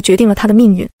第一眼就决定了他的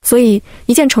命运。所以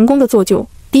一件成功的做旧，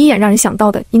第一眼让人想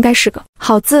到的应该是个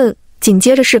好字，紧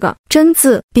接着是个真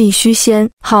字，必须先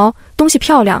好，东西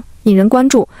漂亮，引人关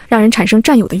注，让人产生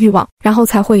占有的欲望，然后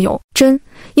才会有真。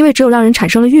因为只有让人产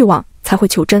生了欲望，才会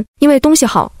求真。因为东西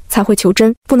好才会求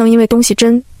真，不能因为东西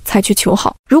真才去求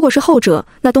好。如果是后者，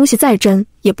那东西再真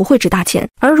也不会值大钱。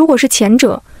而如果是前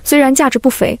者，虽然价值不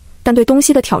菲，但对东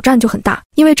西的挑战就很大，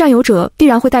因为占有者必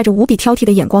然会带着无比挑剔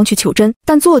的眼光去求真，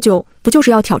但做旧不就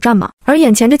是要挑战吗？而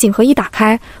眼前这锦盒一打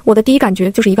开，我的第一感觉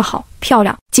就是一个好漂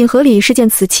亮。锦盒里是件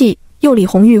瓷器，釉里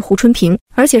红玉壶春瓶，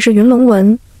而且是云龙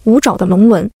纹，5爪的龙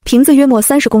纹，瓶子约莫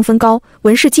30公分高，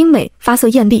纹饰精美，发色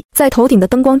艳丽，在头顶的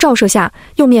灯光照射下，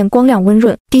釉面光亮温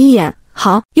润。第一眼，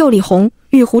好，釉里红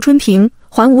玉壶春瓶，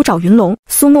环5爪云龙。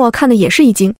苏沫看的也是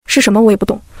一惊，是什么我也不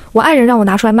懂，我爱人让我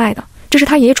拿出来卖的，这是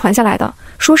他爷爷传下来的，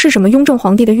说是什么雍正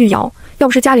皇帝的御窑，要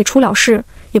不是家里出了事，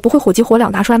也不会火急火燎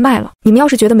拿出来卖了。你们要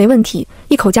是觉得没问题，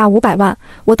一口价500万，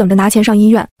我等着拿钱上医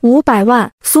院。500万！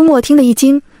苏沫听得一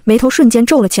惊，眉头瞬间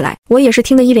皱了起来。我也是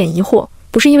听得一脸疑惑，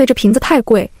不是因为这瓶子太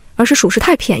贵，而是属实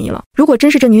太便宜了。如果真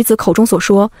是这女子口中所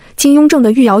说金雍正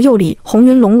的玉窑釉里红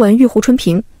云龙纹玉壶春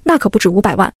瓶，那可不止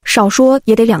500万，少说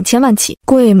也得2000万起。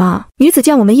贵吗？女子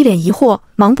见我们一脸疑惑，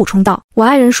忙补充道。我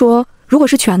爱人说，如果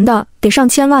是全的，得上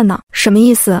千万呢。什么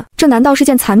意思？这难道是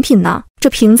件残品呢？这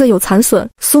瓶子有残损？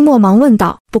苏沫忙问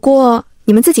道。不过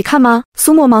你们自己看吗？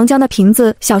苏沫忙将那瓶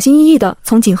子小心翼翼地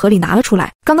从锦盒里拿了出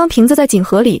来。刚刚瓶子在锦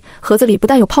盒里，盒子里不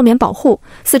但有泡棉保护，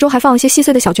四周还放了些细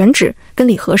碎的小卷纸，跟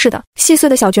礼盒似的。细碎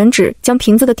的小卷纸将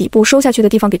瓶子的底部收下去的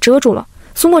地方给遮住了。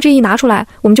苏沫这一拿出来，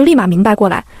我们就立马明白过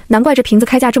来，难怪这瓶子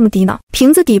开价这么低呢。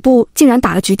瓶子底部竟然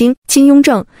打了橘钉，金雍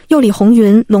正釉里红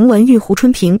云龙纹玉壶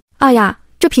春瓶。哎呀，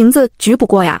这瓶子举不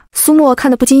过呀！苏沫看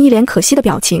得不禁一脸可惜的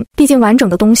表情，毕竟完整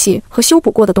的东西和修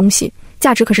补过的东西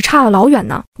价值可是差了老远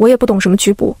呢。我也不懂什么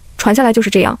举补，传下来就是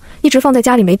这样，一直放在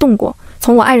家里没动过。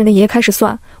从我爱人的爷爷开始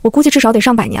算，我估计至少得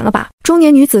上100年了吧。中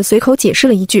年女子随口解释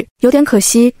了一句，有点可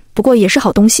惜，不过也是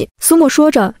好东西。苏沫说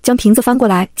着，将瓶子翻过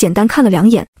来，简单看了2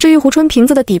眼。这玉壶春瓶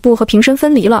子的底部和瓶身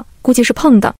分离了，估计是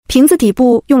碰的。瓶子底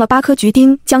部用了8颗橘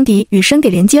钉，将底与身给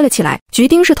连接了起来。橘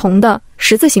钉是铜的，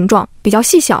十字形状，比较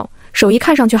细小，手艺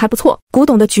看上去还不错。古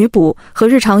董的举补和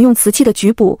日常用瓷器的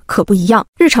举补可不一样，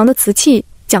日常的瓷器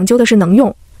讲究的是能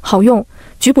用、好用，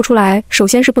举补出来首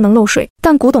先是不能漏水，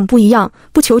但古董不一样，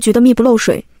不求举得密不漏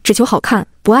水，只求好看，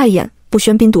不碍眼，不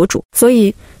喧宾夺主，所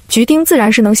以橘钉自然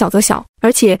是能小则小，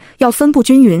而且要分布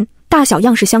均匀，大小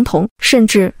样式相同，甚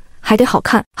至还得好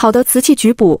看。好的瓷器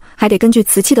举补还得根据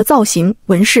瓷器的造型、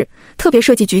纹饰，特别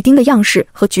设计橘钉的样式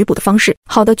和举补的方式。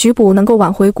好的举补能够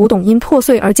挽回古董因破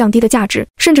碎而降低的价值，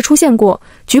甚至出现过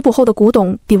举补后的古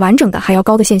董比完整的还要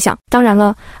高的现象。当然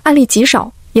了，案例极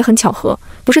少，也很巧合，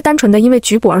不是单纯的因为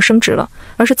举补而升值了，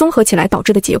而是综合起来导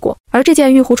致的结果。而这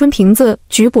件玉壶春瓶子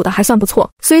举补的还算不错，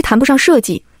虽谈不上设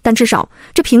计，但至少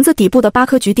这瓶子底部的8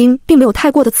颗橘钉并没有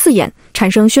太过的刺眼，产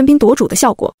生喧宾夺主的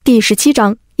效果。第17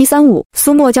章135，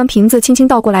苏沫将瓶子轻轻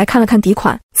倒过来看了看底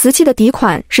款。瓷器的底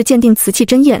款是鉴定瓷器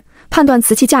真验、判断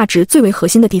瓷器价值最为核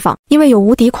心的地方，因为有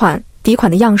无底款，底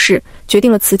款的样式决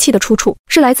定了瓷器的出处，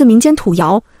是来自民间土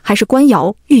窑还是官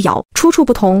窑、御窑，出处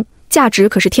不同，价值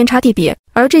可是天差地别。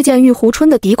而这件玉壶春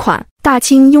的底款，大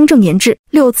清雍正年制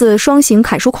，6字双行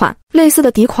楷书款，类似的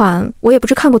底款我也不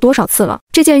知看过多少次了。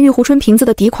这件玉壶春瓶子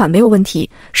的底款没有问题，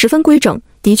十分规整，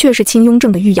的确是清雍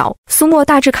正的御窑。苏沫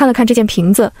大致看了看这件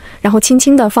瓶子，然后轻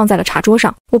轻地放在了茶桌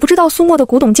上。我不知道苏沫的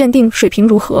古董鉴定水平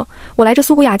如何，我来这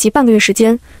苏古雅集半个月时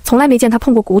间，从来没见他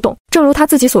碰过古董。正如他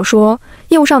自己所说，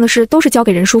业务上的事都是交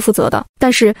给人叔负责的。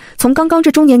但是从刚刚这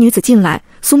中年女子进来，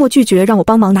苏沫拒绝让我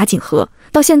帮忙拿锦盒，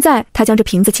到现在他将这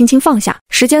瓶子轻轻放下，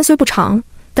时间虽不长，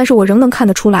但是我仍能看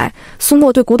得出来，苏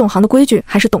沫对古董行的规矩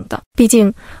还是懂的。毕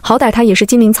竟好歹她也是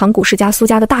金陵藏古世家苏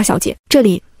家的大小姐。这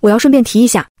里我要顺便提一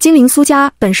下，金陵苏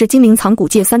家本是金陵藏古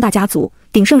界3大家族，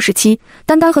鼎盛时期，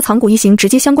单和藏古一行直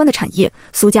接相关的产业，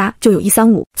苏家就有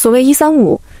135。所谓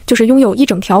135，就是拥有1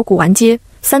整条古玩街、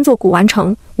3座古玩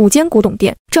城、5间古董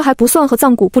店，这还不算和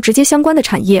藏古不直接相关的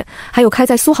产业，还有开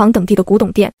在苏杭等地的古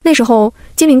董店。那时候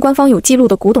金陵官方有记录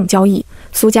的古董交易，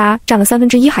苏家占了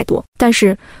1/3还多。但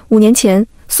是5年前，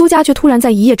苏家却突然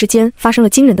在一夜之间发生了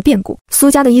惊人的变故。苏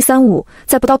家的135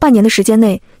在不到半年的时间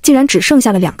内，竟然只剩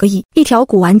下了2个亿，一条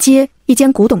古玩街，1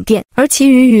间古董店，而其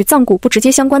余与藏古不直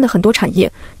接相关的很多产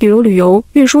业，比如旅游、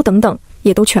运输等等，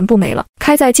也都全部没了。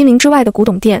开在金陵之外的古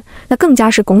董店，那更加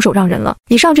是拱手让人了。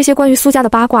以上这些关于苏家的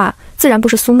八卦，自然不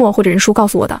是苏沫或者人叔告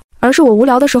诉我的，而是我无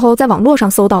聊的时候在网络上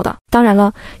搜到的。当然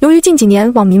了，由于近几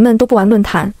年网民们都不玩论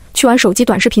坛，去玩手机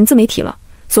短视频自媒体了，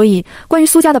所以关于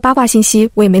苏家的八卦信息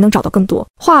我也没能找到更多。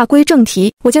话归正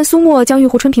题，我见苏沫将玉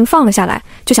壶春瓶放了下来，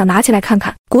就想拿起来看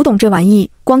看。古董这玩意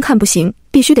光看不行，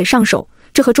必须得上手，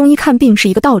这和中医看病是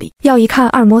一个道理，要一看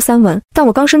二摸三闻。但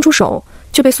我刚伸出手，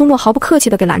就被苏沫毫不客气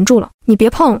地给拦住了。你别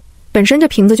碰，本身这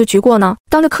瓶子就橘过呢。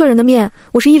当着客人的面，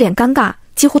我是一脸尴尬，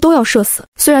几乎都要社死。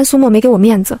虽然苏沫没给我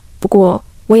面子，不过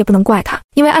我也不能怪他，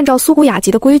因为按照苏古雅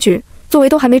集的规矩，作为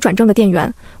都还没转正的店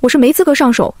员，我是没资格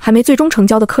上手还没最终成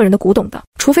交的客人的古董的，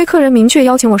除非客人明确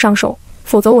邀请我上手，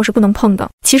否则我是不能碰的。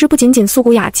其实不仅仅苏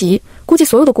古雅集，估计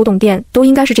所有的古董店都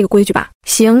应该是这个规矩吧。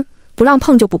行，不让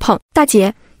碰就不碰。大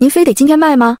姐，您非得今天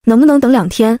卖吗？能不能等2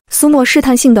天？苏沫试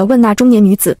探性地问那中年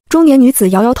女子。中年女子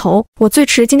摇摇头，我最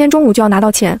迟今天中午就要拿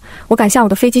到钱，我赶下午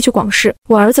的飞机去广市，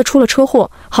我儿子出了车祸，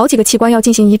好几个器官要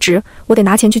进行移植，我得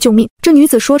拿钱去救命。这女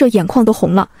子说着眼眶都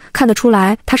红了，看得出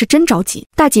来她是真着急。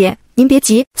大姐，您别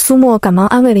急。苏沫赶忙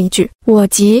安慰了一句。我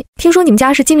急？听说你们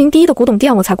家是金陵第一的古董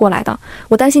店，我才过来的。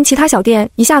我担心其他小店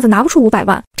一下子拿不出500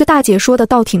万。这大姐说的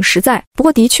倒挺实在，不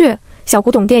过的确，小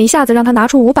古董店一下子让她拿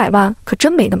出500万，可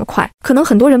真没那么快。可能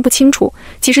很多人不清楚，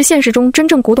其实现实中真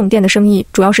正古董店的生意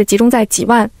主要是集中在几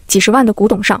万、几十万的古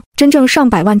董上，真正上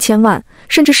百万、千万，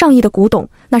甚至上亿的古董，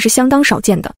那是相当少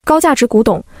见的。高价值古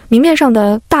董，明面上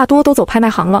的大多都走拍卖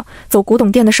行了，走古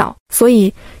董店的少，所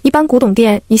以一般古董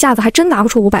店一下子还真拿不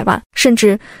出500万，甚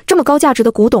至这么高价值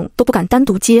的古董都不敢单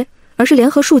独接，而是联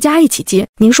合数家一起接。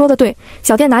您说的对，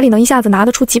小店哪里能一下子拿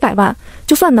得出几百万？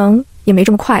就算能，也没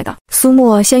这么快的。苏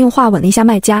沫先用话稳了一下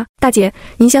卖家，大姐，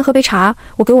您先喝杯茶，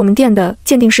我给我们店的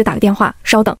鉴定师打个电话，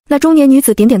稍等。那中年女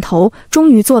子点点头，终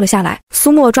于坐了下来。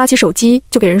苏沫抓起手机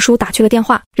就给任叔打去了电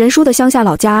话。任叔的乡下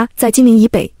老家在金陵以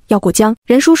北，要过江。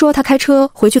任叔说他开车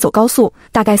回去走高速，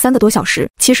大概3个多小时，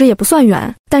其实也不算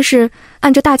远，但是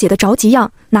按着大姐的着急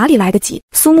样，哪里来得及？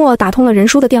苏沫打通了任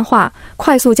叔的电话，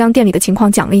快速将店里的情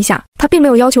况讲了一下。他并没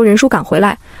有要求任叔赶回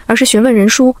来，而是询问任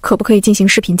叔可不可以进行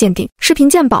视频鉴定。视频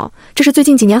鉴宝，这是最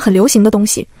近几年很流行的东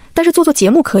西，但是做节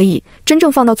目可以，真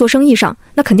正放到做生意上，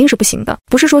那肯定是不行的。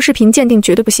不是说视频鉴定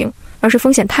绝对不行，而是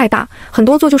风险太大，很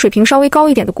多做就水平稍微高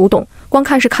一点的古董，光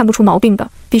看是看不出毛病的，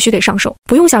必须得上手。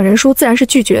不用想，任叔自然是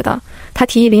拒绝的。他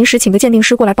提议临时请个鉴定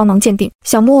师过来帮忙鉴定。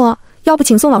小莫，要不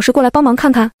请宋老师过来帮忙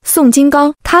看看？宋金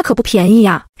刚，他可不便宜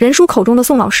呀。任叔口中的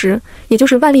宋老师，也就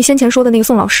是万历先前说的那个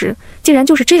宋老师，竟然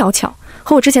就是这妖巧，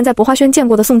和我之前在博华轩见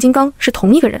过的宋金刚是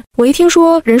同一个人。我一听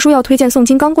说任叔要推荐宋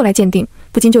金刚过来鉴定，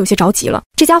不禁就有些着急了。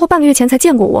这家伙半个月前才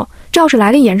见过我，这要是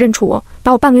来了一眼认出我，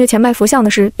把我半个月前卖佛像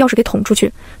的事要是给捅出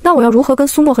去，那我要如何跟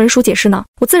苏沫和任叔解释呢？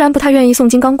我自然不太愿意宋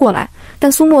金刚过来，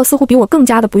但苏沫似乎比我更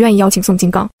加的不愿意邀请宋金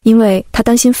刚，因为他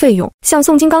担心费用。像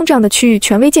宋金刚这样的区域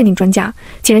权威鉴定专家，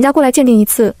请人家过来鉴定一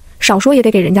次，少说也得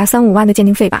给人家3-5万的鉴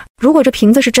定费吧。如果这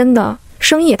瓶子是真的，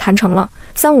生意也谈成了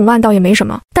，3-5万倒也没什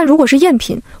么。但如果是赝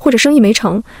品或者生意没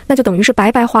成，那就等于是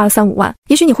白白花了3-5万。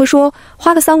也许你会说，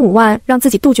花个3-5万让自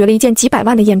己杜绝了一件几百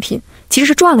万的赝品，其实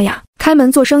是赚了呀。开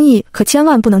门做生意可千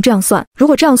万不能这样算，如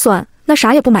果这样算，那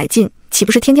啥也不买进，岂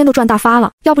不是天天都赚大发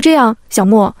了？要不这样，小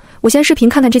莫，我先视频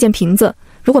看看这件瓶子，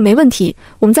如果没问题，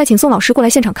我们再请宋老师过来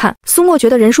现场看。苏沫觉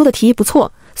得任叔的提议不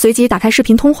错，随即打开视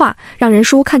频通话，让任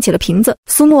叔看起了瓶子。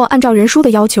苏沫按照任叔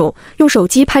的要求，用手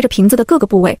机拍着瓶子的各个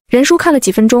部位。任叔看了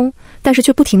几分钟，但是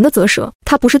却不停地啧舌。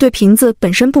他不是对瓶子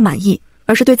本身不满意，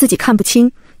而是对自己看不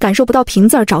清、感受不到瓶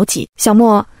子而着急。小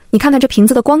莫，你看看这瓶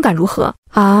子的光感如何？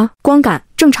啊，光感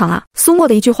正常啊。苏沫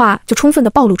的一句话就充分地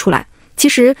暴露出来。其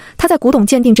实他在古董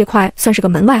鉴定这块算是个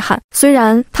门外汉，虽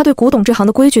然他对古董这行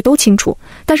的规矩都清楚，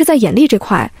但是在眼力这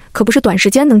块可不是短时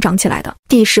间能长起来的。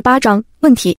第18章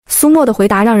问题。苏沫的回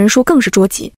答让任叔更是捉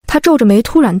急，他皱着眉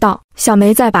突然道：“小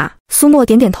梅在吧？”苏沫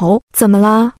点点头。怎么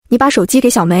了？你把手机给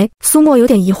小梅。苏沫有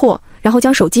点疑惑，然后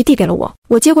将手机递给了我。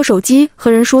我接过手机和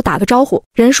任叔打个招呼。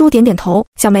任叔点点头。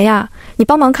小梅呀，你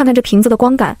帮忙看看这瓶子的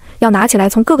光感，要拿起来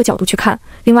从各个角度去看，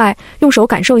另外用手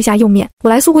感受一下釉面。我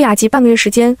来苏古雅集半个月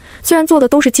时间，虽然做的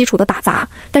都是基础的打杂，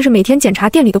但是每天检查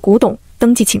店里的古董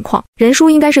登记情况。任叔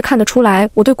应该是看得出来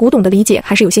我对古董的理解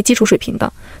还是有些基础水平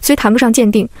的，虽谈不上鉴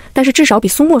定，但是至少比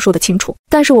苏沫说的清楚。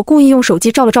但是我故意用手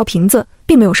机照了照瓶子，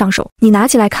并没有上手。你拿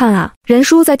起来看啊。任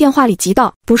叔在电话里急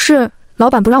道。不是，老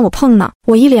板不让我碰呢。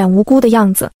我一脸无辜的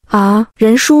样子。啊！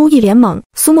任叔一脸懵。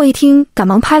苏沫一听，赶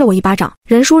忙拍了我一巴掌。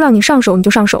任叔让你上手你就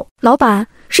上手，老板，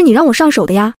是你让我上手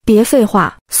的呀。别废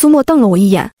话。苏沫瞪了我一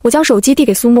眼。我将手机递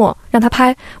给苏沫，让他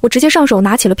拍。我直接上手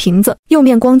拿起了瓶子，釉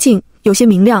面光净，有些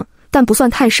明亮，但不算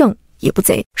太盛，也不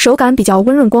贼，手感比较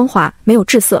温润光滑，没有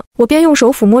滞色。我边用手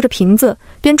抚摸着瓶子，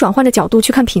边转换着角度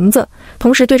去看瓶子，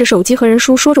同时对着手机和任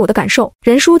叔说着我的感受。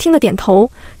任叔听了点头，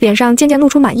脸上渐渐露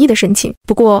出满意的神情。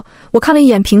不过我看了一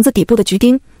眼瓶子底部的橘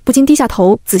钉，不禁低下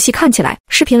头仔细看起来。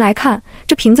视频来看，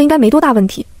这瓶子应该没多大问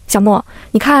题。小莫，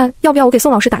你看要不要我给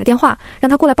宋老师打个电话，让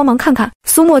他过来帮忙看看？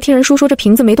苏沫听任叔说这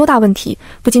瓶子没多大问题，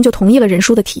不禁就同意了任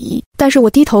叔的提议。但是我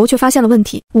低头却发现了问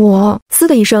题。我嘶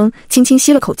的一声轻轻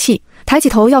吸了口气，抬起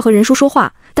头要和任叔说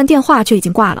话，但电话却已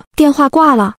经挂了。电话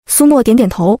挂了。苏沫点点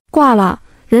头。挂了。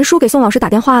任叔给宋老师打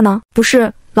电话呢？不是，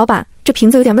老板，这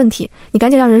瓶子有点问题，你赶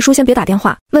紧让任叔先别打电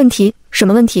话。问题？什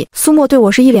么问题？苏沫对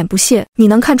我是一脸不屑。你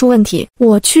能看出问题？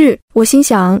我去。我心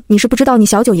想，你是不知道你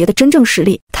小九爷的真正实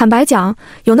力。坦白讲，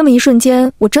有那么一瞬间，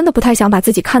我真的不太想把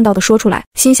自己看到的说出来，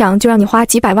心想就让你花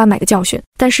几百万买个教训。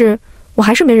但是我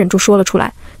还是没忍住说了出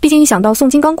来，毕竟一想到宋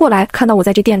金刚过来看到我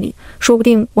在这店里，说不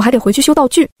定我还得回去修道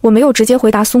具。我没有直接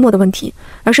回答苏沫的问题，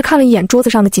而是看了一眼桌子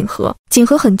上的锦盒。锦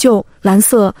盒很旧，蓝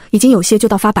色已经有些旧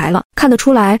到发白了，看得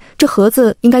出来这盒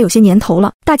子应该有些年头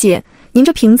了。大姐，您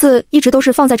这瓶子一直都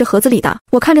是放在这盒子里的？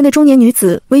我看着那中年女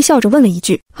子微笑着问了一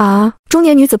句。啊！中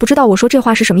年女子不知道我说这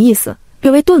话是什么意思，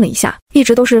略微顿了一下，一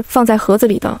直都是放在盒子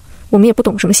里的，我们也不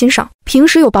懂什么欣赏。平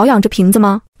时有保养这瓶子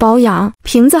吗？保养？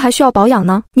瓶子还需要保养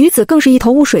呢？女子更是一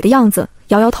头雾水的样子，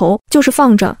摇摇头，就是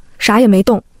放着，啥也没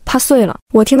动，怕碎了。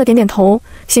我听了点点头，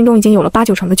心中已经有了8、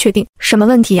9成的确定。什么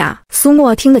问题呀？苏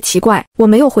沫听得奇怪，我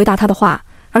没有回答他的话，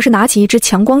而是拿起一只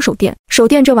强光手电。手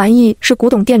电这玩意是古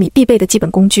董店里必备的基本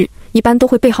工具，一般都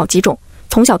会备好几种，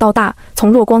从小到大，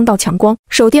从弱光到强光，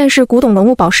手电是古董文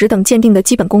物宝石等鉴定的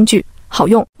基本工具，好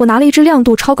用。我拿了一只亮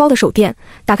度超高的手电，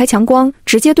打开强光，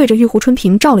直接对着玉壶春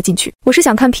瓶照了进去。我是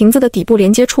想看瓶子的底部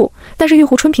连接处，但是玉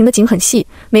壶春瓶的颈很细，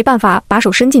没办法把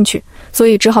手伸进去，所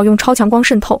以只好用超强光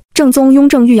渗透。正宗雍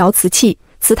正玉窑瓷器，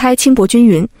瓷胎轻薄均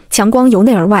匀，强光由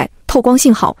内而外，透光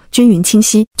性好，均匀清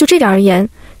晰。就这点而言，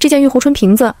这件玉壶春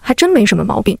瓶子还真没什么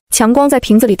毛病。强光在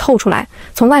瓶子里透出来，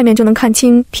从外面就能看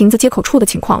清瓶子接口处的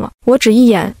情况了。我只一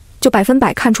眼就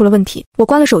100%看出了问题。我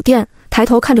关了手电，抬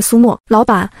头看着苏沫，老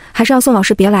板，还是让宋老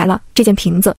师别来了，这件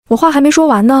瓶子。我话还没说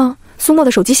完呢，苏沫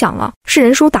的手机响了，是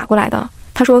任叔打过来的。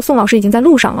他说宋老师已经在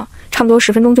路上了，差不多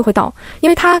10分钟就会到，因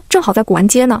为他正好在古玩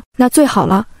街呢。那最好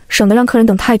了，省得让客人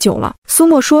等太久了。苏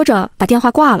沫说着把电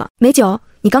话挂了。美九，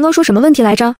你刚刚说什么问题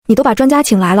来着？你都把专家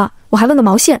请来了，我还问个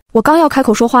毛线。我刚要开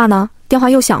口说话呢，电话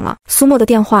又响了。苏沫的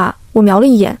电话我瞄了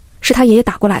一眼，是他爷爷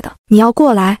打过来的。你要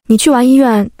过来，你去完医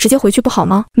院直接回去不好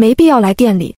吗？没必要来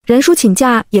店里。任叔请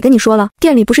假也跟你说了，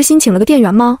店里不是新请了个店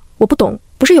员吗？我不懂，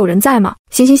不是有人在吗？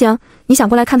行行行，你想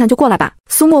过来看看就过来吧。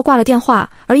苏沫挂了电话，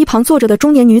而一旁坐着的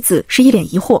中年女子是一脸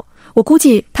疑惑。我估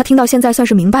计她听到现在算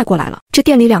是明白过来了，这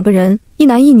店里2个人，一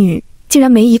男一女，竟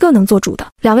然没一个能做主的。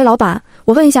2位老板，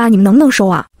我问一下你们能不能收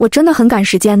啊？我真的很赶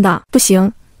时间的。不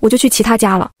行，我就去其他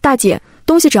家了。大姐，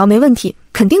东西只要没问题，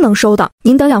肯定能收的。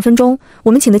您等2分钟，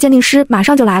我们请的鉴定师马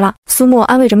上就来了。苏沫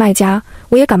安慰着卖家，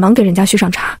我也赶忙给人家续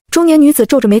上茶。中年女子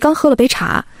皱着眉刚喝了杯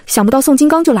茶，想不到宋金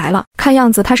刚就来了，看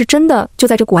样子他是真的就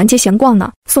在这古玩街闲逛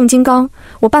呢。宋金刚，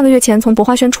我半个月前从博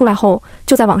花轩出来后，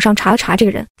就在网上查了查这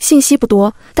个人，信息不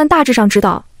多，但大致上知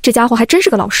道这家伙还真是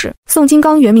个老师。宋金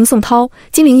刚原名宋涛，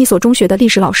金陵一所中学的历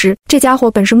史老师。这家伙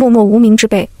本是默默无名之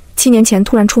辈，7年前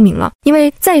突然出名了，因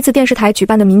为在一次电视台举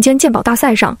办的民间鉴宝大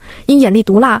赛上，因眼力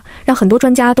毒辣，让很多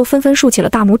专家都纷纷竖起了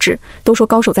大拇指，都说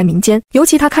高手在民间。尤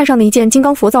其他看上的一件金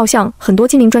刚佛造像，很多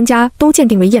金陵专家都鉴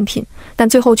定为赝品，但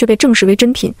最后却被证实为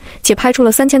真品，且拍出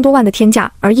了3000多万的天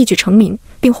价，而一举成名，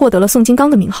并获得了宋金刚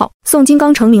的名号。宋金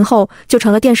刚成名后，就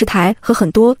成了电视台和很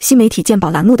多新媒体鉴宝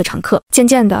栏目的常客。渐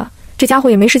渐的，这家伙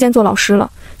也没时间做老师了，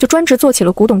就专职做起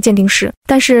了古董鉴定师，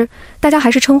但是大家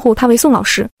还是称呼他为宋老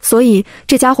师，所以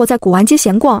这家伙在古玩街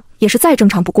闲逛也是再正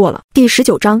常不过了。第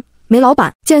19章，梅老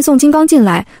板。见宋金刚进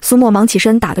来，苏沫忙起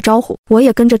身打个招呼，我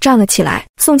也跟着站了起来。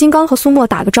宋金刚和苏沫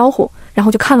打个招呼，然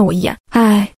后就看了我一眼。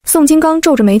宋金刚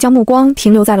皱着眉，将目光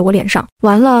停留在了我脸上。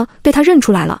完了，被他认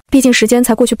出来了，毕竟时间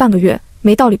才过去半个月，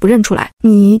没道理不认出来。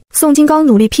你，宋金刚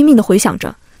努力拼命地回想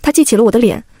着，他记起了我的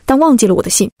脸，但忘记了我的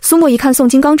姓。苏沫一看宋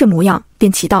金刚这模样，便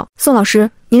奇道：宋老师，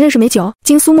您认识梅九？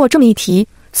经苏沫这么一提，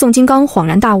宋金刚恍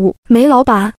然大悟，梅老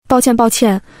板，抱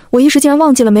歉，我一时竟然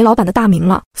忘记了梅老板的大名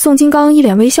了。宋金刚一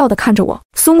脸微笑地看着我。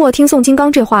苏沫听宋金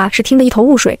刚这话是听得一头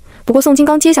雾水，不过宋金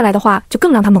刚接下来的话就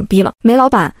更让他懵逼了。梅老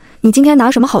板，你今天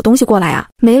拿什么好东西过来啊？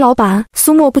梅老板，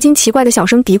苏沫不禁奇怪的小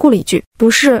声嘀咕了一句，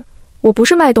不是，我不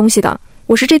是卖东西的，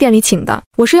我是这店里请的。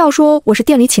我是要说我是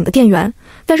店里请的店员，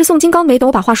但是宋金刚没等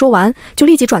我把话说完，就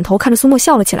立即转头看着苏沫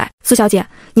笑了起来。苏小姐，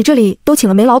你这里都请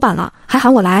了梅老板了，还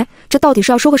喊我来，这到底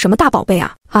是要收个什么大宝贝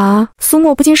啊？苏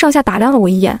沫不禁上下打量了我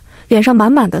一眼，脸上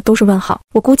满满的都是问号。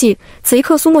我估计此一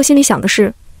刻苏沫心里想的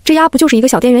是，这丫不就是一个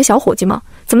小店员小伙计吗？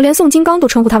怎么连宋金刚都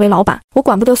称呼他为老板？我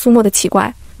管不得苏沫的奇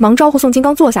怪，忙招呼宋金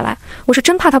刚坐下来，我是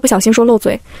真怕他不小心说漏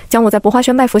嘴，将我在博花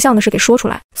轩卖佛像的事给说出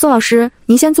来。宋老师，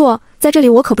您先坐，在这里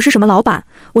我可不是什么老板，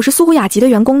我是苏湖雅集的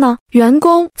员工呢。员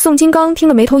工？宋金刚听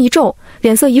了眉头一皱，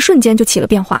脸色一瞬间就起了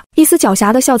变化，一丝狡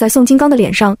黠的笑在宋金刚的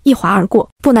脸上一划而过。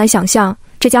不难想象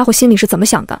这家伙心里是怎么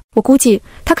想的，我估计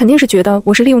他肯定是觉得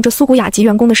我是利用这苏湖雅集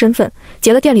员工的身份，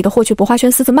劫了店里的货去博花轩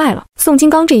私自卖了。宋金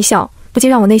刚这一笑，不禁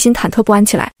让我内心忐忑不安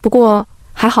起来。不过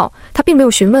还好，他并没有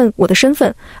询问我的身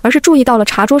份，而是注意到了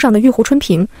茶桌上的玉壶春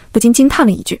瓶，不禁惊叹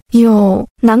了一句：哟，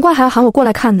难怪还要喊我过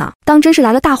来看呢，当真是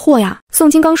来了大货呀。宋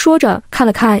金刚说着，看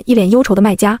了看一脸忧愁的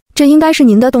卖家，这应该是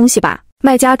您的东西吧？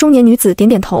卖家中年女子点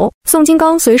点头。宋金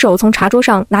刚随手从茶桌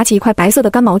上拿起一块白色的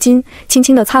干毛巾，轻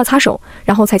轻地擦了擦手，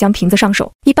然后才将瓶子上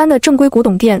手。一般的正规古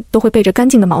董店都会备着干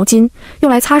净的毛巾，用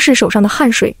来擦拭手上的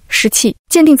汗水、湿气。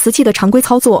鉴定瓷器的常规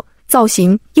操作，造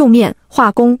型、釉面、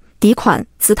画工、底款、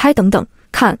瓷胎等等，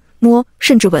看、摸，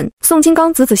甚至闻。宋金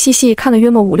刚仔仔细细看了约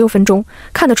莫5、6分钟，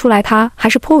看得出来他还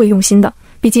是颇为用心的。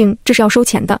毕竟这是要收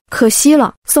钱的。可惜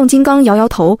了。宋金刚摇摇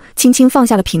头，轻轻放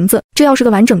下了瓶子。这要是个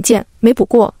完整件，没补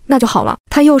过，那就好了。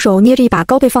他右手捏着一把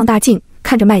高倍放大镜，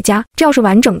看着卖家，这要是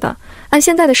完整的，按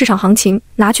现在的市场行情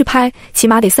拿去拍，起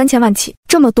码得3000万起。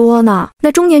这么多呢？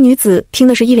那中年女子听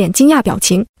的是一脸惊讶表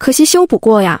情。可惜修补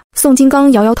过呀。宋金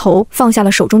刚摇摇头，放下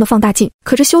了手中的放大镜。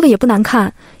可这修的也不难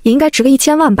看，也应该值个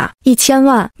1000万吧？1000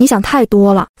万？你想太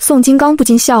多了。宋金刚不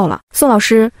禁笑了。宋老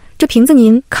师，这瓶子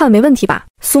您看了没问题吧？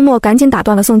苏沫赶紧打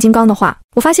断了宋金刚的话。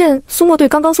我发现苏沫对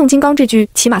刚刚宋金刚这句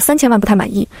起码3000万不太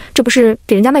满意，这不是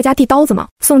给人家卖家递刀子吗？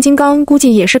宋金刚估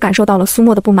计也是感受到了苏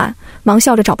沫的不满，忙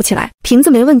笑着找不起来。瓶子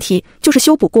没问题，就是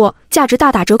修补过，价值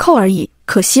大打折扣而已，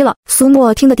可惜了。苏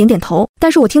沫听得点点头，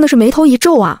但是我听的是眉头一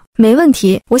皱啊。没问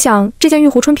题，我想这件玉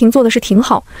壶春瓶做的是挺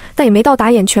好，但也没到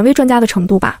打眼权威专家的程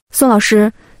度吧。宋老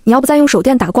师，你要不再用手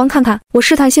电打个光看看？我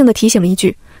试探性的提醒了一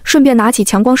句，顺便拿起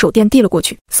强光手电递了过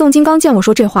去。宋金刚见我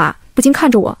说这话，不禁看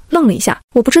着我愣了一下。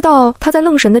我不知道他在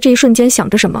愣神的这一瞬间想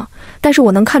着什么，但是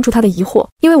我能看出他的疑惑，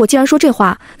因为我既然说这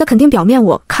话，那肯定表面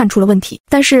我看出了问题。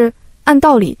但是按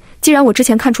道理，既然我之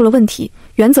前看出了问题，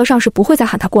原则上是不会再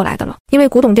喊他过来的了。因为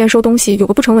古董店收东西有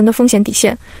个不成文的风险底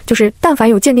线，就是但凡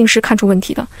有鉴定师看出问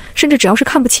题的，甚至只要是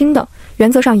看不清的，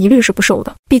原则上一律是不收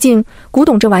的。毕竟古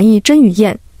董这玩意真与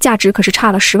赝价值可是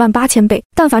差了108000倍，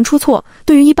但凡出错，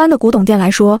对于一般的古董店来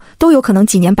说，都有可能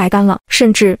几年白干了，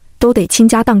甚至都得倾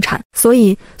家荡产。所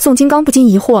以宋金刚不禁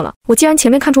疑惑了，我既然前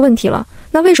面看出问题了，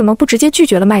那为什么不直接拒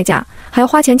绝了卖家，还要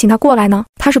花钱请他过来呢？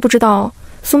他是不知道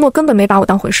苏沫根本没把我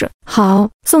当回事。好，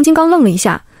宋金刚愣了一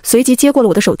下，随即接过了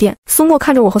我的手电。苏沫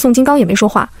看着我和宋金刚也没说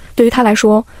话，对于他来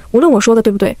说，无论我说的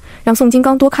对不对，让宋金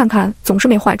刚多看看总是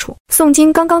没坏处。宋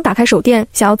金刚刚打开手电，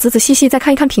想要仔仔细细再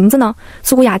看一看瓶子呢，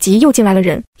苏古雅集又进来了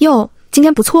人。哟，今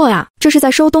天不错呀，这是在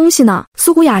收东西呢。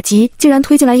苏古雅集竟然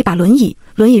推进来一把轮椅，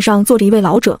轮椅上坐着一位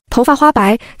老者，头发花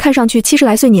白，看上去70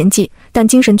来岁年纪，但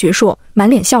精神矍铄，满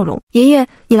脸笑容。爷爷，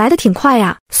你来得挺快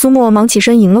呀。苏沫忙起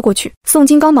身迎了过去。宋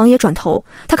金刚忙也转头，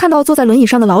他看到坐在轮椅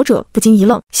上的老者，不禁一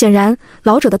愣，显然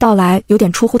老者的到来有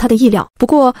点出乎他的意料。不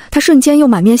过他瞬间又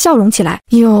满面笑容起来。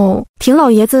哟，平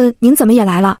老爷子您怎么也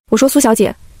来了？我说苏小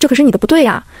姐，这可是你的不对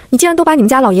呀，你既然都把你们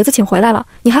家老爷子请回来了，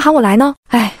你还喊我来呢？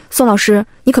哎，宋老师，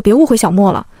你可别误会小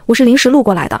莫了，我是临时路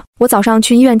过来的。我早上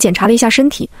去医院检查了一下身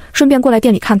体，顺便过来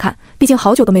店里看看，毕竟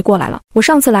好久都没过来了。我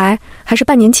上次来还是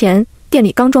半年前，店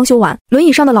里刚装修完。轮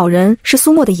椅上的老人是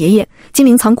苏沫的爷爷，金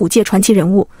陵藏古界传奇人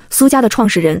物，苏家的创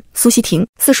始人苏锡亭。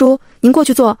四叔，您过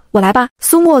去坐，我来吧。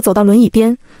苏沫走到轮椅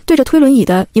边，对着推轮椅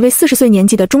的一位40岁年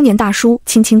纪的中年大叔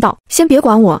轻轻道：先别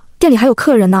管我，店里还有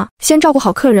客人呢，先照顾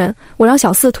好客人，我让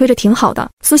小四推着挺好的。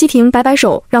苏锡亭摆摆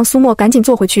手，让苏沫赶紧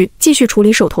坐回去，继续处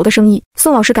理手头的生意。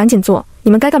宋老师赶紧坐，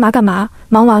你们该干嘛干嘛，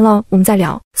忙完了我们再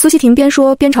聊。苏锡亭边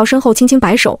说边朝身后轻轻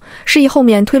摆手，示意后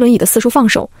面推轮椅的四叔放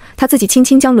手，他自己轻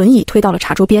轻将轮椅推到了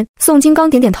茶桌边。宋金刚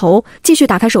点点头，继续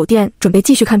打开手电，准备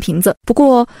继续看瓶子。不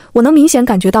过我能明显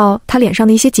感觉到他脸上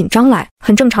的一些紧张来，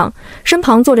很正常，身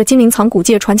旁坐着金陵藏古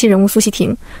界传奇人物苏锡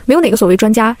亭，没有哪个所谓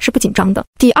专家是不紧张的。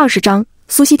第20章。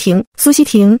苏锡亭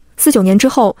，49年之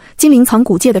后，金陵藏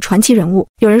古界的传奇人物。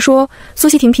有人说，苏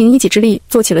锡亭凭一己之力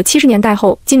做起了70年代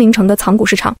后金陵城的藏古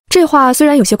市场。这话虽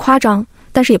然有些夸张，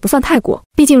但是也不算太过。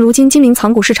毕竟如今金陵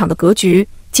藏古市场的格局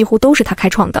几乎都是他开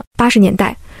创的。80年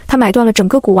代，他买断了整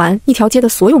个古玩一条街的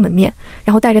所有门面，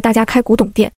然后带着大家开古董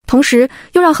店，同时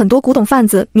又让很多古董贩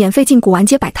子免费进古玩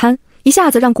街摆摊。一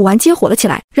下子让古玩街火了起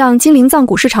来，让金陵藏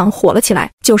古市场火了起来。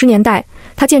90年代，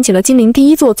他建起了金陵第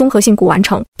一座综合性古玩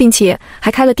城，并且还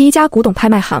开了第一家古董拍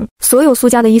卖行。所有苏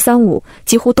家的135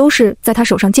几乎都是在他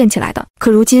手上建起来的。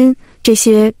可如今，这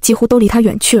些几乎都离他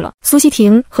远去了。苏锡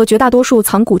亭和绝大多数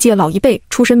藏古界老一辈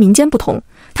出身民间不同，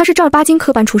他是正儿八经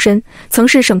科班出身，曾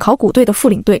是省考古队的副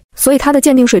领队，所以他的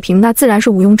鉴定水平那自然是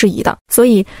毋庸置疑的。所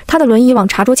以他的轮椅往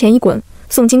茶桌前一滚，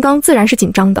宋金刚自然是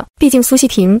紧张的，毕竟苏锡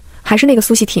亭还是那个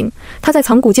苏锡亭，他在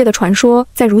藏古界的传说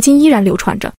在如今依然流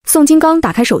传着。宋金刚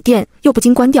打开手电，又不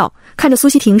禁关掉，看着苏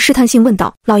锡亭试探性问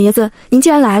道：老爷子，您既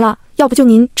然来了，要不就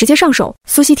您直接上手。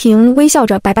苏锡亭微笑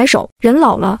着摆摆手，人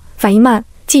老了，反应慢，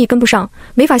记忆跟不上，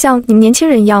没法像你们年轻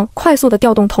人一样快速地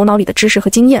调动头脑里的知识和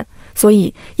经验，所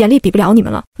以眼力比不了你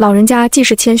们了。老人家既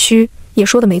是谦虚，也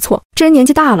说得没错，这人年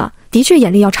纪大了，的确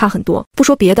眼力要差很多。不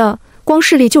说别的，光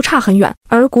视力就差很远，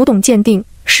而古董鉴定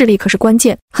视力可是关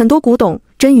键，很多古董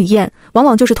真与赝往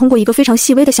往就是通过一个非常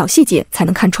细微的小细节才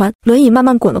能看穿。轮椅慢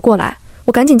慢滚了过来，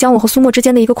我赶紧将我和苏沫之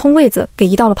间的一个空位子给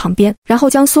移到了旁边，然后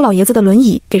将苏老爷子的轮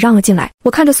椅给让了进来。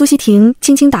我看着苏西婷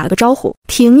轻轻打了个招呼：“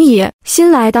婷爷，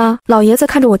新来的？”老爷子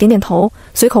看着我点点头，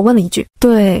随口问了一句：“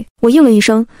对。”我应了一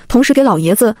声，同时给老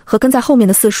爷子和跟在后面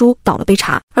的四叔倒了杯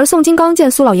茶。而宋金刚见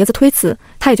苏老爷子推辞，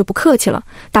他也就不客气了，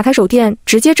打开手电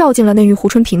直接照进了那玉壶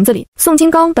春瓶子里。宋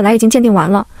金刚本来已经鉴定完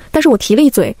了，但是我提了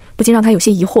一嘴，不禁让他有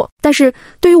些疑惑。但是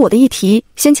对于我的一提，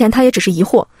先前他也只是疑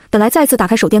惑，本来再次打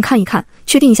开手电看一看，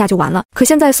确定一下就完了。可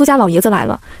现在苏家老爷子来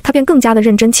了，他便更加的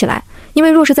认真起来，因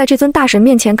为若是在这尊大神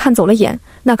面前看走了眼，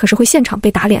那可是会现场被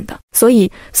打脸的。所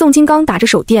以宋金刚打着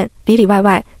手电，里里外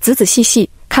外仔仔细细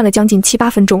看了将近7、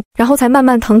8分钟，然后才慢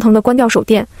慢腾腾地关掉手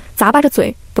电，咂巴着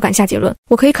嘴不敢下结论。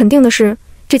我可以肯定的是，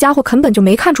这家伙根本就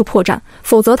没看出破绽，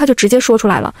否则他就直接说出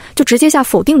来了，就直接下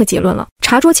否定的结论了。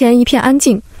茶桌前一片安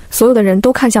静，所有的人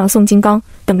都看向了宋金刚，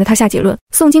等着他下结论。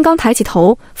宋金刚抬起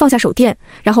头，放下手电，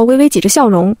然后微微挤着笑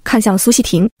容看向了苏西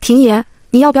婷：“婷爷，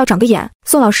你要不要长个眼？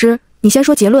宋老师，你先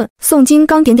说结论。”宋金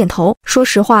刚点点头，说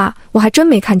实话，我还真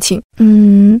没看清。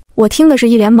我听的是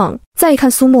一脸懵，再一看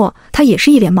苏沫，他也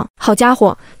是一脸懵。好家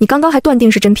伙，你刚刚还断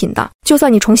定是真品的，就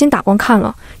算你重新打光看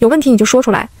了，有问题你就说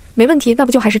出来，没问题那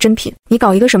不就还是真品？你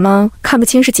搞一个什么看不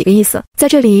清是几个意思？在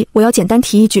这里我要简单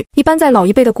提一句，一般在老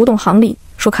一辈的古董行里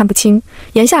说看不清，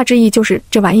言下之意就是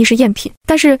这玩意是赝品。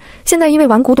但是现在因为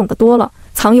玩古董的多了，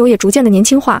藏友也逐渐的年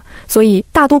轻化，所以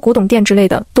大多古董店之类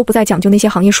的都不再讲究那些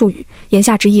行业术语，言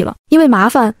下之意了。因为麻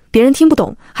烦，别人听不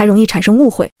懂，还容易产生误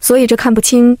会，所以这看不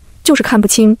清就是看不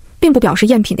清，并不表示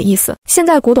赝品的意思。现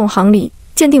在古董行里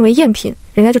鉴定为赝品，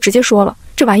人家就直接说了，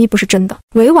这玩意不是真的。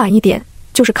委婉一点，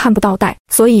就是看不到带。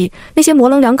所以那些模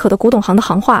棱两可的古董行的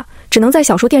行话，只能在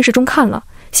小说电视中看了，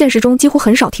现实中几乎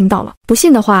很少听到了。不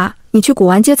信的话，你去古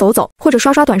玩街走走，或者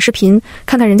刷刷短视频，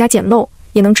看看人家简陋，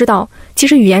也能知道，其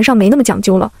实语言上没那么讲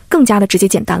究了，更加的直接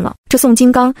简单了。这宋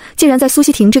金刚竟然在苏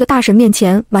西婷这个大神面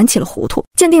前玩起了糊涂，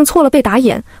鉴定错了被打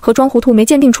眼，和装糊涂没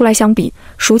鉴定出来相比，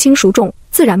孰轻孰重，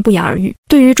自然不言而喻。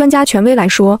对于专家权威来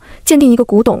说，鉴定一个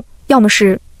古董，要么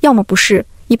是，要么不是，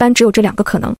一般只有这2个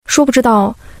可能。说不知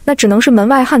道，那只能是门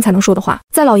外汉才能说的话。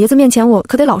在老爷子面前，我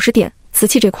可得老实点，瓷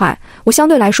器这块，我相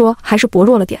对来说还是薄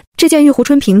弱了点。这件玉壶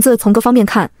春瓶子从各方面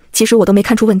看，其实我都没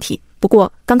看出问题。不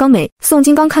过刚刚没，宋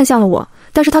金刚看向了我，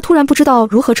但是他突然不知道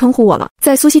如何称呼我了。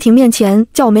在苏西婷面前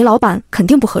叫我梅老板肯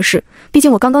定不合适，毕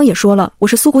竟我刚刚也说了我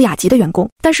是苏古雅集的员工，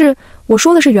但是我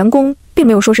说的是员工，并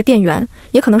没有说是店员，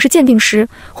也可能是鉴定师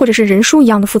或者是人书一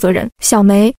样的负责人。小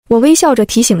梅，我微笑着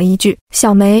提醒了一句。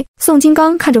小梅，宋金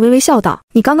刚看着微微笑道，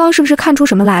你刚刚是不是看出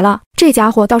什么来了？这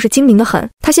家伙倒是精明得很，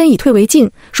他先以退为进，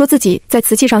说自己在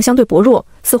瓷器上相对薄弱，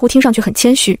似乎听上去很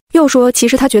谦虚，又说其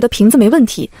实他觉得瓶子没问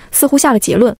题，似乎下了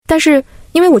结论，但是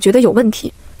因为我觉得有问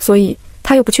题，所以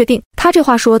他又不确定。他这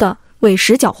话说的委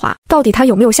实狡猾，到底他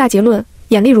有没有下结论，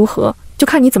眼力如何，就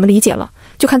看你怎么理解了，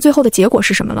就看最后的结果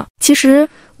是什么了。其实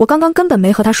我刚刚根本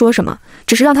没和他说什么，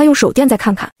只是让他用手电再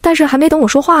看看。但是还没等我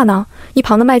说话呢，一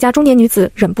旁的卖家中年女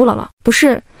子忍不了了，不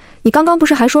是，你刚刚不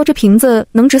是还说这瓶子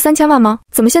能值3000万吗？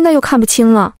怎么现在又看不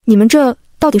清了？你们这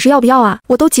到底是要不要啊？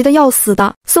我都急得要死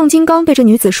的。宋金刚被这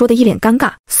女子说得一脸尴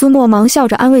尬，苏沫忙笑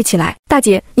着安慰起来，大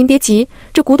姐您别急，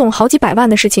这古董好几百万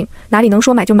的事情，哪里能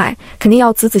说买就买，肯定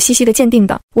要仔仔细细的鉴定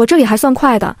的，我这里还算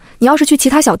快的，你要是去其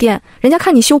他小店，人家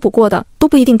看你修补过的都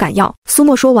不一定敢要。苏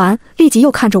沫说完立即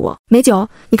又看着我，美酒，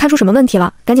你看出什么问题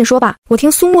了？赶紧说吧。我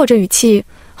听苏沫这语气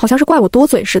好像是怪我多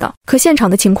嘴似的，可现场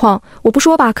的情况我不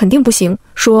说吧肯定不行，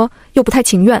说又不太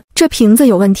情愿。这瓶子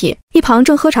有问题。一旁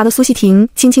正喝茶的苏西婷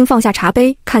轻轻放下茶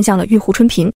杯，看向了玉壶春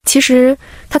瓶。其实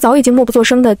他早已经默不作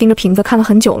声地盯着瓶子看了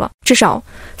很久了，至少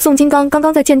宋金刚刚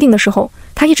刚在鉴定的时候，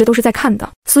他一直都是在看的。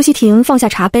苏西婷放下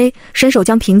茶杯，伸手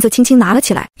将瓶子轻轻拿了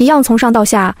起来，一样从上到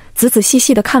下仔仔细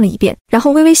细地看了一遍，然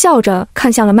后微微笑着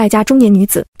看向了卖家中年女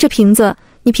子。这瓶子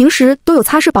你平时都有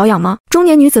擦拭保养吗？中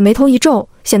年女子眉头一皱，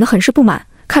显得很是不满，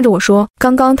看着我说，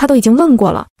刚刚他都已经问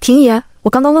过了，婷爷，我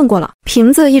刚刚问过了，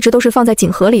瓶子一直都是放在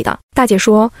锦盒里的。大姐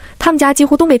说他们家几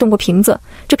乎都没动过瓶子，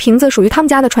这瓶子属于他们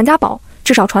家的传家宝，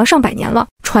至少传了上百年了，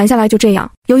传下来就这样。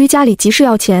由于家里急事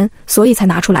要钱，所以才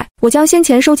拿出来。我将先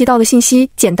前收集到的信息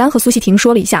简单和苏西婷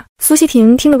说了一下，苏西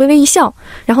婷听了微微一笑，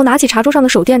然后拿起茶桌上的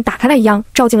手电打开来一样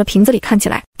照进了瓶子里看起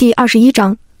来。第21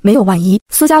章没有万一。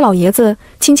苏家老爷子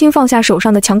轻轻放下手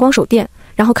上的强光手电，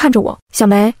然后看着我，小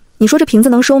梅，你说这瓶子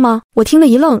能收吗？我听了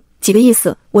一愣，几个意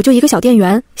思？我就一个小店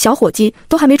员，小伙计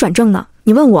都还没转正呢，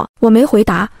你问我？我没回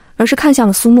答，而是看向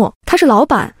了苏沫，他是老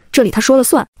板，这里他说了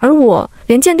算，而我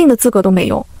连鉴定的资格都没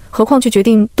有，何况去决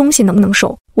定东西能不能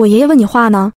收。我爷爷问你话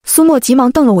呢？苏沫急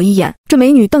忙瞪了我一眼，这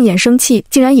美女瞪眼生气，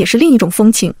竟然也是另一种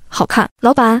风情，好看。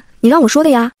老板，你让我说的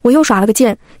呀！我又耍了个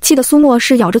贱，气得苏沫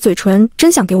是咬着嘴唇，真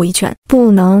想给我一拳。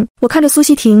不能！我看着苏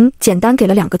西婷，简单给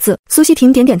了2个字。苏西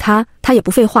婷点点她也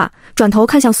不废话，转头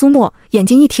看向苏沫，眼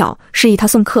睛一挑，示意他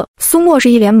送客。苏沫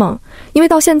是一脸懵，因为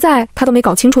到现在他都没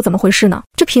搞清楚怎么回事呢。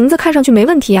这瓶子看上去没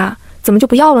问题啊，怎么就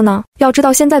不要了呢？要知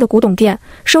道现在的古董店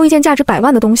收一件价值100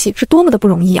万的东西是多么的不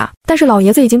容易啊！但是老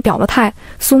爷子已经表了态，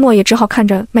苏沫也只好看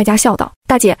着卖家笑道：“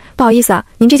大姐，不好意思啊，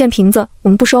您这件瓶子我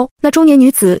们不收。”那中年女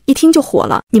子一听就火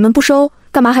了：“你们不收？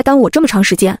干嘛还耽误我这么长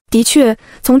时间？”的确，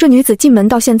从这女子进门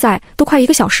到现在都快1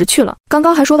个小时去了，刚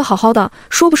刚还说得好好的，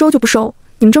说不收就不收。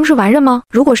你们这不是玩人吗？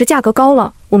如果是价格高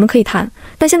了，我们可以谈，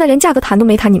但现在连价格谈都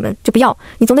没谈，你们就不要？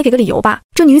你总得给个理由吧？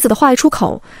这女子的话一出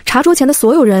口，茶桌前的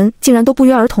所有人竟然都不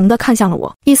约而同地看向了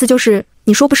我，意思就是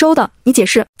你说不收的，你解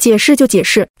释，解释就解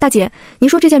释。大姐，您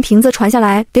说这件瓶子传下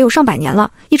来得有上百年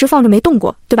了，一直放着没动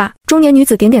过，对吧？中年女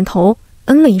子点点头，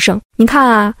嗯了一声。您看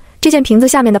啊，这件瓶子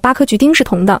下面的8颗菊钉是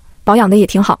铜的，保养的也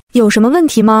挺好，有什么问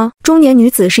题吗？中年女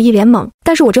子是一脸懵，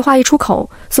但是我这话一出口，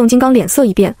宋金刚脸色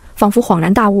一变，仿佛恍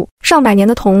然大悟，上百年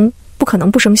的铜不可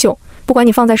能不生锈，不管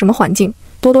你放在什么环境，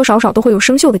多多少少都会有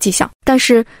生锈的迹象，但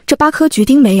是这8颗菊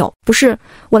钉没有。不是，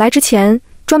我来之前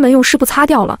专门用湿布擦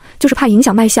掉了，就是怕影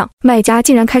响卖相。卖家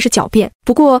竟然开始狡辩，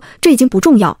不过这已经不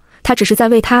重要，他只是在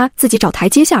为他自己找台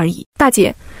阶下而已。大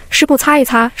姐，湿布擦一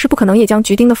擦是不可能也将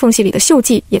菊钉的缝隙里的锈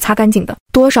迹也擦干净的，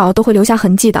多少都会留下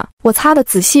痕迹的，我擦得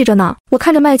仔细着呢。我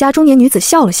看着卖家中年女子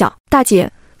笑了笑，大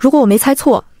姐，如果我没猜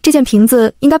错，这件瓶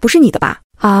子应该不是你的吧？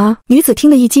啊！女子听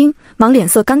得一惊，忙脸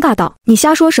色尴尬道：“你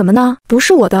瞎说什么呢？不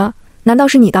是我的，难道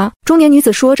是你的？”中年女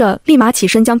子说着，立马起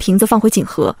身将瓶子放回锦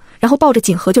盒，然后抱着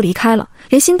锦盒就离开了，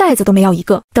连新袋子都没要一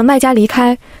个。等卖家离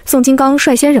开，宋金刚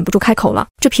率先忍不住开口了：“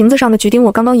这瓶子上的菊钉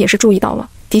我刚刚也是注意到了，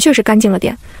的确是干净了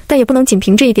点，但也不能仅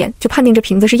凭这一点就判定这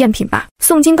瓶子是赝品吧？”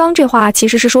宋金刚这话其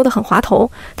实是说得很滑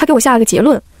头，他给我下了个结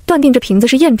论，断定这瓶子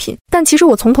是赝品，但其实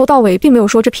我从头到尾并没有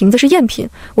说这瓶子是赝品，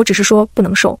我只是说不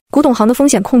能收。古董行的风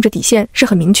险控制底线是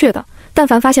很明确的，但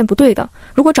凡发现不对的，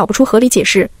如果找不出合理解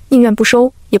释，宁愿不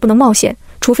收也不能冒险，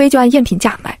除非就按赝品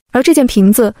价买。而这件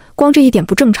瓶子光这一点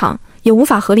不正常，也无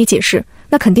法合理解释，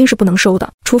那肯定是不能收的，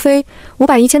除非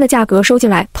500、1000的价格收进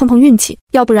来碰碰运气，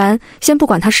要不然先不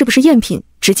管它是不是赝品，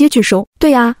直接拒收。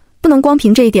对呀，不能光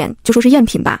凭这一点就说是赝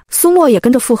品吧？苏沫也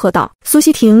跟着附和道。苏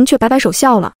西婷却摆摆手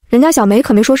笑了，人家小梅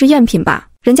可没说是赝品吧，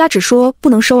人家只说不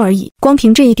能收而已，光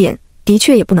凭这一点的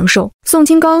确也不能收。宋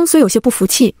金刚虽有些不服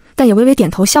气，但也微微点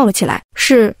头笑了起来，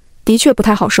是的确不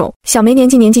太好收。小梅年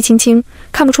纪轻轻，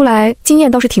看不出来经验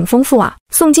倒是挺丰富啊。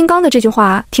宋金刚的这句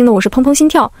话听得我是砰砰心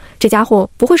跳，这家伙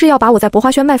不会是要把我在博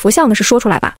华轩卖佛像的事说出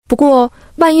来吧？不过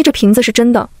万一这瓶子是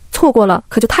真的，错过了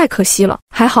可就太可惜了。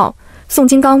还好宋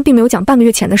金刚并没有讲半个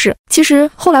月前的事。其实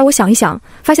后来我想一想，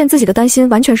发现自己的担心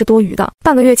完全是多余的。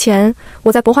半个月前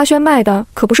我在博华轩卖的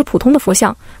可不是普通的佛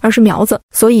像，而是苗子，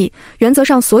所以原则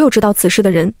上所有知道此事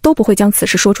的人都不会将此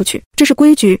事说出去，这是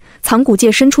规矩，藏古界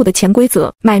深处的潜规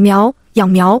则。买苗养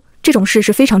苗这种事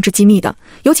是非常之机密的，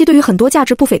尤其对于很多价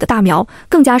值不菲的大苗，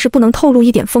更加是不能透露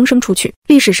一点风声出去。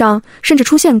历史上甚至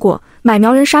出现过买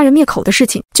苗人杀人灭口的事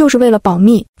情，就是为了保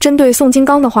密。针对宋金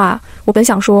刚的话，我本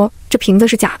想说这瓶子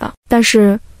是假的，但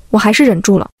是我还是忍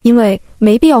住了，因为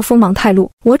没必要锋芒太露，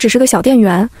我只是个小店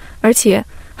员，而且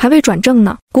还未转正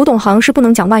呢。古董行是不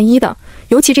能讲万一的，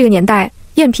尤其这个年代，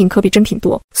赝品可比真品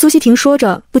多。苏西婷说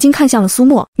着，不禁看向了苏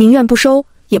沫，宁愿不收，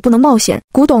也不能冒险。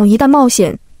古董一旦冒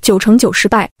险，9成9失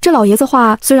败。这老爷子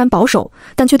话虽然保守，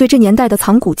但却对这年代的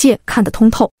藏古界看得通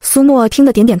透。苏沫听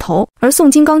得点点头，而宋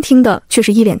金刚听的却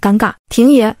是一脸尴尬。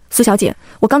婷爷，苏小姐，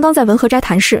我刚刚在文和斋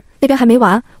谈事，那边还没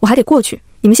完，我还得过去，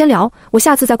你们先聊，我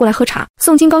下次再过来喝茶。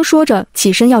宋金刚说着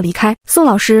起身要离开。宋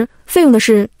老师，费用的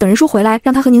事等人叔回来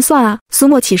让他和您算啊。苏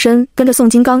沫起身跟着宋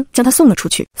金刚将他送了出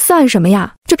去。算什么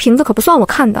呀？这瓶子可不算我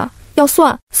看的，要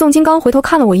算。宋金刚回头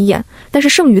看了我一眼，但是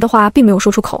剩余的话并没有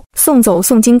说出口。送走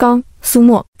宋金刚，苏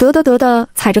沫得的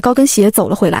踩着高跟鞋走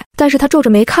了回来，但是他皱着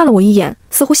眉看了我一眼，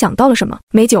似乎想到了什么。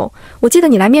美九，我记得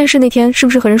你来面试那天是不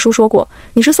是和人叔说过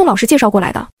你是宋老师介绍过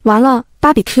来的？完了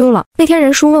，BBQ 了。那天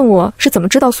人叔问我是怎么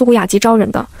知道苏古雅集招人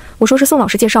的，我说是宋老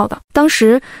师介绍的。当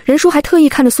时人叔还特意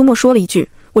看着苏沫说了一句，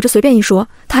我这随便一说，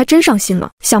他还真上心了。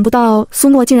想不到苏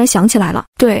沫竟然想起来了。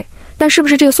对，但是不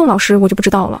是这个宋老师我就不知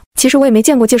道了。其实我也没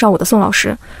见过介绍我的宋老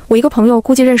师，我一个朋友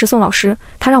估计认识宋老师，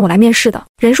他让我来面试的。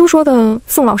人叔说的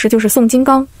宋老师就是宋金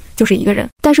刚，就是一个人。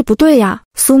但是不对呀。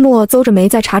苏沫邹着眉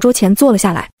在茶桌前坐了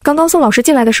下来。刚刚宋老师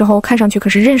进来的时候看上去可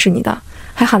是认识你的，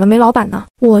还喊了梅老板呢。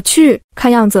我去，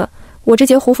看样子我这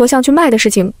节胡佛像去卖的事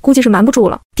情估计是瞒不住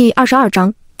了。第22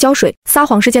章浇水、撒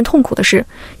谎是件痛苦的事，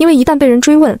因为一旦被人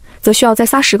追问，则需要再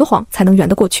撒10个谎才能圆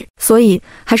得过去。所以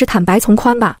还是坦白从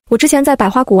宽吧。我之前在百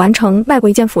花谷完成卖过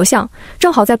一件佛像，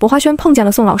正好在博花轩碰见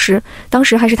了宋老师，当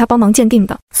时还是他帮忙鉴定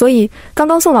的，所以刚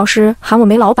刚宋老师喊我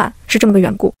梅老板是这么个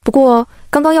缘故。不过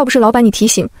刚刚要不是老板你提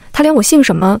醒，他连我姓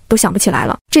什么都想不起来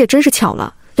了。这也真是巧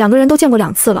了，2个人都见过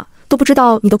2次了，都不知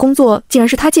道你的工作竟然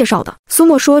是他介绍的。苏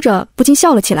沫说着不禁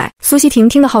笑了起来。苏西婷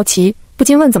听得好奇，不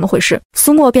禁问怎么回事。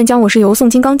苏沫便将我是由宋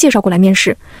金刚介绍过来面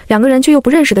试，2个人却又不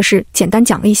认识的事简单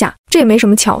讲了一下。这也没什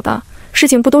么巧的，事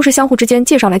情不都是相互之间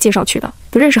介绍来介绍去的，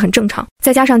不认识很正常。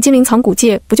再加上金陵藏古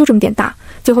界不就这么点大，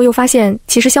最后又发现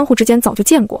其实相互之间早就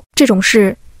见过，这种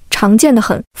事常见的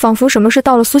很，仿佛什么事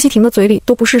到了苏西婷的嘴里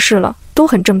都不是事了，都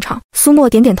很正常。苏沫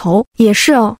点点头，也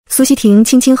是哦。苏西婷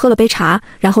轻轻喝了杯茶，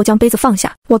然后将杯子放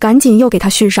下，我赶紧又给她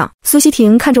续上。苏西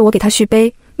婷看着我给她续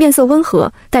杯，面色温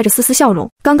和，带着丝丝笑容。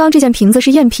刚刚这件瓶子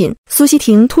是赝品。苏西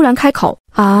婷突然开口。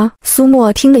啊！苏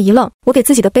沫听得一愣，我给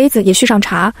自己的杯子也续上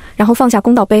茶，然后放下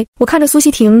公道杯。我看着苏西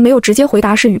婷没有直接回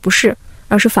答是与不是，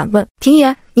而是反问：婷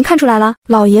爷，您看出来了？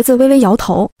老爷子微微摇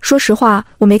头，说实话，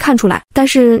我没看出来，但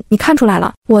是你看出来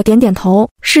了。我点点头，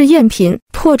是赝品，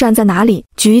破绽在哪里？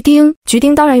菊钉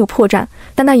当然有破绽，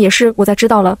但那也是我在知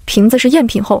道了瓶子是赝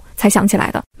品后才想起来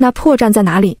的。那破绽在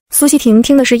哪里？苏西婷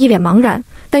听的是一脸茫然，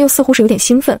但又似乎是有点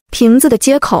兴奋。瓶子的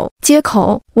接口，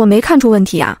我没看出问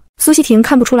题啊。苏西婷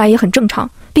看不出来也很正常，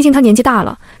毕竟她年纪大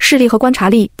了，视力和观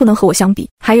察力不能和我相比。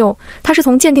还有，她是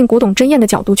从鉴定古董真赝的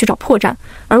角度去找破绽，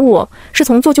而我是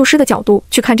从做旧师的角度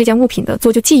去看这件物品的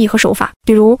做旧技艺和手法，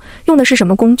比如用的是什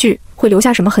么工具，会留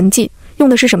下什么痕迹，用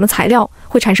的是什么材料，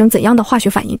会产生怎样的化学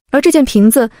反应。而这件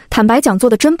瓶子，坦白讲做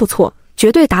得真不错，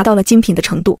绝对达到了精品的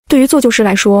程度。对于做旧师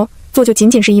来说，做旧仅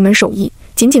仅是一门手艺，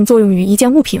仅仅作用于一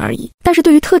件物品而已。但是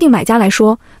对于特定买家来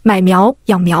说，买苗、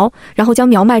养苗，然后将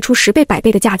苗卖出10倍、100倍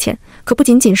的价钱，可不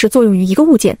仅仅是作用于一个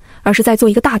物件，而是在做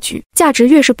一个大局。价值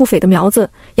越是不菲的苗子，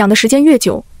养的时间越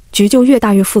久，局就越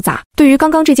大越复杂。对于刚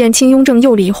刚这件青雍正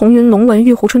釉里红云龙纹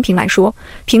玉壶春瓶来说，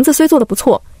瓶子虽做得不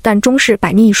错，但终是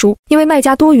百密一疏。因为卖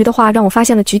家多余的话让我发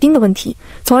现了菊钉的问题，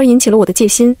从而引起了我的戒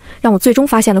心，让我最终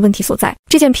发现了问题所在。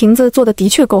这件瓶子做得的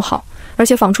确够好，而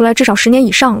且仿出来至少10年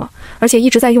以上了，而且一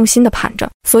直在用心地盘着，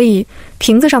所以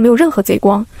瓶子上没有任何贼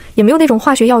光，也没有那种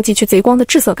化学药剂去贼光的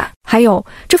滞色感。还有，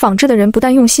这仿制的人不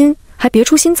但用心，还别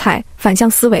出心裁，反向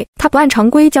思维。他不按常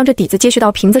规将这底子接续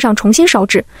到瓶子上重新烧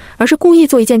制，而是故意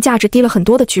做一件价值低了很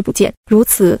多的局部件，如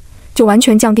此就完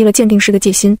全降低了鉴定师的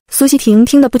戒心。苏西婷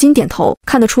听得不禁点头，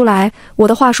看得出来我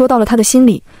的话说到了他的心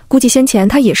里，估计先前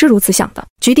他也是如此想的。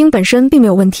菊钉本身并没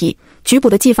有问题，局部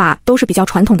的技法都是比较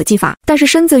传统的技法，但是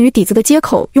身子与底子的接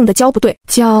口用的胶不对。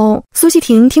胶？苏西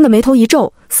婷听得眉头一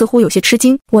皱，似乎有些吃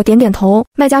惊。我点点头。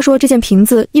卖家说这件瓶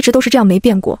子一直都是这样没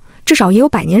变过，至少也有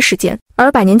100年时间，而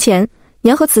100年前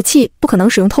粘合瓷器不可能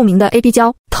使用透明的 AB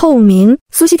胶。透明？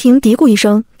苏西婷嘀咕一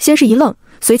声，先是一愣，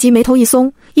随即眉头一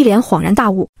松，一脸恍然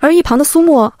大悟。而一旁的苏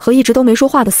沫和一直都没说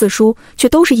话的四叔却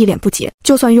都是一脸不解。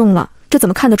就算用了，这怎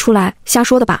么看得出来？瞎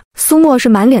说的吧？苏沫是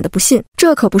满脸的不信。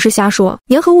这可不是瞎说，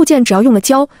粘合物件只要用了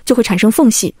胶就会产生缝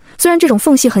隙，虽然这种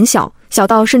缝隙很小，小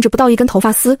到甚至不到1根头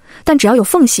发丝，但只要有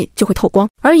缝隙就会透光。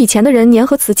而以前的人粘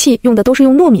合瓷器用的都是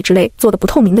用糯米之类做的不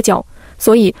透明的胶，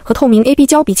所以和透明 AB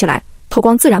胶比起来，透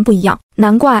光自然不一样。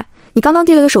难怪你刚刚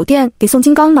递了个手电给宋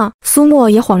金刚呢。苏沫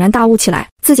也恍然大悟起来，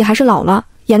自己还是老了，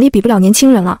眼力比不了年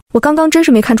轻人了。我刚刚真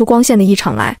是没看出光线的异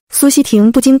常来。苏西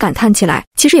婷不禁感叹起来，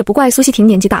其实也不怪苏西婷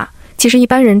年纪大，其实一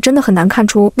般人真的很难看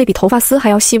出那比头发丝还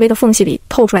要细微的缝隙里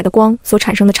透出来的光所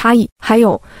产生的差异。还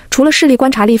有，除了视力观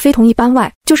察力非同一般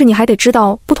外，就是你还得知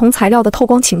道不同材料的透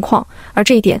光情况，而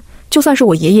这一点就算是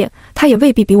我爷爷，他也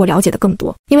未必比我了解的更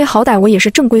多，因为好歹我也是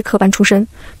正规科班出身，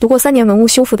读过3年文物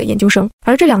修复的研究生，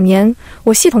而这2年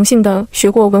我系统性的学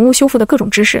过文物修复的各种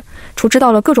知识，除知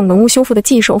道了各种文物修复的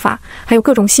技艺手法，还有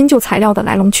各种新旧材料的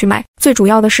来龙去脉。最主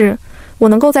要的是，我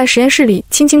能够在实验室里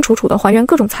清清楚楚地还原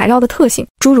各种材料的特性，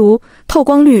诸如透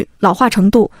光率、老化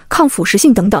程度、抗腐蚀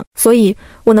性等等，所以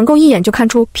我能够一眼就看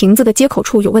出瓶子的接口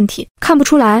处有问题。看不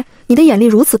出来？你的眼力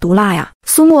如此毒辣呀？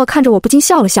苏沫看着我不禁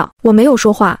笑了笑，我没有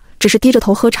说话，只是低着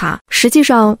头喝茶。实际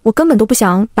上我根本都不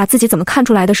想把自己怎么看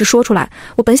出来的事说出来，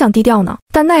我本想低调呢，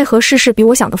但奈何世事比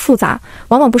我想的复杂，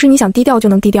往往不是你想低调就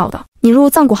能低调的。你入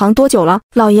藏古行多久了？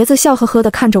老爷子笑呵呵地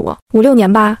看着我，5、6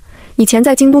年吧。以前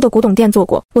在京都的古董店做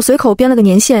过，我随口编了个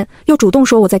年限，又主动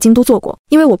说我在京都做过，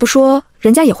因为我不说，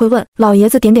人家也会问。老爷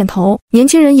子点点头，年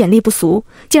轻人眼力不俗，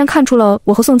竟然看出了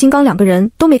我和宋金刚2个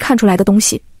人都没看出来的东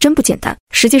西，真不简单。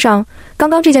实际上，刚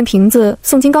刚这件瓶子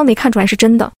宋金刚没看出来是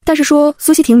真的，但是说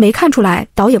苏西婷没看出来，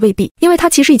倒也未必，因为他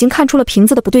其实已经看出了瓶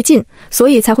子的不对劲，所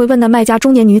以才会问那卖家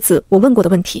中年女子我问过的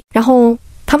问题，然后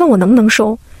他问我能不能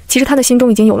收。其实他的心中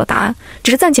已经有了答案，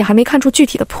只是暂且还没看出具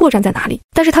体的破绽在哪里。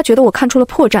但是他觉得我看出了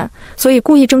破绽，所以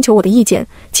故意征求我的意见，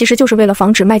其实就是为了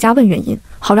防止卖家问原因，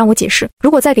好让我解释。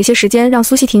如果再给些时间让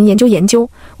苏西婷研究研究，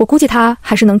我估计他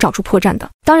还是能找出破绽的。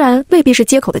当然未必是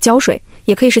接口的胶水，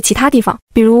也可以是其他地方，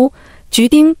比如橘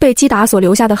丁被击打所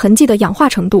留下的痕迹的氧化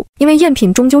程度。因为赝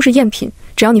品终究是赝品，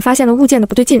只要你发现了物件的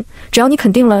不对劲，只要你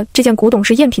肯定了这件古董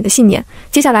是赝品的信念，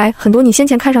接下来很多你先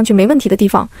前看上去没问题的地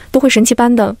方都会神奇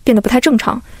般的变得不太正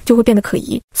常，就会变得可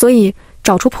疑。所以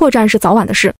找出破绽是早晚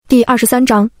的事。第23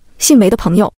章，姓梅的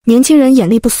朋友。年轻人眼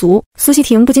力不俗，苏西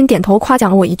婷不禁点头夸奖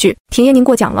了我一句：婷爷您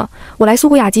过奖了，我来苏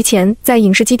古雅集前在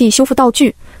影视基地修复道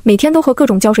具，每天都和各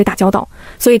种胶水打交道，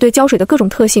所以对胶水的各种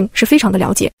特性是非常的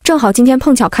了解。正好今天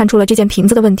碰巧看出了这件瓶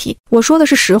子的问题，我说的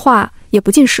是实话，也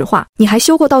不尽实话。你还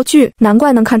修过道具，难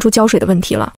怪能看出胶水的问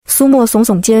题了。苏沫耸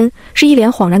耸肩，是一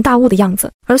脸恍然大悟的样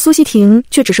子，而苏西婷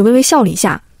却只是微微笑了一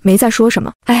下，没再说什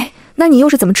么。哎，那你又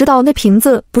是怎么知道那瓶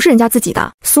子不是人家自己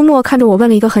的？苏沫看着我问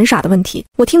了一个很傻的问题，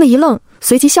我听了一愣，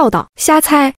随即笑道：瞎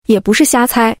猜也不是瞎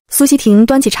猜。苏西婷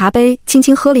端起茶杯轻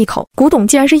轻喝了一口，古董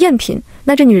既然是赝品，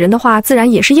那这女人的话自然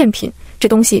也是赝品，这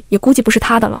东西也估计不是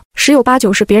她的了，十有八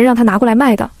九是别人让她拿过来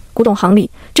卖的。古董行里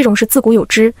这种事自古有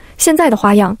之，现在的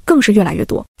花样更是越来越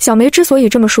多。小梅之所以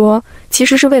这么说，其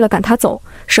实是为了赶她走，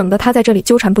省得她在这里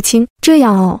纠缠不清。这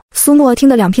样哦，苏沫听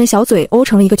得两片小嘴欧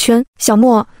成了一个圈。小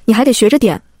沫，你还得学着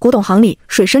点，古董行里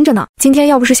水深着呢，今天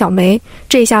要不是小梅，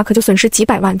这一下可就损失几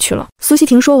百万去了。苏西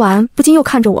婷说完，不禁又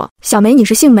看着我：小梅，你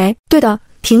是姓梅？对的，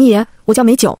婷爷，我叫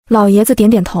梅九。老爷子点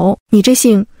点头，你这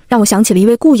姓让我想起了一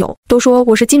位故友，都说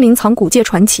我是金陵藏古界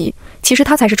传奇，其实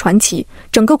他才是传奇，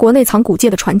整个国内藏古界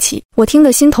的传奇。我听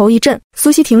得心头一震。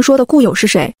苏西婷说的故友是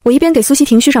谁？我一边给苏西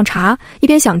婷续上茶，一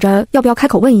边想着要不要开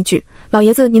口问一句：老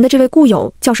爷子，您的这位故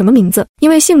友叫什么名字？因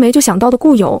为姓梅就想到的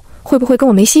故友会不会跟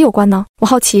我梅西有关呢？我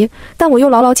好奇，但我又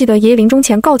牢牢记得爷爷临终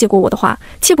前告诫过我的话，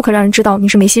切不可让人知道你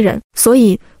是梅西人，所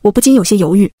以我不禁有些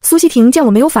犹豫。苏西婷见我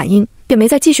没有反应，便没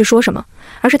再继续说什么，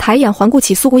而是抬眼环顾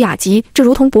起苏古雅集这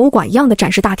如同博物馆一样的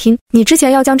展示大厅。你之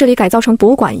前要将这里改造成博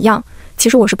物馆一样，其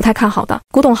实我是不太看好的。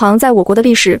古董行在我国的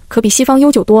历史可比西方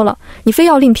悠久多了，你非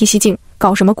要另辟蹊径，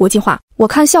搞什么国际化，我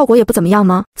看效果也不怎么样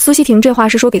吗？苏西婷这话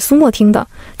是说给苏沫听的，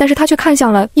但是他却看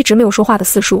向了一直没有说话的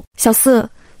四叔。小四，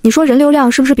你说人流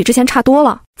量是不是比之前差多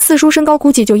了？四叔身高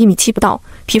估计就1.7米不到，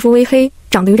皮肤微黑，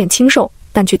长得有点清瘦，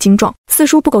但却精壮。四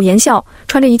叔不苟言笑，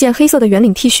穿着一件黑色的圆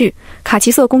领 T 恤，卡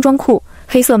其色工装裤，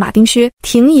黑色马丁靴。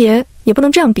婷爷也不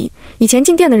能这样比，以前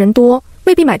进店的人多，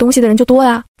未必买东西的人就多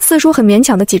呀。四叔很勉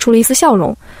强地挤出了一丝笑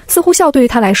容，似乎笑对于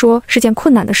他来说是件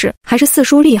困难的事。还是四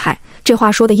叔厉害，这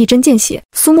话说得一针见血。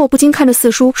苏沫不禁看着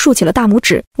四叔竖起了大拇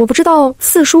指。我不知道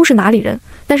四叔是哪里人，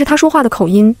但是他说话的口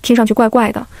音听上去怪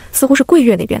怪的，似乎是贵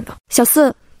越那边的。小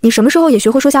四，你什么时候也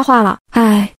学会说瞎话了？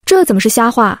哎，这怎么是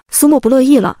瞎话？苏沫不乐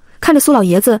意了，看着苏老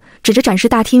爷子，指着展示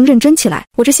大厅认真起来。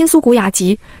我这新苏古雅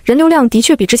集人流量的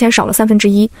确比之前少了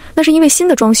1/3，那是因为新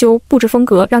的装修布置风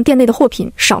格让店内的货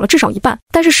品少了至少一半，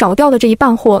但是少掉的这一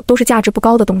半货都是价值不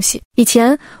高的东西。以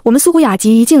前我们苏古雅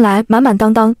集一进来满满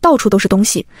当当，到处都是东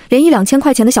西，连1-2千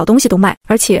块钱的小东西都卖。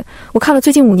而且我看了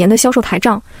最近5年的销售台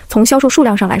账，从销售数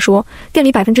量上来说，店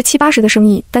里70-80%的生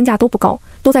意单价都不高，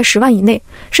都在10万以内，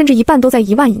甚至一半都在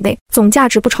1万以内，总价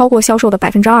值不超过销售的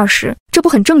20%，这不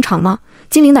很正常吗？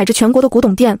金陵乃至全国的古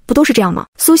董店不都是这样吗？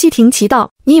苏西婷奇道：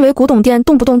你以为古董店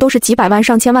动不动都是几百万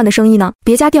上千万的生意呢？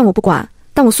别家店我不管，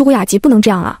但我苏古雅集不能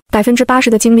这样啊！80%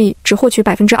的精力只获取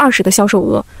20%的销售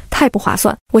额，太不划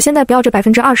算。我现在不要这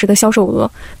20%的销售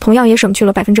额，同样也省去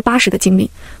了80%的精力，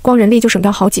光人力就省掉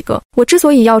好几个。我之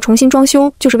所以要重新装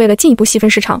修，就是为了进一步细分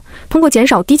市场，通过减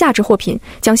少低价值货品，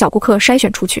将小顾客筛选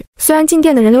出去。虽然进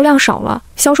店的人流量少了，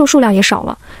销售数量也少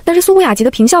了，但是苏古雅集的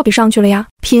评效比上去了呀。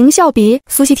评效比？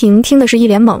苏西婷听的是一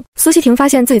脸懵。苏西婷发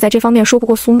现自己在这方面说不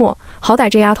过苏沫，好歹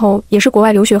这丫头也是国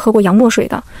外留学喝过洋墨水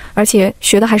的，而且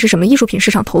学的还是什么艺术品市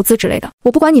场投资之类的。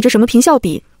我不管你这什么评效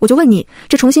比，我就问你，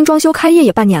这重新装修开业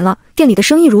也半年了，店里的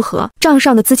生意如何？账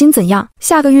上的资金怎样？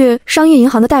下个月商业银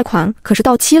行的贷款可是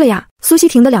到期了呀。苏西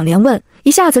婷的2连问一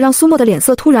下子让苏沫的脸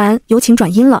色突然由晴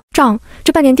转阴了。账，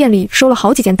这半年店里收了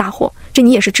好几件大货，这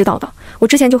你也是知道的。我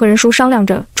之前就和任叔商量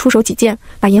着出手几件，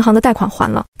把银行的贷款还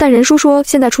了，但任叔说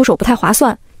现在出手不太划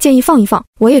算，建议放一放。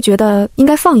我也觉得应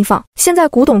该放一放，现在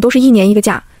古董都是1年一个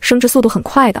价，升值速度很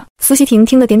快的。苏西婷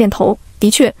听得点点头，的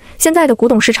确，现在的古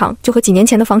董市场就和几年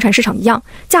前的房产市场一样，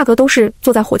价格都是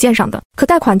坐在火箭上的，可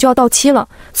贷款就要到期了，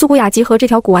苏古雅集和这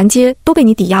条古玩街都被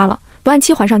你抵押了，不按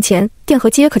期还上钱，店和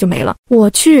街可就没了。我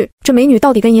去，这美女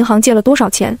到底跟银行借了多少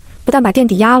钱？不但把店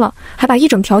抵押了，还把一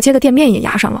整条街的店面也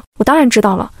压上了。我当然知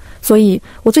道了，所以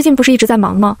我最近不是一直在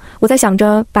忙吗？我在想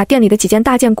着把店里的几件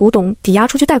大件古董抵押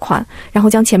出去贷款，然后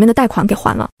将前面的贷款给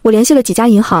还了。我联系了几家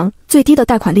银行，最低的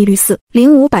贷款利率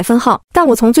4.05%。但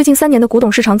我从最近3年的古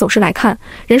董市场走势来看，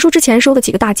人叔之前收的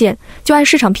几个大件，就按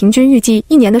市场平均预计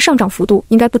1年的上涨幅度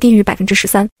应该不低于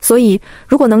13%。所以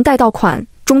如果能贷到款，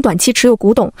中短期持有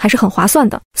古董还是很划算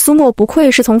的。苏沫不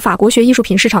愧是从法国学艺术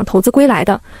品市场投资归来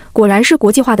的，果然是国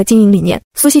际化的经营理念。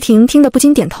苏西婷听得不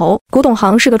禁点头。古董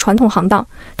行是个传统行当，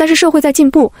但是社会在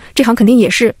进步，这行肯定也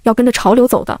是要跟着潮流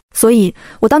走的。所以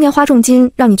我当年花重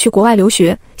金让你去国外留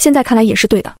学，现在看来也是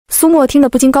对的。苏沫听得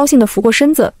不禁高兴地扶过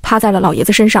身子，趴在了老爷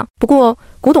子身上。不过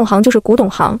古董行就是古董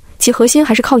行，其核心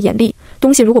还是靠眼力，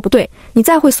东西如果不对，你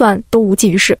再会算都无济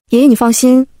于事。爷爷你放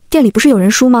心，店里不是有人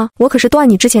书吗？我可是都按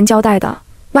你之前交代的，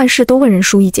万事都问人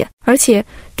叔意见，而且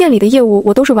店里的业务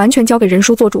我都是完全交给人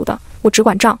叔做主的，我只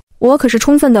管账。我可是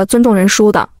充分的尊重人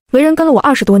叔的，为人跟了我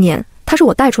20多年，他是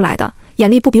我带出来的，眼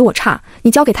力不比我差，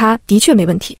你交给他的确没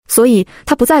问题。所以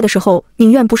他不在的时候，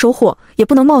宁愿不收货，也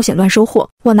不能冒险乱收货。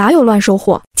我哪有乱收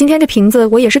货？今天这瓶子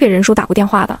我也是给人叔打过电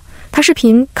话的，他视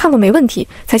频看过没问题，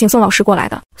才请宋老师过来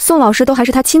的。宋老师都还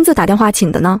是他亲自打电话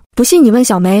请的呢。不信你问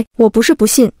小梅，我不是不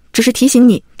信，只是提醒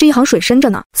你，这一行水深着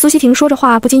呢。苏西婷说着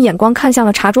话，不禁眼光看向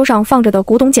了茶桌上放着的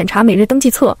古董检查每日登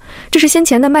记册。这是先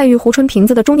前的卖玉壶春瓶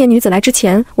子的中年女子来之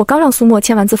前，我刚让苏沫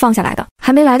签完字放下来的，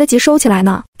还没来得及收起来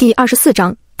呢。第24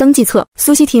章登记册。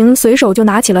苏西婷随手就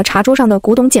拿起了茶桌上的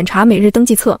古董检查每日登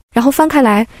记册，然后翻开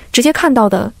来，直接看到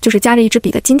的就是夹着一支笔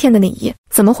的今天的那一页。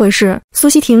怎么回事？苏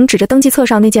西婷指着登记册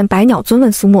上那件百鸟尊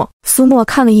问苏沫。苏沫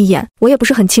看了一眼，我也不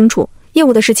是很清楚，业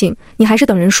务的事情你还是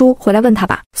等人叔回来问他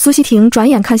吧。苏西婷转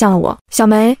眼看向了我，小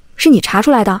梅，是你查出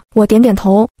来的？我点点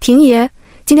头。婷爷，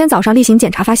今天早上例行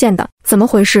检查发现的。怎么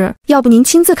回事？要不您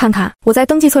亲自看看？我在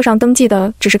登记册上登记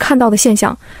的只是看到的现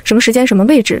象，什么时间什么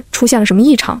位置出现了什么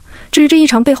异常，至于这异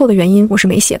常背后的原因我是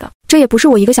没写的，这也不是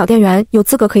我一个小店员有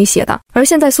资格可以写的。而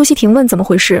现在苏西婷问怎么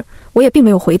回事，我也并没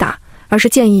有回答，而是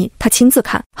建议他亲自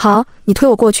看。好，你推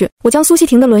我过去。我将苏西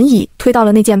婷的轮椅推到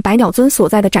了那件百鸟尊所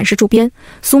在的展示柱边，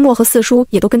苏沫和四叔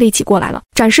也都跟着一起过来了。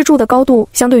展示柱的高度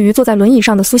相对于坐在轮椅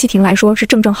上的苏西婷来说是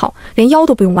正好，连腰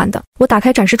都不用弯的。我打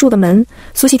开展示柱的门，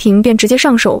苏西婷便直接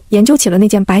上手研究起了那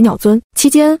件百鸟尊，期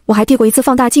间我还递过一次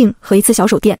放大镜和一次小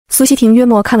手电。苏西婷约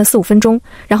莫看了4-5分钟，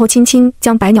然后轻轻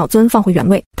将百鸟尊放回原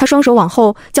位。她双手往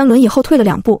后将轮椅后退了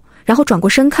2步，然后转过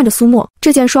身看着苏沫，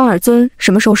这件双耳尊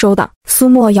什么时候收的？苏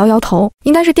沫摇摇头，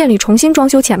应该是店里重新装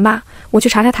修前吧，我去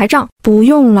查查台账。不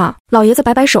用了。老爷子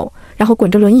摆摆手，然后滚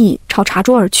着轮椅朝茶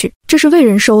桌而去。这是为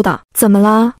人收的。怎么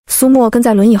啦？苏沫跟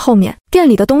在轮椅后面。店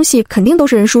里的东西肯定都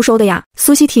是人叔收的呀。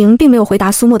苏西婷并没有回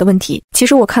答苏沫的问题。其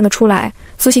实我看得出来，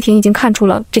苏西婷已经看出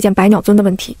了这件百鸟尊的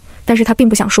问题，但是她并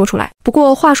不想说出来。不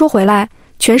过话说回来，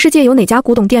全世界有哪家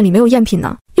古董店里没有赝品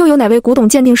呢？又有哪位古董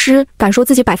鉴定师敢说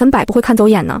自己100%不会看走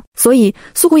眼呢？所以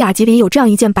苏古雅集里有这样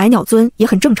一件百鸟尊也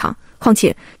很正常，况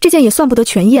且这件也算不得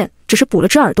全验，只是补了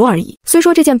只耳朵而已。虽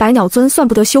说这件百鸟尊算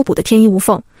不得修补的天衣无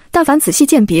缝，但凡仔细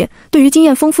鉴别，对于经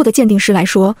验丰富的鉴定师来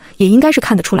说也应该是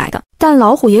看得出来的。但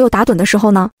老虎也有打盹的时候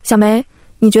呢。小梅，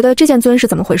你觉得这件尊是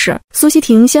怎么回事？苏西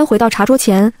婷先回到茶桌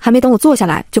前，还没等我坐下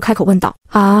来就开口问道。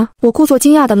啊，我故作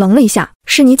惊讶地愣了一下，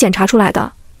是你检查出来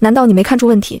的？难道你没看出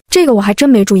问题？这个我还真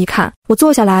没注意看。我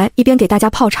坐下来，一边给大家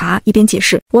泡茶，一边解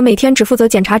释，我每天只负责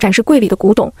检查展示柜里的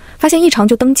古董，发现异常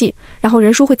就登记，然后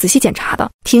人叔会仔细检查的。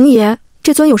婷爷，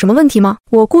这尊有什么问题吗？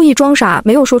我故意装傻，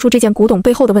没有说出这件古董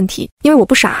背后的问题，因为我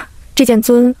不傻。这件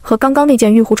尊和刚刚那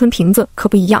件玉壶春瓶子可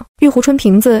不一样，玉壶春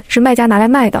瓶子是卖家拿来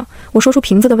卖的，我说出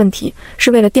瓶子的问题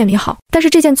是为了店里好，但是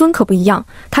这件尊可不一样，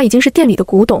它已经是店里的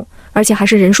古董，而且还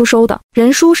是人叔收的。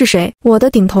人叔是谁？我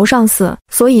的顶头上司，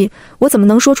所以我怎么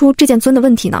能说出这件尊的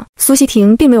问题呢？苏西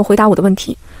婷并没有回答我的问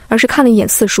题，而是看了一眼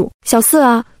四叔。小四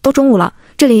啊，都中午了，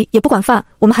这里也不管饭，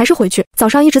我们还是回去。早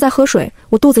上一直在喝水，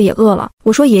我肚子也饿了。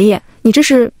我说爷爷，你这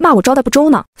是骂我招待不周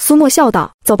呢？苏沫笑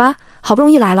道，走吧，好不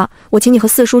容易来了，我请你和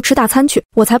四叔吃大餐去。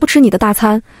我才不吃你的大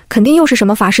餐，肯定又是什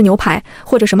么法式牛排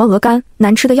或者什么鹅肝，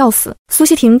难吃的要死。苏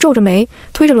西婷皱着眉，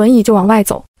推着轮椅就往外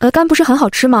走。鹅肝不是很好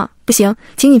吃吗？不行，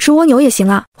请你吃蜗牛也行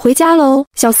啊。回家喽。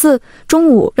小四，中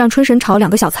午让春神炒2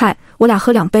个小菜，我俩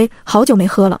喝2杯，好久没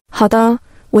喝了。好的，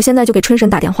我现在就给春神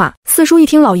打电话。四叔一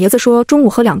听老爷子说中午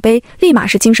喝2杯，立马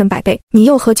是精神100倍。你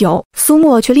又喝酒？苏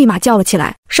沫却立马叫了起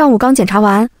来。上午刚检查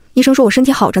完，医生说我身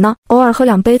体好着呢，偶尔喝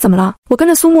2杯怎么了？我跟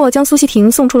着苏沫将苏西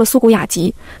婷送出了苏古雅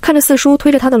集，看着四叔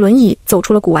推着他的轮椅走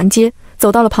出了古玩街，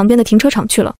走到了旁边的停车场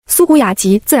去了。苏古雅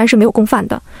集自然是没有供饭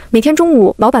的，每天中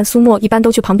午老板苏沫一般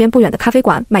都去旁边不远的咖啡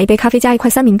馆买一杯咖啡加一块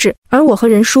三明治，而我和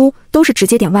任叔都是直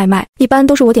接点外卖，一般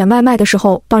都是我点外卖的时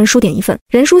候帮任叔点一份。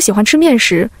任叔喜欢吃面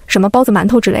食，什么包子馒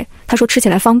头之类，他说吃起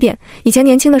来方便，以前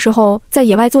年轻的时候在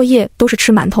野外作业都是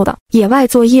吃馒头的。野外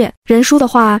作业，任叔的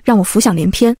话让我浮想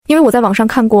联翩，因为我在网上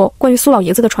看过关于苏老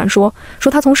爷子的传说，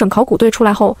说他从省考古队出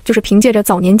来后就是凭借着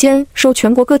早年间收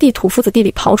全国各地土夫子地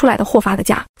里刨出来的货发的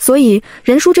家，所以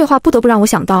任叔这话不得不让我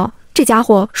想到这家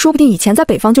伙说不定以前在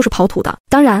北方就是刨土的。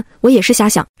当然我也是瞎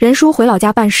想，任叔回老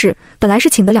家办事本来是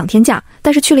请的2天假，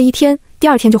但是去了1天，第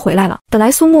2天就回来了。本来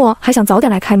苏沫还想早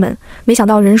点来开门，没想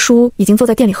到任叔已经坐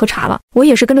在店里喝茶了。我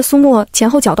也是跟着苏沫前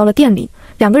后脚到了店里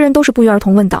，2个人都是不约而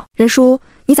同问道：任叔，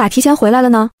你咋提前回来了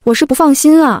呢？我是不放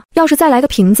心啊，要是再来个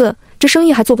瓶子，这生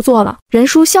意还做不做了？任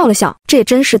叔笑了笑，这也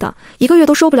真是的，1个月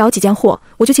都收不了几件货，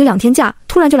我就请2天假，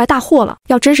突然就来大货了。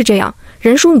要真是这样，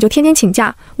任叔你就天天请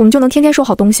假，我们就能天天收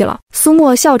好东西了。苏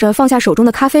沫笑着放下手中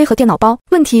的咖啡和电脑包，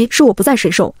问题是我不在谁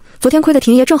收，昨天亏的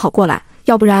婷爷正好过来，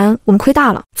要不然我们亏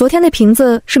大了。昨天那瓶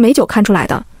子是美酒看出来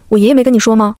的，我爷爷没跟你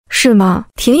说吗？是吗？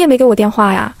婷爷没给我电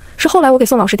话呀，是后来我给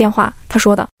宋老师电话，他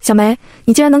说的。小梅，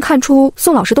你竟然能看出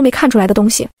宋老师都没看出来的东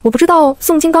西。我不知道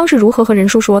宋金刚是如何和任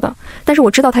叔说的，但是我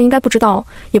知道他应该不知道，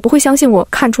也不会相信我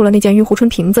看出了那件玉壶春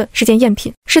瓶子是件赝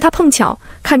品，是他碰巧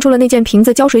看出了那件瓶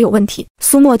子胶水有问题。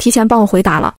苏沫提前帮我回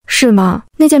答了。是吗？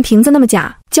那件瓶子那么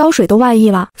假，胶水都外溢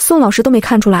了，宋老师都没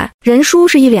看出来。任叔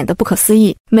是一脸的不可思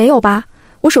议。没有吧，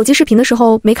我手机视频的时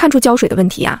候没看出胶水的问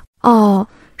题呀。哦，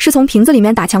是从瓶子里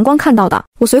面打强光看到的。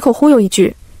我随口忽悠一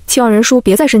句，期望任叔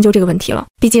别再深究这个问题了，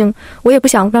毕竟我也不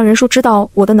想让任叔知道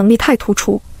我的能力太突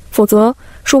出，否则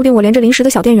说不定我连这临时的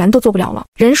小店员都做不了了。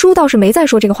任叔倒是没再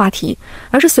说这个话题，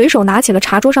而是随手拿起了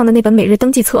茶桌上的那本每日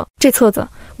登记册。这册子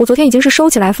我昨天已经是收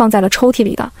起来放在了抽屉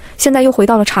里的，现在又回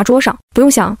到了茶桌上。不用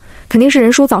想，肯定是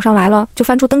任叔早上来了就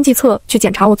翻出登记册去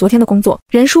检查我昨天的工作。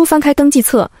任叔翻开登记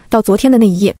册到昨天的那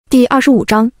一页，第25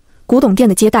章古董店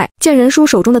的接待。见任叔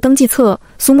手中的登记册，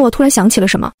苏沫突然想起了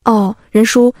什么。哦，任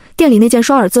叔，店里那件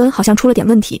双耳尊好像出了点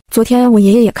问题，昨天我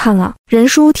爷爷也看了。任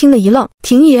叔听了一愣，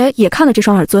婷爷也看了这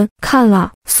双耳尊？看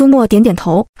了。苏沫点点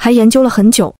头，还研究了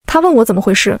很久。他问我怎么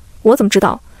回事，我怎么知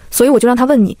道？所以我就让他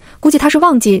问你，估计他是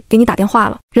忘记给你打电话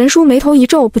了。任叔眉头一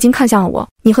皱，不禁看向了我。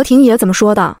你和婷爷怎么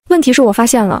说的？问题是我发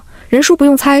现了，任叔不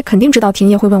用猜，肯定知道婷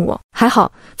爷会问我。还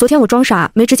好昨天我装傻，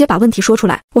没直接把问题说出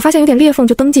来，我发现有点裂缝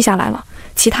就登记下来了，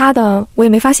其他的我也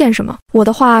没发现什么。我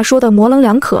的话说的模棱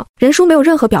两可，任叔没有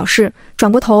任何表示，转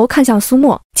过头看向苏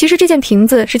沫。其实这件瓶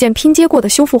子是件拼接过的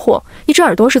修复货，一只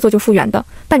耳朵是做旧复原的，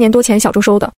半年多前小周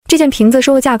收的。这件瓶子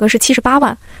收的价格是78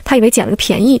万，他以为捡了个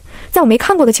便宜，在我没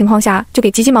看过的情况下，就给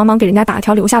急急忙忙给人家打了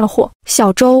条留下了货。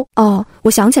小周，哦，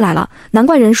我想起来了，难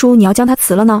怪任叔你要将他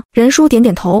辞了呢。任叔点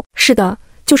点头，是的，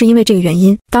就是因为这个原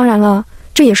因。当然了，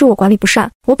这也是我管理不善，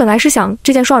我本来是想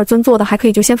这件双耳尊做的还可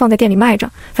以就先放在店里卖着，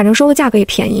反正收的价格也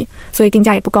便宜，所以定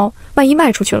价也不高，万一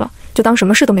卖出去了就当什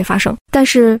么事都没发生。但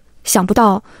是想不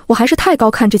到我还是太高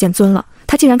看这件尊了，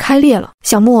它竟然开裂了。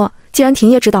小莫，既然婷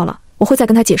爷知道了，我会再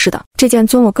跟他解释的，这件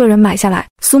尊我个人买下来。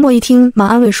苏沫一听忙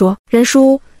安慰说，任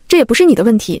叔，这也不是你的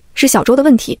问题，是小周的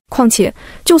问题，况且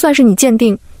就算是你鉴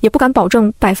定也不敢保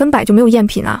证100%就没有赝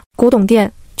品啊。古董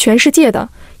店全世界的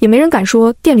也没人敢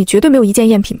说店里绝对没有一件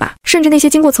赝品吧，甚至那些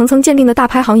经过层层鉴定的大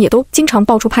拍行也都经常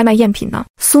爆出拍卖赝品呢。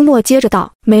苏沫接着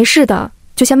道，没事的，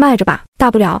就先卖着吧，大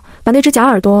不了把那只假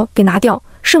耳朵给拿掉，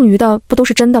剩余的不都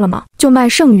是真的了吗？就卖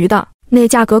剩余的，那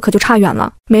价格可就差远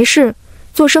了。没事，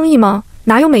做生意嘛，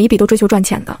哪有每一笔都追求赚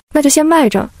钱的，那就先卖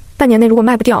着，半年内如果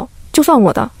卖不掉，就算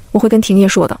我的，我会跟婷爷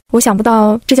说的。我想不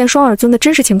到这件双耳尊的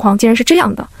真实情况竟然是这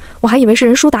样的，我还以为是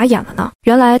任叔打眼了呢，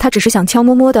原来他只是想悄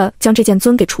摸摸的将这件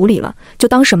尊给处理了，就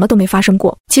当什么都没发生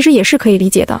过。其实也是可以理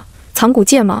解的，藏古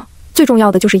界嘛，最重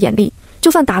要的就是眼力，就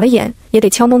算打了眼也得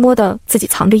悄摸摸的自己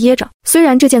藏着掖着。虽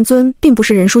然这件尊并不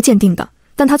是任叔鉴定的，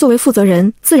但他作为负责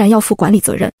人自然要负管理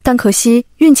责任，但可惜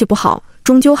运气不好，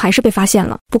终究还是被发现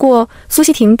了。不过苏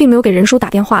西婷并没有给任叔打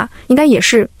电话，应该也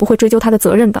是不会追究他的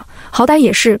责任的，好歹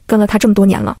也是跟了他这么多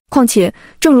年了。况且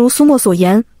正如苏沫所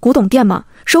言，古董店嘛，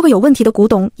收个有问题的古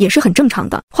董也是很正常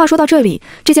的。话说到这里，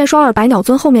这件双耳百鸟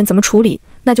尊后面怎么处理，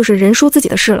那就是任叔自己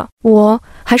的事了。我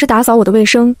还是打扫我的卫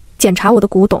生，检查我的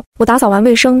古董。我打扫完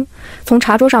卫生，从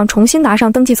茶桌上重新拿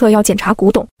上登记册要检查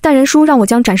古董，但任叔让我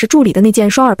将展示助理的那件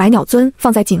双耳百鸟尊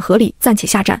放在锦盒里暂且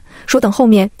下站，说等后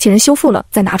面请人修复了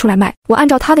再拿出来卖。我按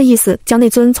照他的意思将那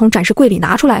尊从展示柜里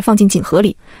拿出来放进锦盒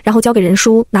里，然后交给任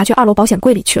叔拿去2楼保险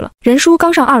柜里去了。任叔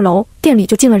刚上2楼，店里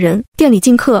就进了人，店里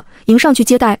进客迎上去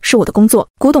接待是我的工作。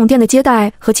古董店的接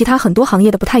待和其他很多行业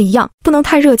的不太一样，不能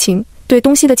太热情，对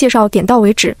东西的介绍点到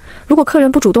为止，如果客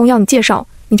人不主动要你介绍，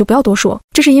你就不要多说。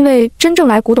这是因为真正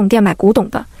来古董店买古董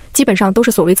的，基本上都是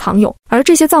所谓藏友，而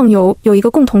这些藏友有一个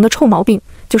共同的臭毛病，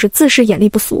就是自视眼力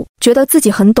不俗，觉得自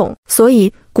己很懂，所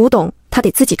以古董他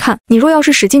得自己看。你若要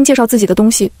是使劲介绍自己的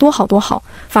东西多好多好，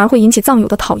反而会引起藏友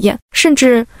的讨厌，甚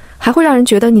至还会让人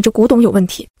觉得你这古董有问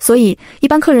题。所以一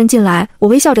般客人进来，我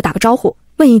微笑着打个招呼，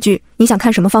问一句你想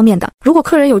看什么方面的。如果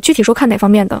客人有具体说看哪方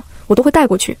面的，我都会带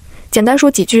过去，简单说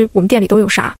几句我们店里都有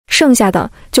啥，剩下的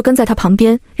就跟在他旁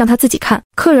边让他自己看。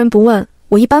客人不问，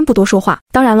我一般不多说话。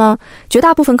当然了，绝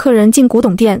大部分客人进古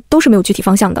董店都是没有具体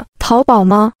方向的。淘宝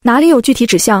吗？哪里有具体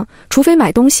指向？除非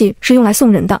买东西是用来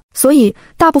送人的。所以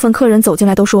大部分客人走进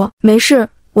来都说没事，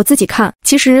我自己看。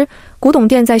其实古董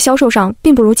店在销售上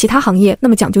并不如其他行业那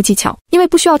么讲究技巧，因为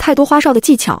不需要太多花哨的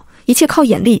技巧，一切靠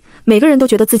眼力。每个人都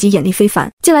觉得自己眼力非凡。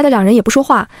进来的两人也不说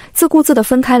话，自顾自地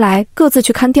分开来，各自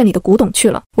去看店里的古董去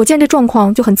了。我见这状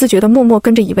况就很自觉地默默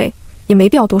跟着一位，也没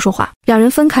必要多说话。两人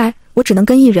分开，我只能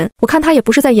跟一人。我看他也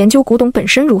不是在研究古董本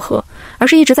身如何，而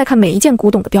是一直在看每一件古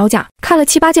董的标价。看了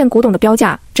7、8件古董的标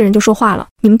价，这人就说话了：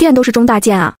你们店都是中大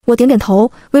件啊？我点点头，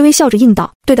微微笑着应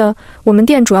道：对的，我们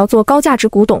店主要做高价值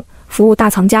古董，服务大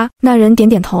藏家。那人点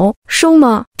点头：收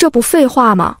吗？这不废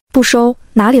话吗？不收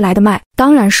哪里来的卖？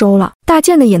当然收了，大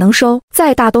件的也能收，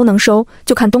再大都能收，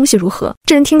就看东西如何。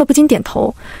这人听了不禁点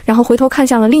头，然后回头看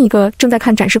向了另一个正在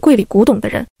看展示柜里古董的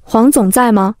人：黄总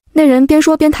在吗？那人边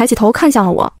说边抬起头看向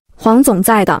了我：黄总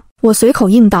在的。我随口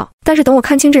应道，但是等我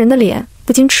看清这人的脸，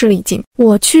不禁吃了一惊。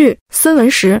我去，孙文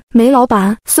石，梅老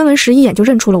板。孙文石一眼就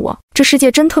认出了我。这世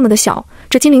界真特么的小，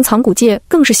这金陵藏古界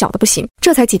更是小的不行。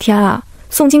这才几天啊，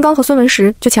宋金刚和孙文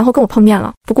石就前后跟我碰面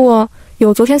了。不过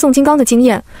有昨天宋金刚的经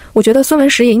验，我觉得孙文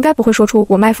石也应该不会说出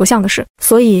我卖佛像的事，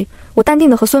所以我淡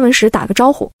定地和孙文石打个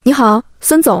招呼：你好，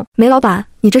孙总，梅老板，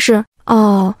你这是？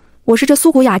哦，我是这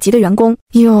苏古雅集的员工。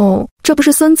哟，这不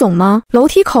是孙总吗？楼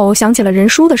梯口响起了任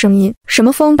叔的声音：什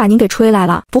么风把您给吹来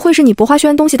了？不会是你博花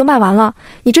轩东西都卖完了，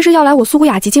你这是要来我苏古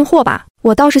雅集进货吧？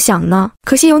我倒是想呢，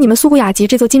可惜有你们苏古雅集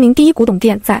这座金陵第一古董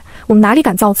店在，我们哪里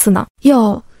敢造次呢？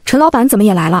哟，陈老板怎么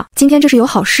也来了？今天这是有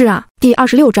好事啊。第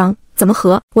26章怎么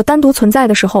和我单独存在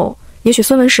的时候，也许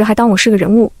孙文石还当我是个人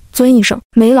物，尊一声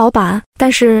梅老板。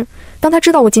但是当他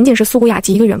知道我仅仅是苏古雅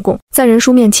集一个员工，在任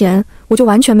叔面前我就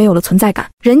完全没有了存在感。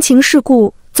人情世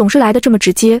故总是来得这么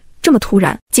直接，这么突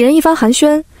然。几人一番寒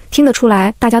暄，听得出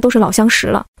来大家都是老相识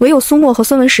了，唯有苏沫和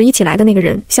孙文石一起来的那个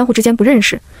人相互之间不认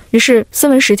识，于是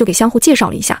孙文石就给相互介绍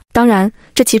了一下。当然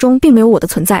这其中并没有我的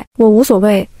存在，我无所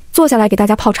谓，坐下来给大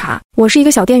家泡茶。我是一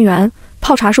个小店员，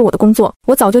泡茶是我的工作。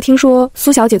我早就听说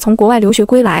苏小姐从国外留学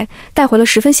归来，带回了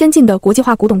十分先进的国际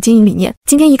化古董经营理念。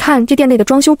今天一看这店内的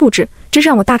装修布置，真是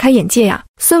让我大开眼界呀。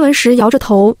孙文石摇着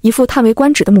头，一副叹为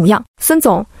观止的模样。孙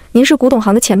总，您是古董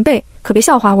行的前辈，可别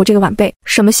笑话我这个晚辈。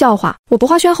什么笑话？我博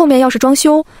花轩后面要是装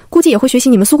修，估计也会学习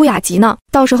你们苏古雅集呢，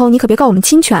到时候你可别告我们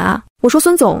侵权啊。我说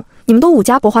孙总，你们都5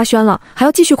家博花轩了，还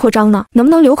要继续扩张呢，能不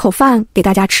能留口饭给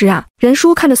大家吃啊？任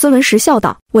叔看着孙文石笑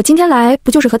道：我今天来不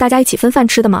就是和大家一起分饭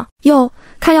吃的吗？哟，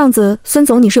看样子孙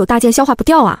总你是有大件消化不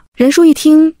掉啊。任叔一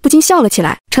听不禁笑了起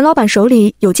来。陈老板手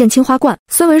里有件青花罐。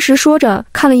孙文石说着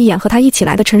看了一眼和他一起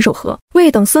来的陈守和，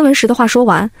未等孙文石的话说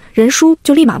完，任叔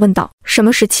就立马问道：什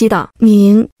么时期的？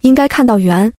您应该看到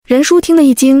元。任叔听了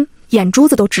一惊，眼珠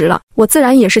子都直了。我自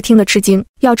然也是听得吃惊，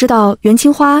要知道元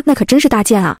青花那可真是大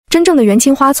件啊，真正的元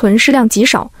青花存世量极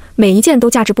少，每一件都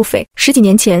价值不菲。10几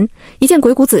年前，一件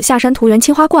鬼谷子下山图元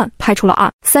青花罐拍出了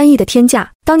2、3亿的天价，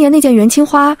当年那件元青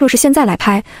花若是现在来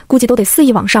拍，估计都得4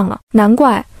亿往上了。难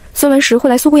怪孙文石会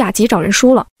来苏古雅集找人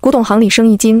叔了。古董行里生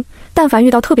意经，但凡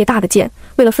遇到特别大的件，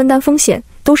为了分担风险，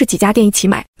都是几家店一起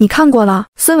买。你看过了？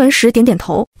孙文石点点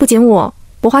头。不仅我，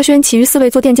博花轩其余4位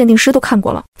做店鉴定师都看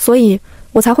过了，所以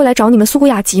我才会来找你们苏古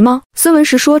雅集吗？孙文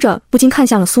石说着不禁看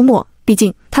向了苏沫，毕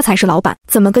竟他才是老板。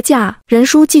怎么个价？任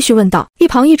叔继续问道。一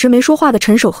旁一直没说话的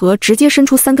陈守和直接伸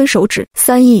出3根手指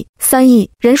：3亿，3亿。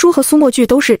任叔和苏沫剧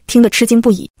都是听得吃惊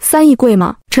不已。3亿贵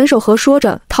吗？陈守和说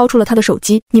着掏出了他的手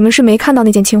机。你们是没看到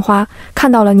那件青花，看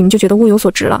到了你们就觉得物有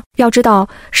所值了。要知道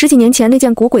10几年前那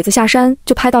件古鬼子下山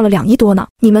就拍到了2亿多呢，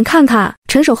你们看看。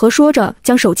陈守和说着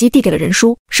将手机递给了任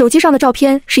叔。手机上的照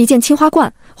片是一件青花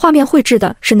罐，画面绘制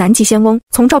的是南极仙翁。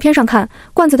从照片上看，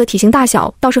罐子的体型大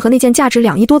小倒是和那件价值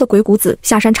2亿多的鬼谷子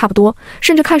下山差不多，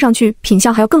甚至看上去品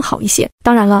相还要更好一些。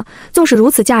当然了，纵使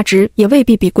如此，价值也未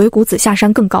必比鬼谷子下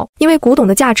山更高，因为古董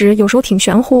的价值有时候挺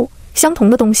玄乎，相同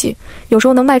的东西有时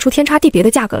候能卖出天差地别的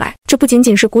价格来。这不仅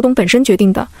仅是古董本身决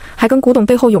定的，还跟古董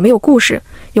背后有没有故事，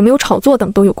有没有炒作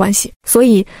等都有关系。所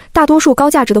以大多数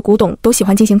高价值的古董都喜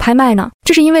欢进行拍卖呢，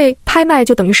这是因为拍卖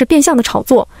就等于是变相的炒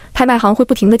作，拍卖行会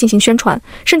不停地进行宣传，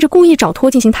甚至故意找托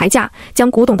进行抬价，将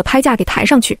古董的拍价给抬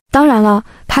上去。当然了，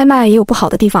拍卖也有不好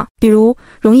的地方，比如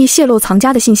容易泄露藏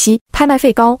家的信息，拍卖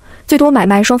费高，最多买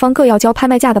卖双方各要交拍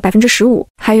卖价的15%，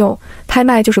还有拍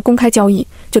卖就是公开交易，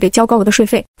就得交高额的税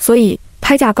费，所以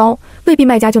拍价高未必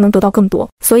卖家就能得到更多，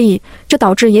所以这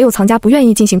导致也有藏家不愿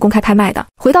意进行公开拍卖的。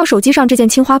回到手机上这件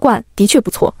青花罐的确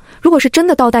不错，如果是真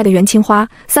的倒带的原青花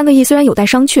，3个亿虽然有待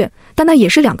商榷，但那也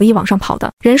是2个亿往上跑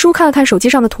的。任叔看了看手机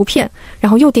上的图片，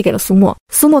然后又递给了苏沫。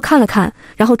苏沫看了看，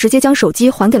然后直接将手机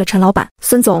还给了陈老板。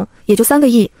孙总，也就3个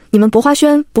亿，你们博花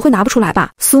轩不会拿不出来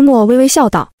吧？苏沫微微笑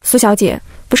道。苏小姐，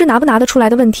不是拿不拿得出来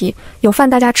的问题，有饭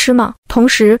大家吃吗？同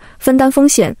时分担风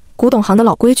险，古董行的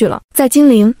老规矩了。在金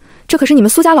陵，这可是你们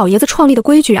苏家老爷子创立的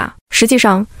规矩啊。实际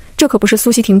上这可不是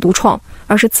苏锡廷独创，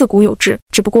而是自古有之。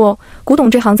只不过古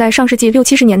董这行在上世纪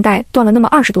60、70年代断了那么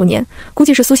20多年，估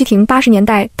计是苏锡廷80年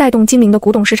代带动金陵的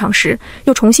古董市场时，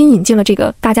又重新引进了这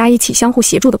个大家一起相互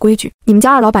协助的规矩。你们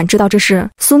家二老板知道这事？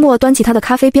苏沫端起他的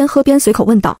咖啡边喝边随口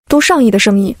问道。都上亿的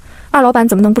生意，二老板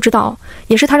怎么能不知道？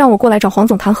也是他让我过来找黄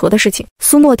总谈和的事情。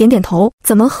苏沫点点头。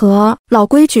怎么和？老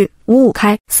规矩，55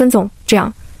开。孙总，这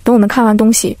样，等我们看完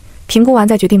东西评估完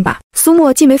再决定吧。苏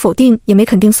沫既没否定也没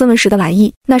肯定孙文石的来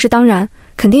意。那是当然，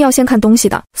肯定要先看东西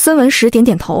的。孙文石点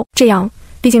点头。这样，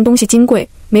毕竟东西金贵，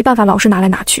没办法老是拿来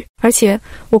拿去，而且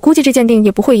我估计这鉴定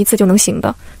也不会一次就能行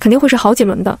的，肯定会是好几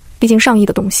轮的，毕竟上亿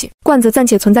的东西。罐子暂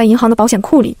且存在银行的保险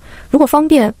库里，如果方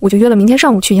便，我就约了明天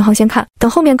上午去银行先看，等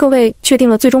后面各位确定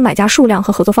了最终买家数量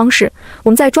和合作方式，我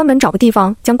们再专门找个地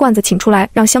方将罐子请出来，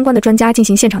让相关的专家进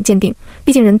行现场鉴定，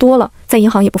毕竟人多了，在银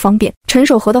行也不方便。陈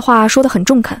守和的话说得很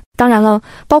中肯，当然了，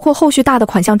包括后续大的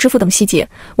款项支付等细节，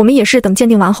我们也是等鉴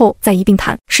定完后再一并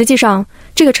谈。实际上，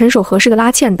这个陈守和是个拉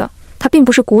纤的，他并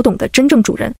不是古董的真正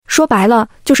主人，说白了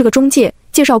就是个中介，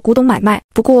介绍古董买卖。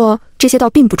不过这些倒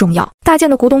并不重要，大件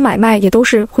的古董买卖也都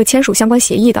是会签署相关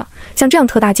协议的，像这样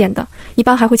特大件的，一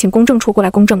般还会请公证处过来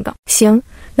公证的。行，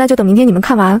那就等明天你们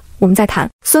看完我们再谈。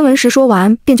孙文石说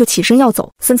完便就起身要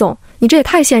走。孙总，你这也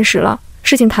太现实了，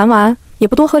事情谈完也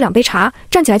不多喝2杯茶，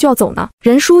站起来就要走呢。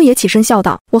任叔也起身笑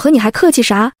道，我和你还客气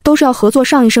啥？都是要合作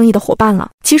上亿生意的伙伴了。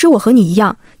其实我和你一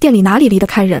样，店里哪里离得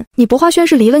开人，你博花轩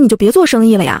是离了你就别做生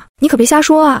意了呀，你可别瞎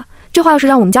说啊，这话要是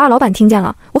让我们家二老板听见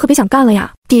了，我可别想干了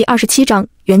呀。第27章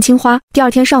元青花。第2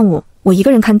天上午，我一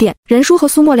个人看店，任叔和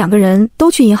苏沫2个人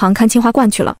都去银行看青花罐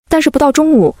去了，但是不到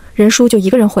中午，任叔就一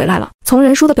个人回来了。从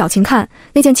任叔的表情看，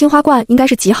那件青花罐应该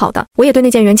是极好的，我也对那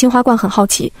件元青花罐很好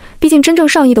奇，毕竟真正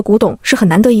上亿的古董是很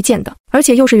难得一见的，而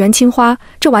且又是元青花，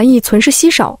这玩意存世稀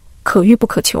少，可遇不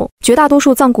可求，绝大多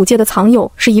数藏古界的藏友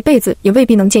是一辈子也未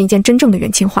必能见一件真正的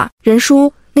元青花。任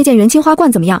叔，那件元青花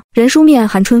罐怎么样？任叔面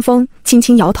含春风，轻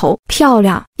轻摇头，漂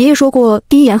亮。爷爷说过，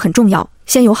第一眼很重要，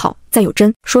先有好，再有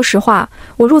真。说实话，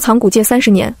我入藏古界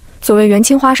30年，所谓元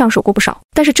青花上手过不少，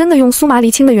但是真的用苏麻离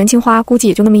青的元青花，估计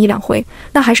也就那么1、2回，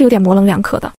那还是有点模棱两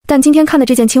可的。但今天看的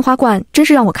这件青花罐，真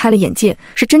是让我开了眼界，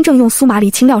是真正用苏麻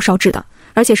离青料烧制的，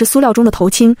而且是塑料中的头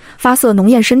青，发色浓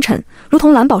艳深沉，如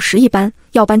同蓝宝石一般，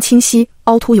药斑清晰，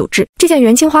凹凸有致。这件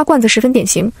元青花罐子十分典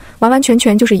型，完完全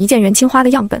全就是一件元青花的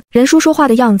样本。任叔说话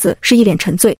的样子是一脸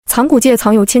沉醉。藏古界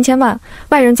藏有千万，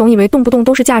外人总以为动不动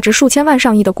都是价值数千万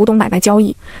上亿的古董买卖交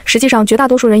易，实际上绝大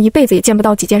多数人一辈子也见不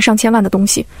到几件上千万的东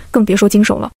西，更别说经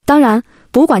手了。当然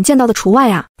博物馆见到的除外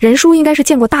啊，任叔应该是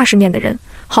见过大世面的人，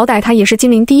好歹他也是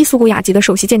金陵第一苏古雅集的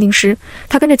首席鉴定师，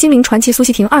他跟着金陵传奇苏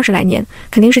锡廷20来年，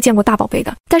肯定是见过大宝贝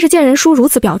的。但是见任叔如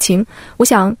此表情，我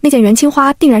想那件元青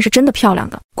花定然是真的漂亮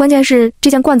的。关键是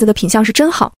这件罐子的品相是真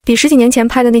好，比10几年前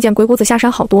拍的那件鬼谷子下山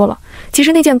好多了。其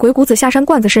实那件鬼谷子下山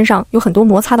罐子身上有很多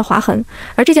摩擦的划痕，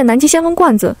而这件南极仙翁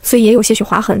罐子虽也有些许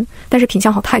划痕，但是品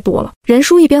相好太多了。任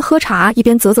叔一边喝茶一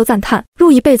边啧啧赞叹，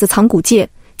入一辈子藏古界，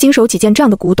经手几件这样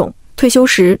的古董，退休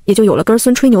时也就有了跟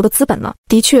孙吹牛的资本了。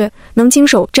的确，能经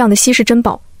手这样的稀世珍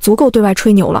宝，足够对外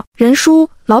吹牛了。任叔，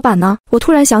老板呢？我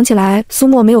突然想起来，苏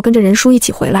沫没有跟着任叔一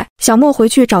起回来，小莫回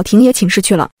去找廷爷请示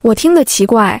去了。我听得奇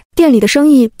怪，店里的生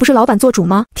意不是老板做主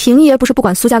吗？廷爷不是不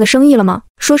管苏家的生意了吗？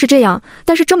说是这样，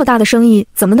但是这么大的生意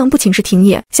怎么能不请示廷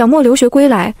爷？小莫留学归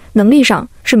来，能力上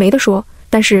是没得说，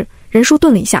但是任叔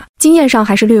顿了一下，经验上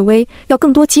还是略微，要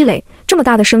更多积累。这么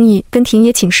大的生意跟廷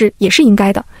爷请示也是应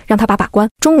该的，让他把关。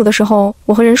中午的时候，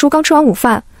我和任叔刚吃完午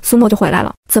饭，苏沫就回来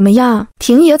了。怎么样？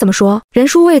廷爷怎么说？任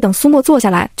叔未等苏沫坐下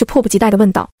来，就迫不及待地问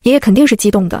道。爷爷肯定是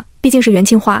激动的，毕竟是元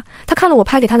青花，他看了我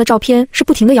拍给他的照片，是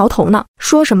不停地摇头呢。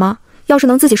说什么？要是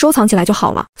能自己收藏起来就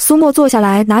好了。苏沫坐下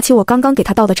来，拿起我刚刚给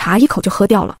他倒的茶，一口就喝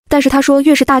掉了。但是他说，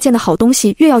越是大件的好东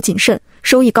西，越要谨慎，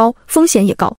收益高，风险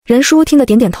也高。任叔听得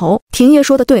点点头，廷爷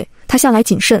说的对，他向来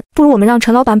谨慎，不如我们让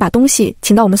陈老板把东西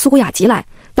请到我们苏古雅集来，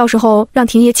到时候让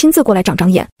婷爷亲自过来长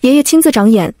长眼。爷爷亲自长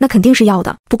眼，那肯定是要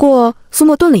的。不过苏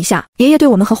沫顿了一下，爷爷对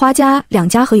我们和花家两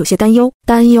家和有些担忧。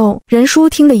担忧？任叔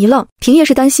听得一愣，婷爷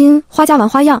是担心花家玩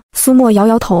花样？苏沫摇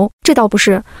摇头，这倒不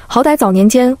是，好歹早年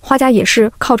间花家也是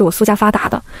靠着我苏家发达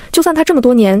的，就算他这么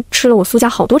多年吃了我苏家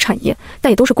好多产业，但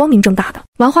也都是光明正大的。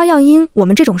玩花样因我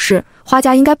们这种事，花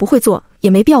家应该不会做，也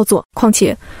没必要做，况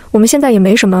且我们现在也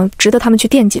没什么值得他们去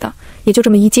惦记的，也就这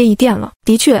么一街一店了。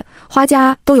的确，花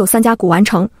家都有3家古玩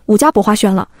城，5家博花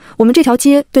轩了，我们这条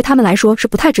街对他们来说是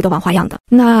不太值得玩花样的。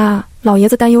那老爷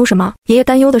子担忧什么？爷爷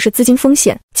担忧的是资金风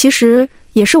险，其实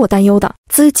也是我担忧的。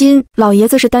资金，老爷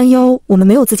子是担忧我们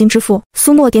没有资金支付。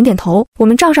苏沫点点头，我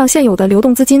们账上现有的流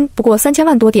动资金不过3000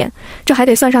万多点，这还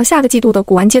得算上下个季度的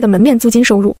古玩街的门面租金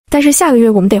收入。但是下个月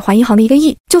我们得还银行的1个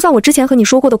亿，就算我之前和你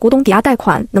说过的古董抵押贷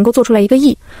款能够做出来1个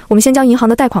亿，我们先将银行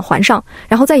的贷款还上，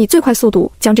然后再以最快速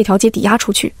度将这条街抵押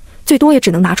出去。最多也只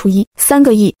能拿出3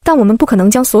个亿，但我们不可能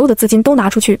将所有的资金都拿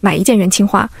出去买一件元青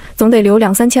花，总得留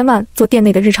2、3千万做店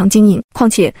内的日常经营。况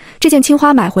且这件青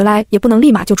花买回来也不能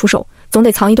立马就出手，总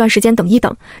得藏一段时间等一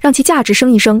等，让其价值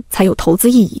升一升才有投资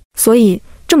意义。所以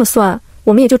这么算，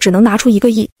我们也就只能拿出1个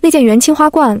亿。那件元青花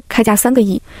冠开价3个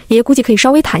亿，爷爷估计可以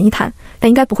稍微谈一谈，但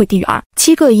应该不会低于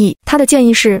7个亿。他的建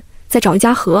议是再找一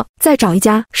家再找一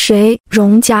家谁？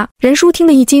荣家。任叔听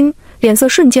得一惊，脸色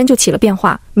瞬间就起了变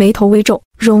化，眉头微皱。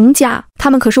荣家，他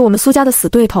们可是我们苏家的死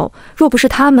对头，若不是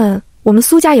他们，我们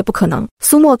苏家也不可能。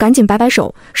苏沫赶紧摆摆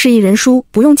手，示意任叔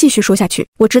不用继续说下去。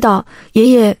我知道，爷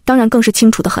爷当然更是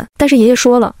清楚得很，但是爷爷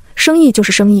说了，生意就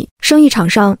是生意，生意场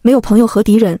上没有朋友和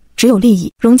敌人，只有利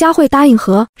益。荣家会答应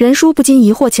和？任叔不禁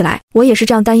疑惑起来。我也是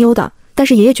这样担忧的，但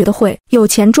是爷爷觉得会有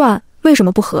钱赚，为什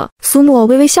么不和？苏沫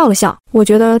微微笑了笑，我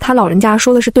觉得他老人家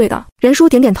说的是对的。任叔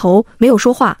点点头，没有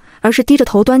说话，而是低着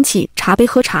头端起茶杯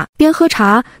喝茶，边喝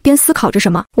茶边思考着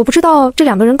什么。我不知道这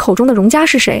2个人口中的荣家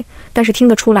是谁，但是听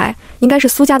得出来应该是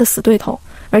苏家的死对头，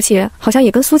而且好像也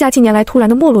跟苏家近年来突然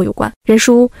的没落有关。任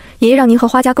叔，爷爷让您和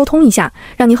花家沟通一下，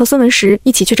让您和孙文石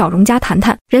一起去找荣家谈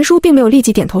谈。任叔并没有立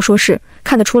即点头说是，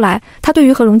看得出来他对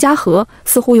于和荣家和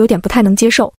似乎有点不太能接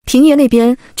受。平爷那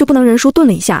边就不能？任叔顿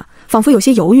了一下，仿佛有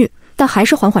些犹豫，但还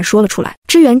是缓缓说了出来，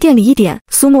支援店里1点。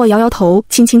苏沫摇摇头，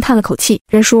轻轻叹了口气。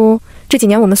任叔，这几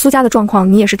年我们苏家的状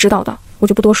况你也是知道的，我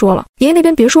就不多说了。爷爷那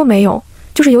边别说没有，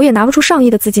就是有也拿不出上亿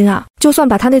的资金啊，就算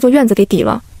把他那座院子给抵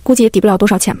了，估计也抵不了多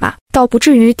少钱吧，倒不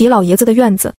至于抵老爷子的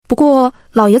院子。不过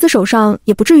老爷子手上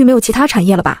也不至于没有其他产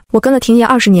业了吧？我跟了婷爷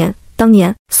20年，当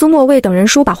年。苏沫未等任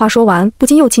叔把话说完，不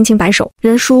禁又轻轻摆手。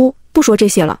任叔，不说这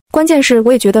些了，关键是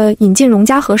我也觉得引进荣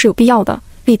家和是有必要的，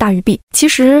利大于弊。其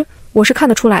实我是看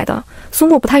得出来的，苏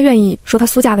沫不太愿意说他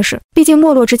苏家的事，毕竟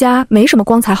没落之家没什么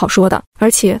光彩好说的，而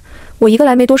且我一个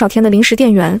来没多少天的临时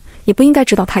店员，也不应该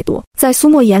知道太多。在苏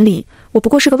沫眼里，我不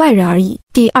过是个外人而已。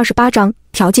第28章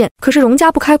条件。可是荣家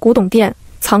不开古董店，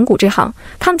藏古这行，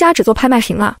他们家只做拍卖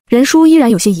行啊。任叔依然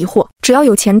有些疑惑，只要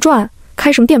有钱赚，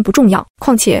开什么店不重要，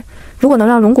况且如果能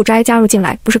让荣古斋加入进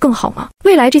来，不是更好吗？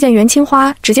未来这件元青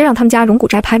花直接让他们家荣古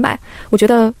斋拍卖，我觉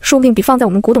得说不定比放在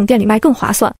我们古董店里卖更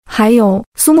划算。还有，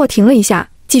苏沫停了一下，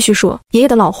继续说，爷爷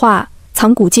的老话，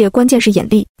藏古界关键是眼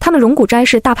力，他们荣古斋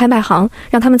是大拍卖行，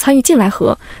让他们参与进来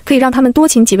和，可以让他们多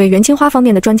请几位元青花方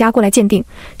面的专家过来鉴定，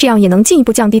这样也能进一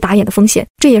步降低打眼的风险，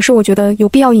这也是我觉得有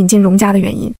必要引进荣家的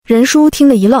原因。任叔听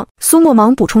了一愣，苏沫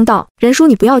忙补充道，任叔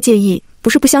你不要介意，不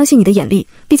是不相信你的眼力，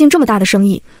毕竟这么大的生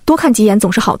意，多看几眼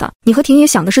总是好的。你和婷爷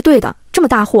想的是对的，这么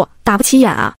大货打不起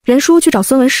眼啊。任叔去找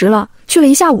孙文石了，去了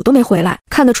1下午都没回来，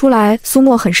看得出来苏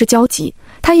沫很是焦急，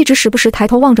他一直时不时抬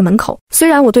头望着门口。虽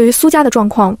然我对于苏家的状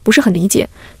况不是很理解，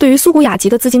对于苏古雅集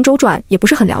的资金周转也不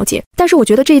是很了解，但是我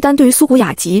觉得这一单对于苏古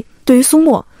雅集，对于苏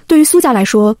沫，对于苏家来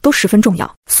说都十分重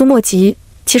要。苏沫急，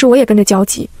其实我也跟着焦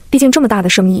急，毕竟这么大的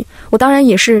生意，我当然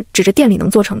也是指着店里能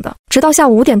做成的。直到下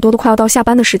午5点多都快要到下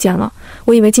班的时间了，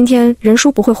我以为今天任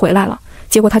叔不会回来了，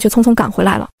结果他却匆匆赶回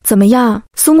来了。怎么样？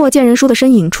苏沫见任叔的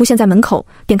身影出现在门口，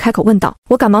便开口问道。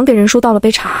我赶忙给任叔倒了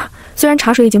杯茶，虽然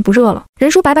茶水已经不热了。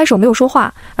任叔摆摆手没有说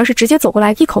话，而是直接走过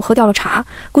来一口喝掉了茶。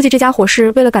估计这家伙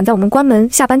是为了赶在我们关门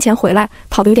下班前回来，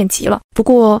跑得有点急了。不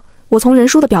过我从任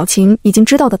叔的表情已经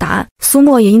知道的答案，苏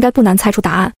沫也应该不难猜出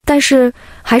答案，但是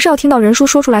还是要听到任叔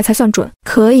说出来才算准。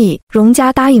可以，荣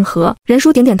家答应和。任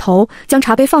叔点点头，将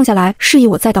茶杯放下来，示意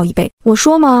我再倒一杯。我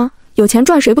说吗？有钱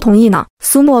赚谁不同意呢？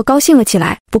苏沫高兴了起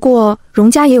来。不过荣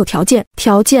家也有条件。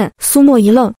条件？苏沫一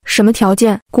愣，什么条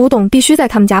件？古董必须在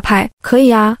他们家拍。可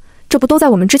以啊，这不都在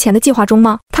我们之前的计划中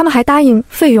吗？他们还答应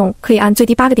费用可以按最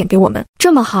低8个点给我们。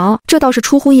这么好，这倒是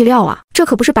出乎意料啊，这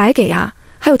可不是白给呀，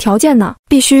还有条件呢，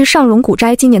必须上荣古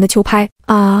斋今年的秋拍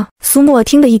啊！苏沫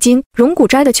听得一惊，荣古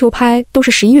斋的秋拍都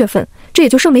是11月份，这也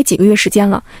就剩没几个月时间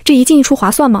了，这一进一出划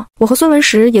算吗？我和孙文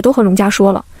石也都和荣家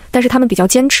说了，但是他们比较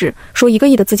坚持，说1个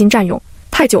亿的资金占用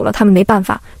太久了，他们没办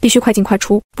法，必须快进快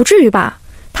出。不至于吧？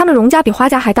他们荣家比花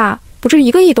家还大，不至于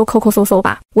1个亿都抠抠搜搜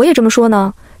吧？我也这么说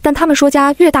呢，但他们说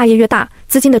家越大业越大，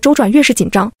资金的周转越是紧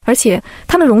张，而且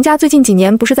他们荣家最近几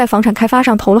年不是在房产开发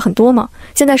上投了很多吗？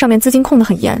现在上面资金控得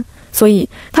很严，所以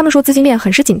他们说资金链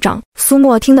很是紧张。苏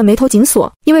沫听得眉头紧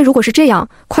锁，因为如果是这样，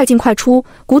快进快出，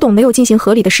古董没有进行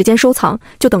合理的时间收藏，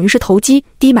就等于是投机，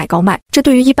低买高卖。这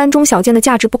对于一般中小件的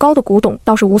价值不高的古董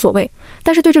倒是无所谓，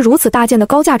但是对这如此大件的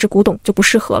高价值古董就不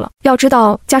适合了。要知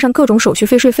道，加上各种手续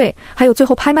费、税费，还有最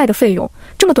后拍卖的费用，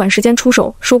这么短时间出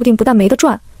手，说不定不但没得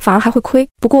赚，反而还会亏。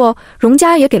不过荣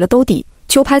家也给了兜底，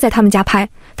秋拍在他们家拍，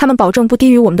他们保证不低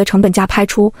于我们的成本价拍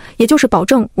出，也就是保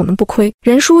证我们不亏。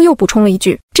任叔又补充了一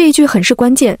句，这一句很是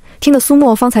关键，听得苏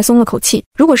沫方才松了口气。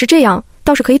如果是这样，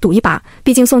倒是可以赌一把，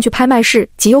毕竟送去拍卖室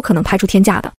极有可能拍出天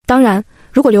价的。当然，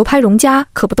如果流拍荣家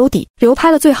可不兜底，流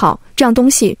拍了最好，这样东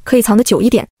西可以藏得久一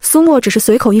点。苏沫只是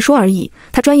随口一说而已，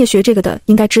他专业学这个的，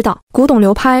应该知道古董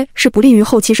流拍是不利于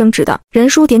后期升值的。任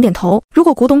叔点点头，如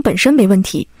果古董本身没问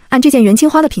题，按这件元青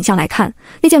花的品相来看，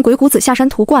那件鬼谷子下山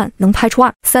图罐能拍出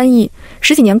2、3亿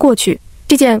，10几年过去，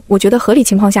这件我觉得合理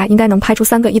情况下应该能拍出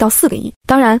3个亿到4个亿。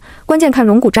当然，关键看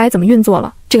荣古斋怎么运作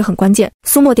了，这个很关键。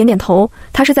苏沫点点头，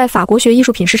他是在法国学艺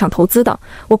术品市场投资的，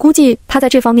我估计他在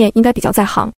这方面应该比较在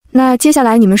行。那接下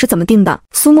来你们是怎么定的？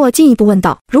苏沫进一步问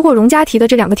道。如果荣家提的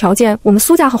这2个条件，我们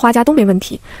苏家和花家都没问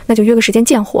题，那就约个时间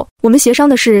见货。我们协商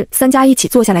的是3家一起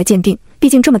坐下来鉴定，毕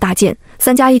竟这么大件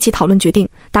，3家一起讨论决定，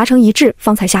达成一致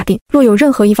方才下定。若有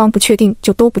任何一方不确定，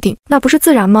就都不定，那不是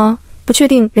自然吗？不确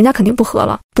定，人家肯定不合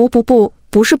了。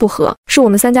不是不合，是我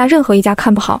们3家任何一家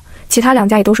看不好，其他2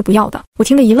家也都是不要的。我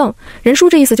听得一愣，任叔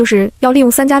这意思就是要利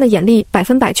用3家的眼力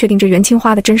100%确定这元青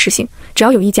花的真实性，只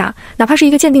要有一家，哪怕是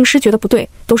一个鉴定师觉得不对，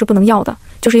都是不能要的，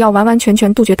就是要完完全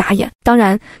全杜绝打眼。当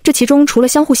然，这其中除了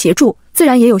相互协助，自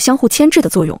然也有相互牵制的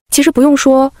作用。其实不用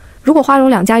说，如果花荣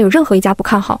2家有任何一家不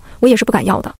看好，我也是不敢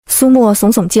要的。苏沫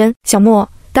耸耸肩，小沫，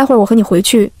待会儿我和你回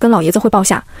去跟老爷子汇报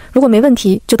下，如果没问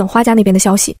题就等花家那边的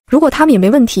消息，如果他们也没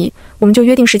问题，我们就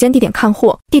约定时间地点看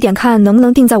货，地点看能不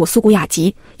能定在我苏古雅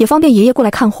集，也方便爷爷过来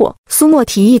看货。苏沫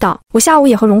提议道。我下午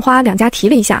也和荣花2家提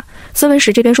了一下，孙文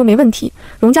史这边说没问题，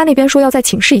荣家那边说要再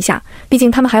请示一下，毕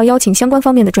竟他们还要邀请相关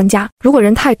方面的专家，如果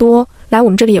人太多来我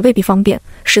们这里也未必方便，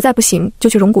实在不行就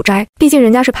去荣古斋，毕竟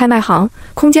人家是拍卖行，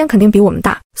空间肯定比我们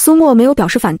大。苏沫没有表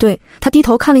示反对，他低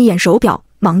头看了一眼手表，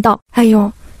忙道，哎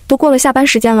呦，都过了下班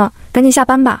时间了，赶紧下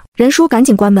班吧。任叔赶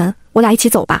紧关门，我俩一起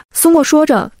走吧。苏沫说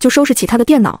着就收拾起他的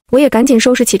电脑，我也赶紧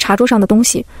收拾起茶桌上的东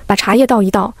西，把茶叶倒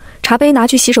一倒，茶杯拿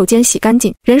去洗手间洗干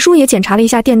净。任叔也检查了一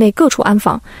下店内各处安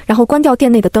防，然后关掉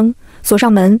店内的灯，锁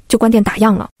上门就关店打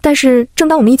烊了。但是正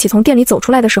当我们一起从店里走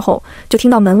出来的时候，就听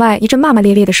到门外一阵骂骂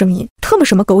咧咧的声音，特么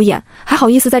什么狗眼，还好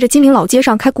意思在这金陵老街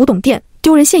上开古董店，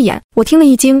丢人现眼。我听了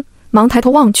一惊，忙抬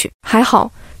头望去，还好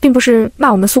并不是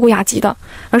骂我们苏古雅集的，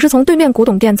而是从对面古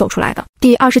董店走出来的。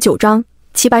第29章，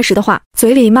齐白石的话，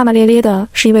嘴里骂骂咧咧的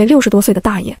是一位60多岁的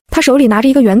大爷，他手里拿着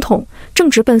一个圆筒，正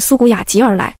直奔苏古雅集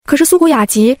而来。可是苏古雅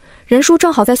集，任叔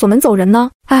正好在锁门走人呢。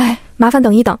哎，麻烦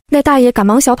等一等。那大爷赶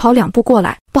忙小跑2步过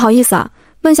来，不好意思啊，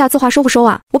问下字画收不收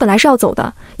啊？我本来是要走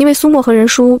的，因为苏沫和任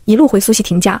叔一路回苏西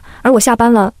停驾，而我下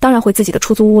班了，当然回自己的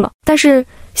出租屋了。但是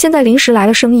现在临时来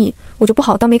了生意，我就不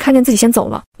好当没看见自己先走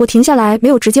了。我停下来，没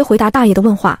有直接回答大爷的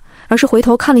问话，而是回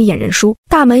头看了一眼任叔。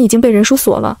大门已经被任叔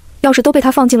锁了，钥匙都被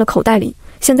他放进了口袋里。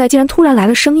现在既然突然来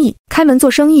了生意，开门做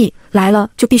生意来了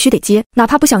就必须得接，哪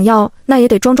怕不想要，那也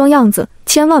得装装样子，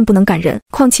千万不能赶人。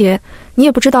况且你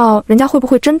也不知道人家会不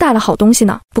会真带了好东西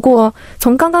呢。不过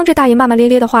从刚刚这大爷骂骂咧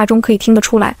咧的话中可以听得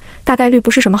出来，大概率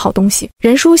不是什么好东西。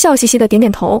任叔笑嘻嘻的点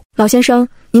点头，老先生，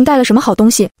您带了什么好东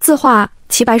西？字画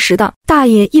齐白石的。大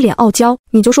爷一脸傲娇，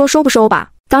你就说收不收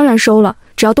吧。当然收了，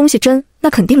只要东西真，那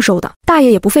肯定收的。大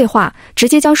爷也不废话，直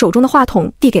接将手中的话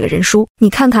筒递给了任叔。你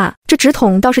看看这纸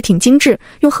筒倒是挺精致，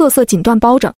用褐色锦缎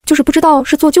包着，就是不知道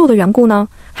是做旧的缘故呢，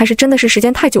还是真的是时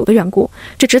间太久的缘故，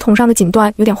这纸筒上的锦缎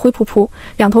有点灰扑扑，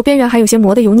两头边缘还有些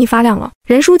磨得油腻发亮了。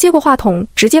任叔接过话筒，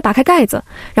直接拔开盖子，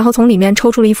然后从里面抽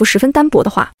出了一幅十分单薄的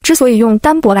画。之所以用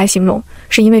单薄来形容，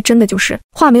是因为真的就是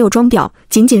画没有装裱，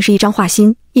仅仅是一张画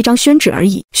心，一张宣纸而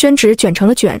已。宣纸卷成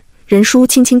了卷，任叔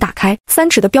轻轻打开，3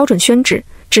尺的标准宣纸，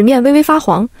纸面微微发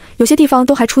黄，有些地方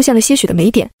都还出现了些许的霉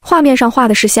点。画面上画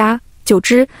的是虾、九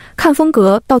只，看风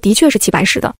格倒的确是齐白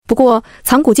石的。不过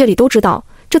藏古界里都知道，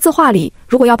这字画里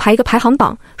如果要排一个排行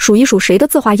榜，数一数谁的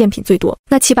字画赝品最多，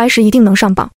那齐白石一定能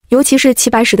上榜。尤其是齐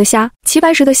白石的虾，齐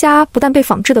白石的虾不但被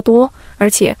仿制的多，而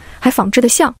且还仿制的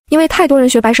像，因为太多人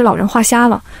学白石老人画虾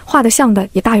了，画的像的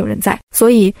也大有人在，所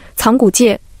以藏古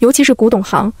界尤其是古董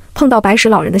行，碰到白石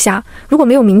老人的虾，如果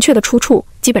没有明确的出处，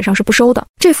基本上是不收的。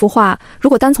这幅画如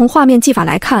果单从画面技法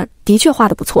来看，的确画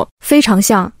得不错，非常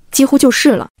像，几乎就是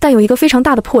了。但有一个非常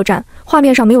大的破绽，画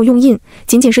面上没有用印，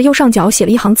仅仅是右上角写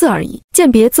了一行字而已。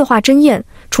鉴别字画真艳，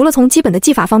除了从基本的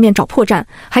技法方面找破绽，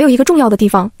还有一个重要的地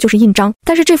方就是印章。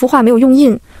但是这幅画没有用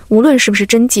印，无论是不是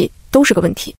真迹，都是个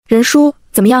问题。任叔，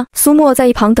怎么样？苏沫在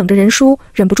一旁等着任叔，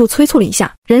忍不住催促了一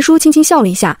下。任叔轻轻笑了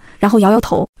一下，然后摇摇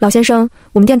头：“老先生，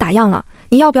我们店打烊了，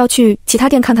您要不要去其他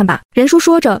店看看吧？”任叔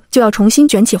说着就要重新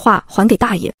卷起画还给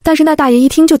大爷，但是那大爷一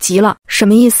听就急了：“什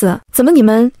么意思？怎么你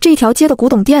们这一条街的古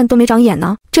董店都没长眼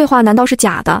呢？这画难道是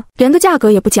假的？连个价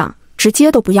格也不讲，直接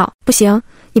都不要？不行，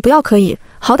你不要可以，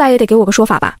好歹也得给我个说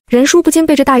法吧。”任叔不禁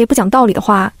被这大爷不讲道理的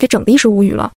话给整得一时无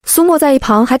语了。苏沫在一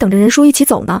旁还等着任叔一起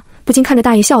走呢，不禁看着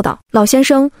大爷笑道：“老先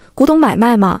生，古董买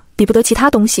卖嘛，比不得其他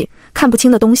东西，看不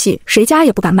清的东西谁家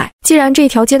也不敢买。既然这一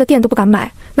条街的店都不敢买，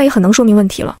那也很能说明问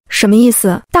题了。”什么意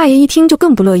思？大爷一听就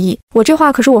更不乐意：“我这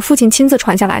画可是我父亲亲自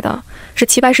传下来的，是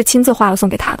齐白石亲自画了送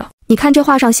给他的。你看这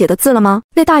画上写的字了吗？”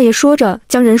那大爷说着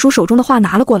将任叔手中的画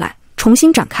拿了过来，重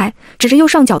新展开，指着右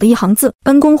上角的一行字：“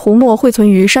恩公胡墨绘存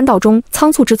于山道中，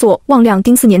仓促之作，望亮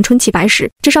丁巳年春齐白石。”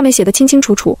这上面写得清清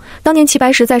楚楚，当年齐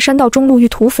白石在山道中路遇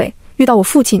土匪，遇到我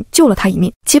父亲，救了他一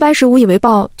命。齐白石无以为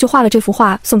报，就画了这幅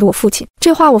画送给我父亲。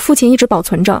这画我父亲一直保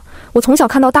存着，我从小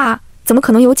看到大，怎么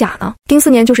可能有假呢？丁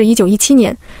巳年就是1917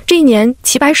年，这一年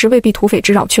齐白石未避土匪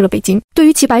之扰去了北京。对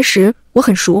于齐白石，我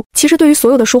很熟，其实对于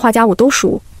所有的书画家我都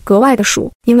熟，格外的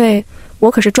熟，因为我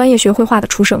可是专业学绘画的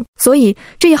出生，所以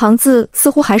这一行字似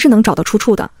乎还是能找到出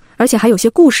处的，而且还有些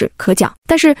故事可讲。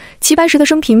但是齐白石的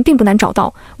生平并不难找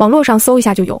到，网络上搜一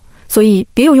下就有，所以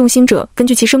别有用心者根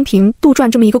据其生平杜撰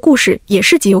这么一个故事也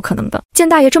是极有可能的。见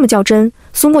大爷这么较真，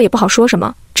苏沫也不好说什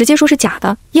么，直接说是假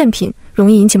的赝品，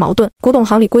容易引起矛盾。古董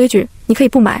行里规矩，你可以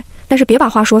不买，但是别把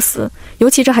话说死，尤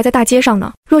其这还在大街上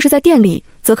呢，若是在店里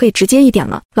则可以直接一点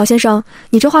了。老先生，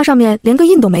你这画上面连个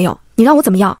印都没有，你让我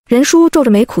怎么要？任叔皱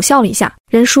着眉苦笑了一下：“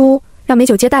任叔，让美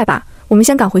酒接待吧，我们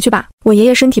先赶回去吧，我爷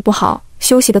爷身体不好，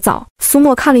休息得早。”苏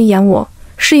沫看了一眼我，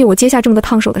示意我接下这么个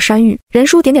烫手的山芋。任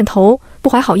叔点点头，不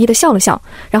怀好意地笑了笑，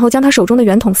然后将他手中的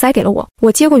圆筒塞给了我。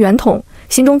我接过圆筒，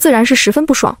心中自然是十分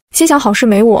不爽，心想好事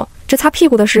没我，这擦屁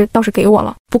股的事倒是给我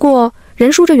了。不过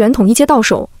任叔这圆筒一接到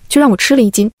手，却让我吃了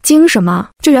一惊。惊什么？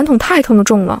这圆筒太他妈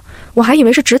重了，我还以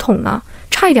为是纸筒呢，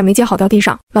差一点没接好掉地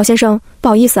上。老先生，不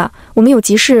好意思啊，我们有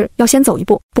急事要先走一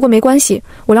步，不过没关系，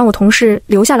我让我同事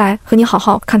留下来和你好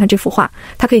好看看这幅画，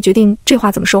他可以决定这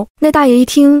画怎么收。那大爷一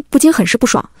听不禁很是不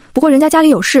爽，不过人家家里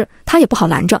有事，他也不好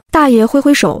拦着。大爷挥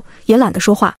挥手，也懒得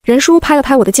说话。任叔拍了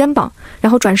拍我的肩膀，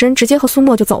然后转身直接和苏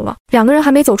沫就走了。两个人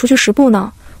还没走出去10步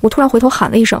呢，我突然回头喊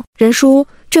了一声：“任叔，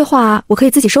这画我可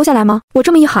以自己收下来吗？”我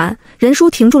这么一喊，任叔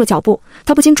停住了脚步，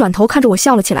他不禁转头看着我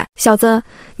笑了起来：“小子，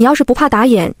你要是不怕打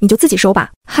眼，你就自己收吧。”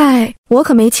嗨，我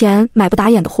可没钱买不打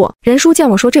眼的货。任叔见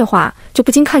我说这话，就不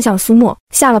禁看向了苏沫：“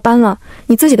下了班了，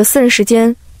你自己的私人时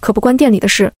间可不关店里的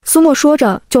事。”苏沫说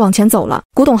着就往前走了。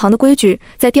古董行的规矩，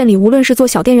在店里无论是做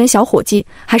小店员、小伙计，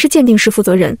还是鉴定师负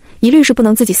责人，一律是不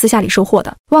能自己私下里收货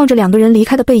的。望着两个人离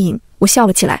开的背影，我笑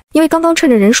了起来，因为刚刚趁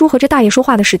着任叔和这大爷说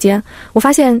话的时间，我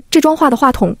发现这桩画的画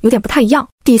筒有点不太一样。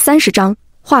第30章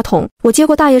话筒。我接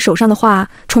过大爷手上的画，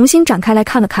重新展开来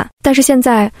看了看，但是现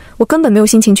在我根本没有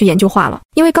心情去研究画了，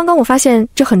因为刚刚我发现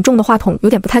这很重的话筒有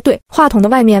点不太对。话筒的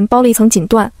外面包了一层锦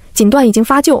缎，锦缎已经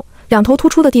发旧，两头突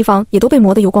出的地方也都被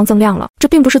磨得油光锃亮了。这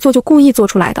并不是做就故意做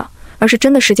出来的，而是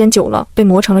真的时间久了被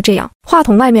磨成了这样。话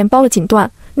筒外面包了锦缎，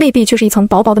内壁却是一层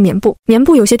薄薄的棉布，棉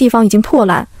布有些地方已经破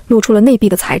烂，露出了内壁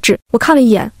的材质。我看了一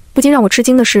眼，不禁让我吃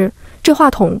惊的是，这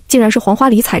话筒竟然是黄花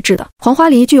梨材质的。黄花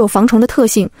梨具有防虫的特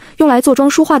性，用来做装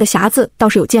书画的匣子倒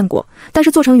是有见过，但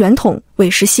是做成圆筒委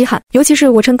实稀罕。尤其是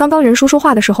我趁刚刚任叔说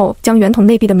话的时候，将圆筒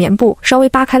内壁的棉布稍微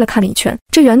扒开了看了一圈，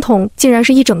这圆筒竟然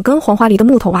是一整根黄花梨的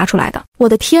木头挖出来的。我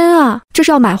的天啊，这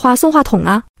是要买画送话筒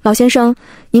啊！老先生，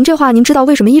您这话您知道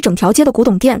为什么一整条街的古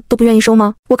董店都不愿意收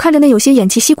吗？我看着那有些偃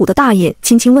旗息鼓的大爷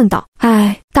轻轻问道。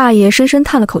唉，大爷深深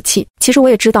叹了口气，其实我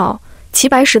也知道齐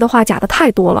白石的画假的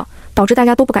太多了，导致大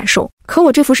家都不敢收，可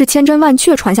我这幅是千真万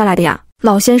确传下来的呀。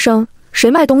老先生，谁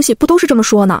卖东西不都是这么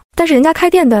说呢？但是人家开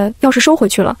店的要是收回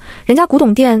去了，人家古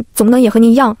董店总不能也和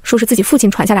您一样说是自己父亲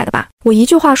传下来的吧？我一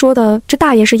句话说的，这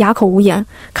大爷是哑口无言，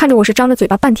看着我是张着嘴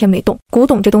巴半天没动。古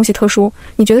董这东西特殊，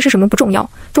你觉得是什么不重要，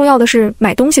重要的是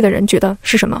买东西的人觉得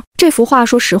是什么。这幅画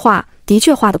说实话的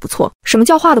确画得不错，什么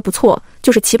叫画得不错？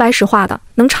就是齐白石画的，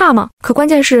能差吗？可关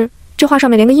键是这画上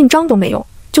面连个印章都没有，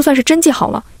就算是真迹好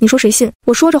了，你说谁信？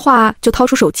我说着话就掏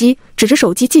出手机，指着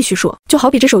手机继续说，就好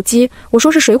比这手机我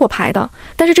说是水果牌的，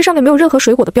但是这上面没有任何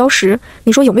水果的标识，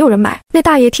你说有没有人买？那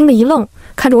大爷听得一愣，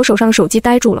看着我手上的手机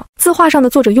呆住了。字画上的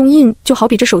作者用印就好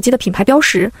比这手机的品牌标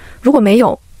识，如果没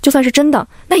有，就算是真的，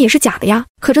那也是假的呀。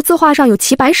可这字画上有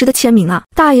齐白石的签名啊！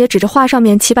大爷指着画上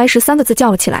面齐白石3个字叫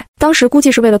了起来。当时估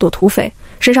计是为了躲土匪，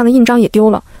身上的印章也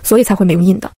丢了，所以才会没有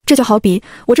印的。这就好比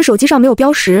我这手机上没有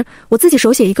标识，我自己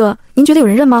手写一个，您觉得有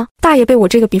人认吗？大爷被我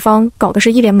这个比方搞得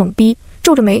是一脸懵逼，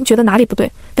皱着眉，觉得哪里不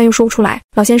对，但又说不出来。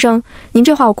老先生，您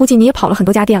这话我估计你也跑了很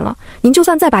多家店了，您就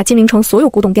算再把金陵城所有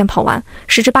古董店跑完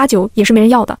，10之8九也是没人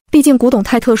要的。毕竟古董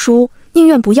太特殊，宁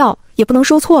愿不要，也不能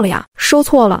收错了呀。收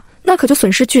错了，那可就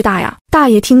损失巨大呀！大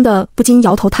爷听得不禁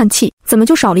摇头叹气，怎么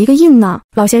就少了一个印呢？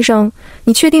老先生，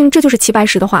你确定这就是齐白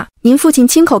石的画？您父亲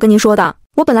亲口跟您说的。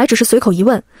我本来只是随口一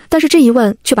问，但是这一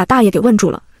问却把大爷给问住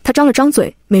了。他张了张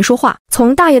嘴，没说话。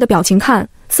从大爷的表情看，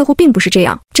似乎并不是这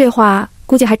样。这画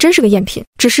估计还真是个赝品，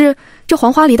只是这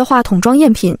黄花梨的画桶装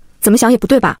赝品，怎么想也不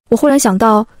对吧？我忽然想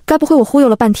到，该不会我忽悠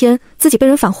了半天，自己被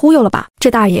人反忽悠了吧？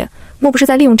这大爷莫不是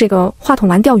在利用这个话筒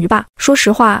玩钓鱼吧？说实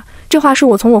话，这画是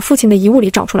我从我父亲的遗物里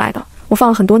找出来的，我放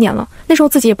了很多年了，那时候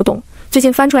自己也不懂，最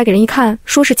近翻出来给人一看，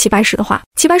说是齐白石的画。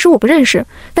齐白石我不认识，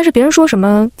但是别人说什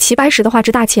么齐白石的画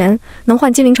值大钱，能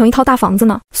换金陵城一套大房子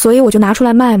呢，所以我就拿出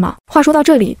来卖嘛。话说到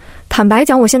这里，坦白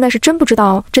讲，我现在是真不知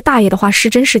道这大爷的画是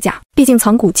真是假，毕竟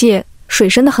藏古界水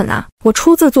深的很啊。我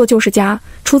出自做旧世家，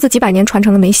出自几百年传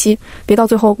承的梅溪，别到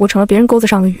最后我成了别人钩子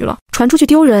上的鱼了，传出去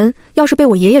丢人，要是被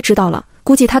我爷爷知道了，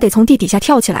估计他得从地底下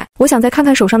跳起来。我想再看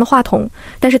看手上的话筒，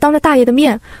但是当着大爷的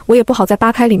面，我也不好再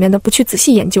扒开里面的不去仔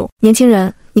细研究。年轻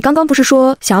人，你刚刚不是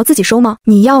说想要自己收吗？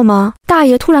你要吗？大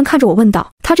爷突然看着我问道。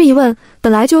他这一问，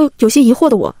本来就有些疑惑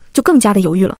的我就更加的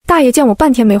犹豫了。大爷见我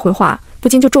半天没回话，不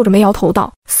禁就皱着眉摇头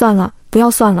道：算了，不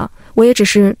要算了，我也只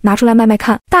是拿出来卖卖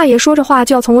看。大爷说着话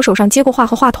就要从我手上接过画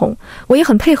和话筒，我也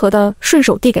很配合的顺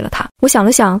手递给了他。我想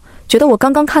了想，觉得我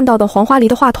刚刚看到的黄花梨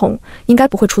的话筒应该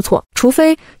不会出错，除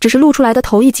非只是露出来的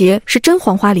头一节是真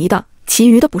黄花梨的，其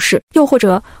余的不是，又或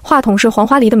者话筒是黄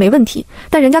花梨的没问题，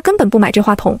但人家根本不买这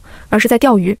话筒，而是在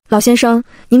钓鱼。老先生，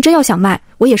您真要想卖，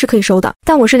我也是可以收的，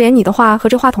但我是连你的画和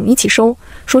这话筒一起收。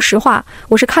说实话，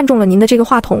我是看中了您的这个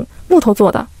话筒，木头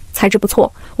做的，材质不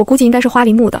错，我估计应该是花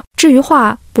梨木的。至于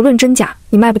画，不论真假，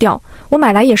你卖不掉，我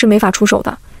买来也是没法出手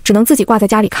的，只能自己挂在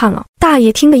家里看了。大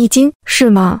爷听得一惊，是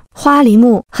吗？花梨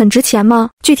木很值钱吗？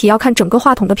具体要看整个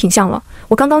话筒的品相了，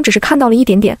我刚刚只是看到了一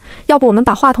点点，要不我们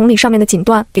把话筒里上面的锦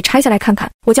缎给拆下来看看。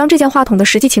我将这件话筒的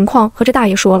实际情况和这大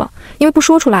爷说了，因为不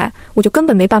说出来，我就根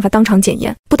本没办法当场检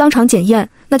验，不当场检验，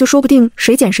那就说不定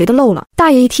谁捡谁的漏了。大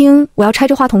爷一听我要拆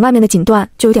这话筒外面的锦缎，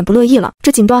就有点不乐意了，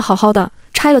这锦缎好好的，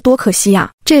拆了多可惜呀，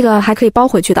这个还可以包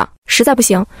回去的，实在不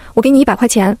行，我给你100块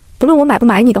钱，不论我买不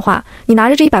买你的话，你拿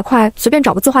着这100块随便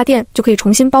找个字画店就可以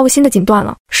重新包个新的锦缎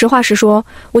了。实话实说，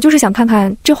我就是想看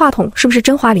看这话筒是不是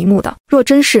真花梨木的，若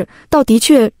真是，倒的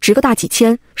确值个大几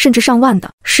千甚至上万的，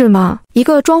是吗？一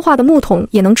个装画的木桶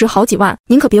也能值好几万，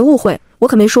您可别误会，我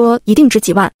可没说一定值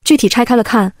几万，具体拆开了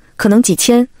看，可能几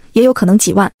千，也有可能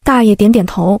几万。大爷点点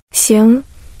头，行，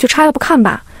就拆了不看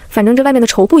吧，反正这外面的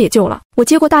绸布也旧了。我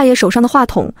接过大爷手上的话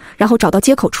筒，然后找到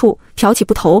接口处，挑起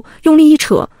布头，用力一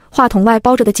扯，话筒外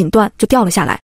包着的锦缎就掉了下来。